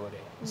disability.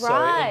 Right.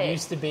 So it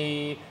used to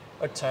be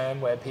a term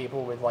where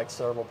people with like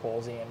cerebral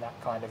palsy in that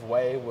kind of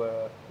way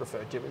were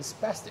referred to as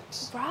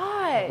spastics.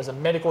 Right. It was a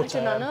medical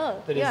term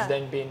that has Yeah.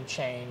 then been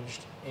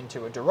changed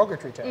into a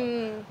derogatory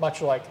term,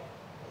 much like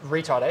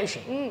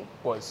retardation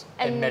was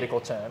a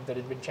medical term that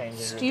had been changed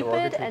into a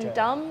derogatory term. Stupid and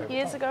dumb over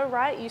years time. ago,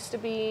 right? Used to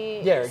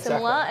be Yeah, exactly.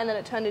 similar, and then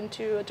it turned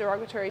into a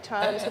derogatory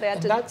term, so they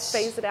had to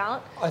phase it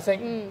out. I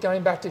think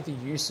going back to the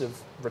use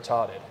of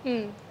retarded,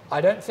 I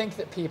don't think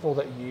that people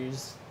that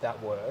use that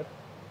word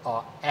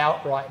are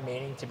outright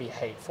meaning to be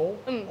hateful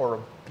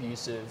or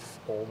abusive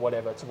or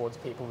whatever towards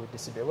people with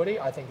disability.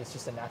 I think it's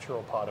just a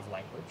natural part of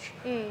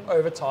language.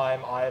 Over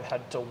time, I've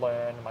had to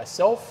learn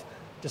myself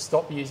to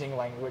stop using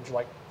language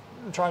like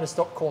trying to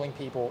stop calling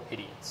people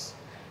idiots.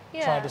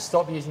 Yeah. Trying to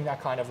stop using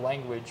that kind of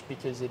language,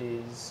 because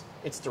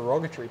it's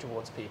derogatory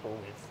towards people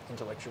with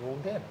intellectual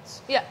impairments.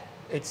 Yeah.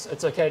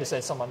 It's okay to say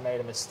someone made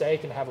a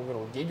mistake and have a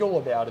little giggle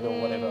about it or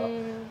whatever,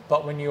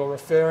 but when you're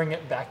referring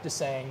it back to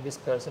saying this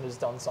person has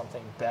done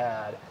something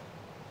bad,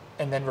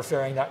 and then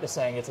referring that to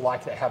saying it's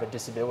like they have a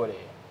disability,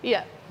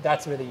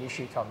 that's where the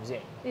issue comes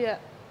in. Yeah.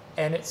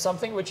 And it's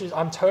something which is,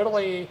 I'm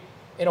totally,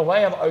 in a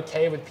way I'm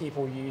okay with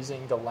people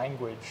using the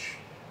language,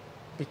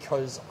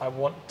 because I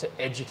want to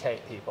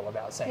educate people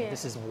about saying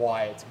this is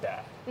why it's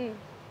bad.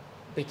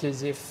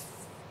 Because if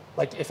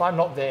I'm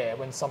not there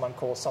when someone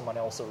calls someone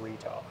else a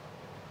retard,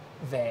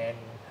 then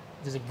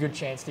there's a good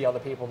chance the other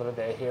people that are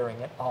there hearing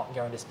it aren't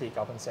going to speak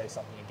up and say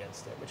something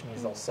against it, which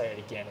means they'll say it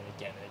again and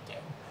again and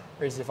again.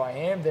 Whereas if I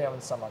am there when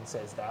someone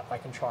says that, I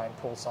can try and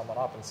pull someone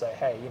up and say,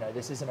 hey, you know,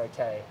 this isn't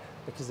okay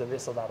because of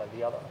this or that or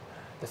the other.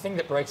 The thing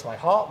that breaks my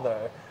heart,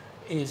 though,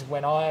 is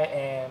when I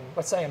am,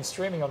 let's say I'm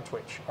streaming on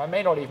Twitch. I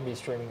may not even be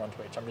streaming on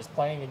Twitch. I'm just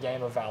playing a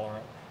game of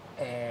Valorant,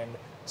 and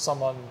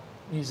someone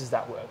uses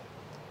that word.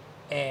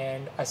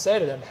 And I say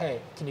to them, hey,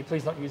 can you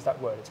please not use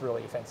that word? It's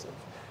really offensive.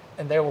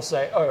 And they will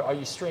say, oh, are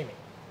you streaming?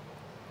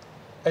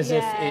 As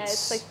if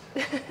it's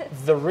like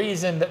the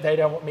reason that they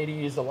don't want me to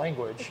use the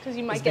language because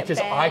you might is get because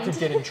banned. I could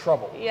get in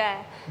trouble.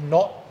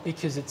 Not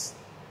because it's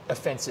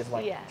offensive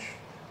language.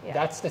 Yeah.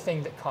 That's the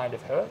thing that kind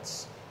of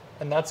hurts.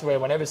 And that's where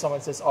whenever someone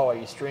says, oh, are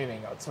you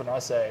streaming? That's when I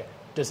say,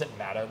 does it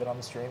matter that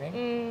I'm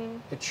streaming?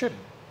 It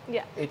shouldn't.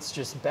 Yeah. It's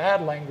just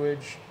bad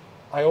language.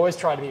 I always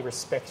try to be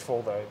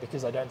respectful though,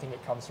 because I don't think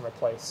it comes from a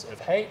place of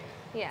hate.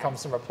 Yeah. It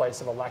comes from a place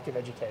of a lack of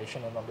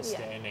education and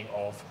understanding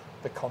of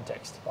the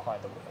context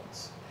behind the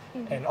words.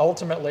 And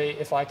ultimately,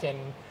 if I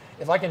can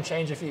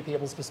change a few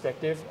people's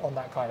perspective on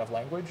that kind of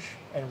language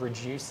and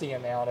reduce the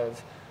amount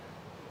of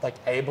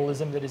like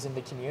ableism that is in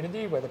the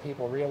community, whether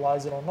people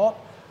realize it or not,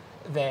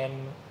 then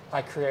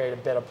I create a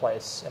better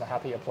place and a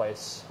happier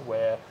place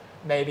where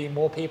maybe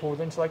more people with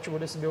intellectual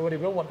disability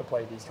will want to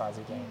play these kinds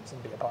of games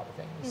and be a part of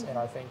things. And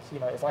I think,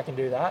 if I can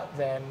do that,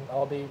 then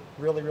I'll be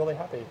really, really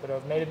happy that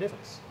I've made a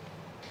difference.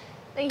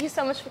 Thank you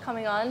so much for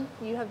coming on.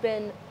 You have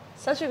been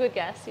such a good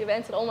guest. You've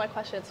answered all my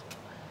questions.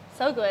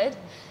 So good.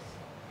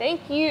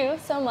 Thank you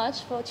so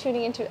much for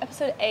tuning into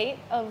episode 8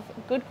 of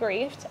Good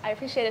Griefed. I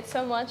appreciate it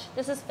so much.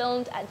 This is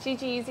filmed at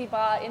GGEZ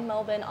Bar in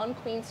Melbourne on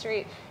Queen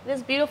Street. It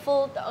is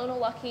beautiful. The owner,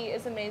 Lachy,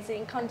 is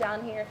amazing. Come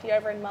down here if you're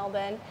over in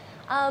Melbourne.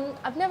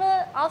 I've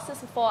never asked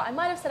this before. I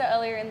might have said it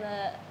earlier in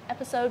the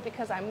episode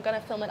because I'm going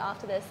to film it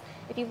after this.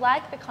 If you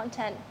like the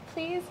content,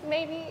 please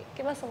maybe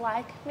give us a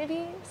like,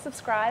 maybe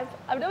subscribe.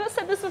 I've never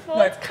said this before.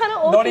 No, it's kind of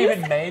awkward. Not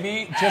even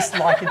maybe, just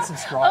like and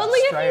subscribe. Only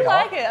if you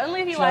like up. it.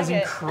 Only if you She like has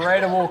it.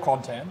 incredible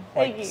content,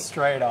 Thank like you.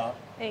 straight up.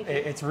 Thank you.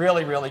 It's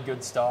really, really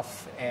good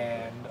stuff,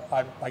 and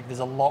there's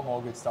a lot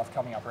more good stuff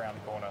coming up around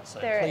the corner. So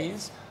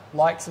please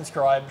like,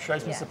 subscribe, show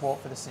some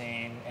support for the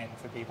scene and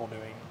for people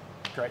doing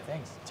great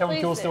things. Tell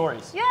them cool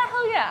stories. Yeah,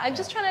 hell yeah. I'm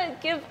just trying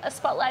to give a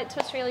spotlight to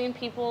Australian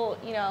people,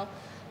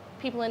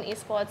 people in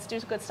esports, do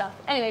good stuff.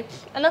 Anyway,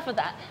 enough of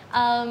that.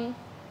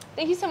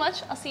 Thank you so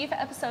much. I'll see you for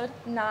episode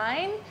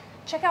 9.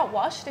 Check out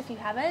Washed if you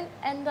haven't.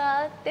 And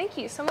thank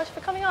you so much for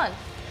coming on.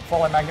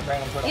 Follow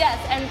Magnetbrain on Twitter. Yes,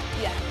 and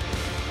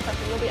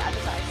something will be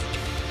advertised.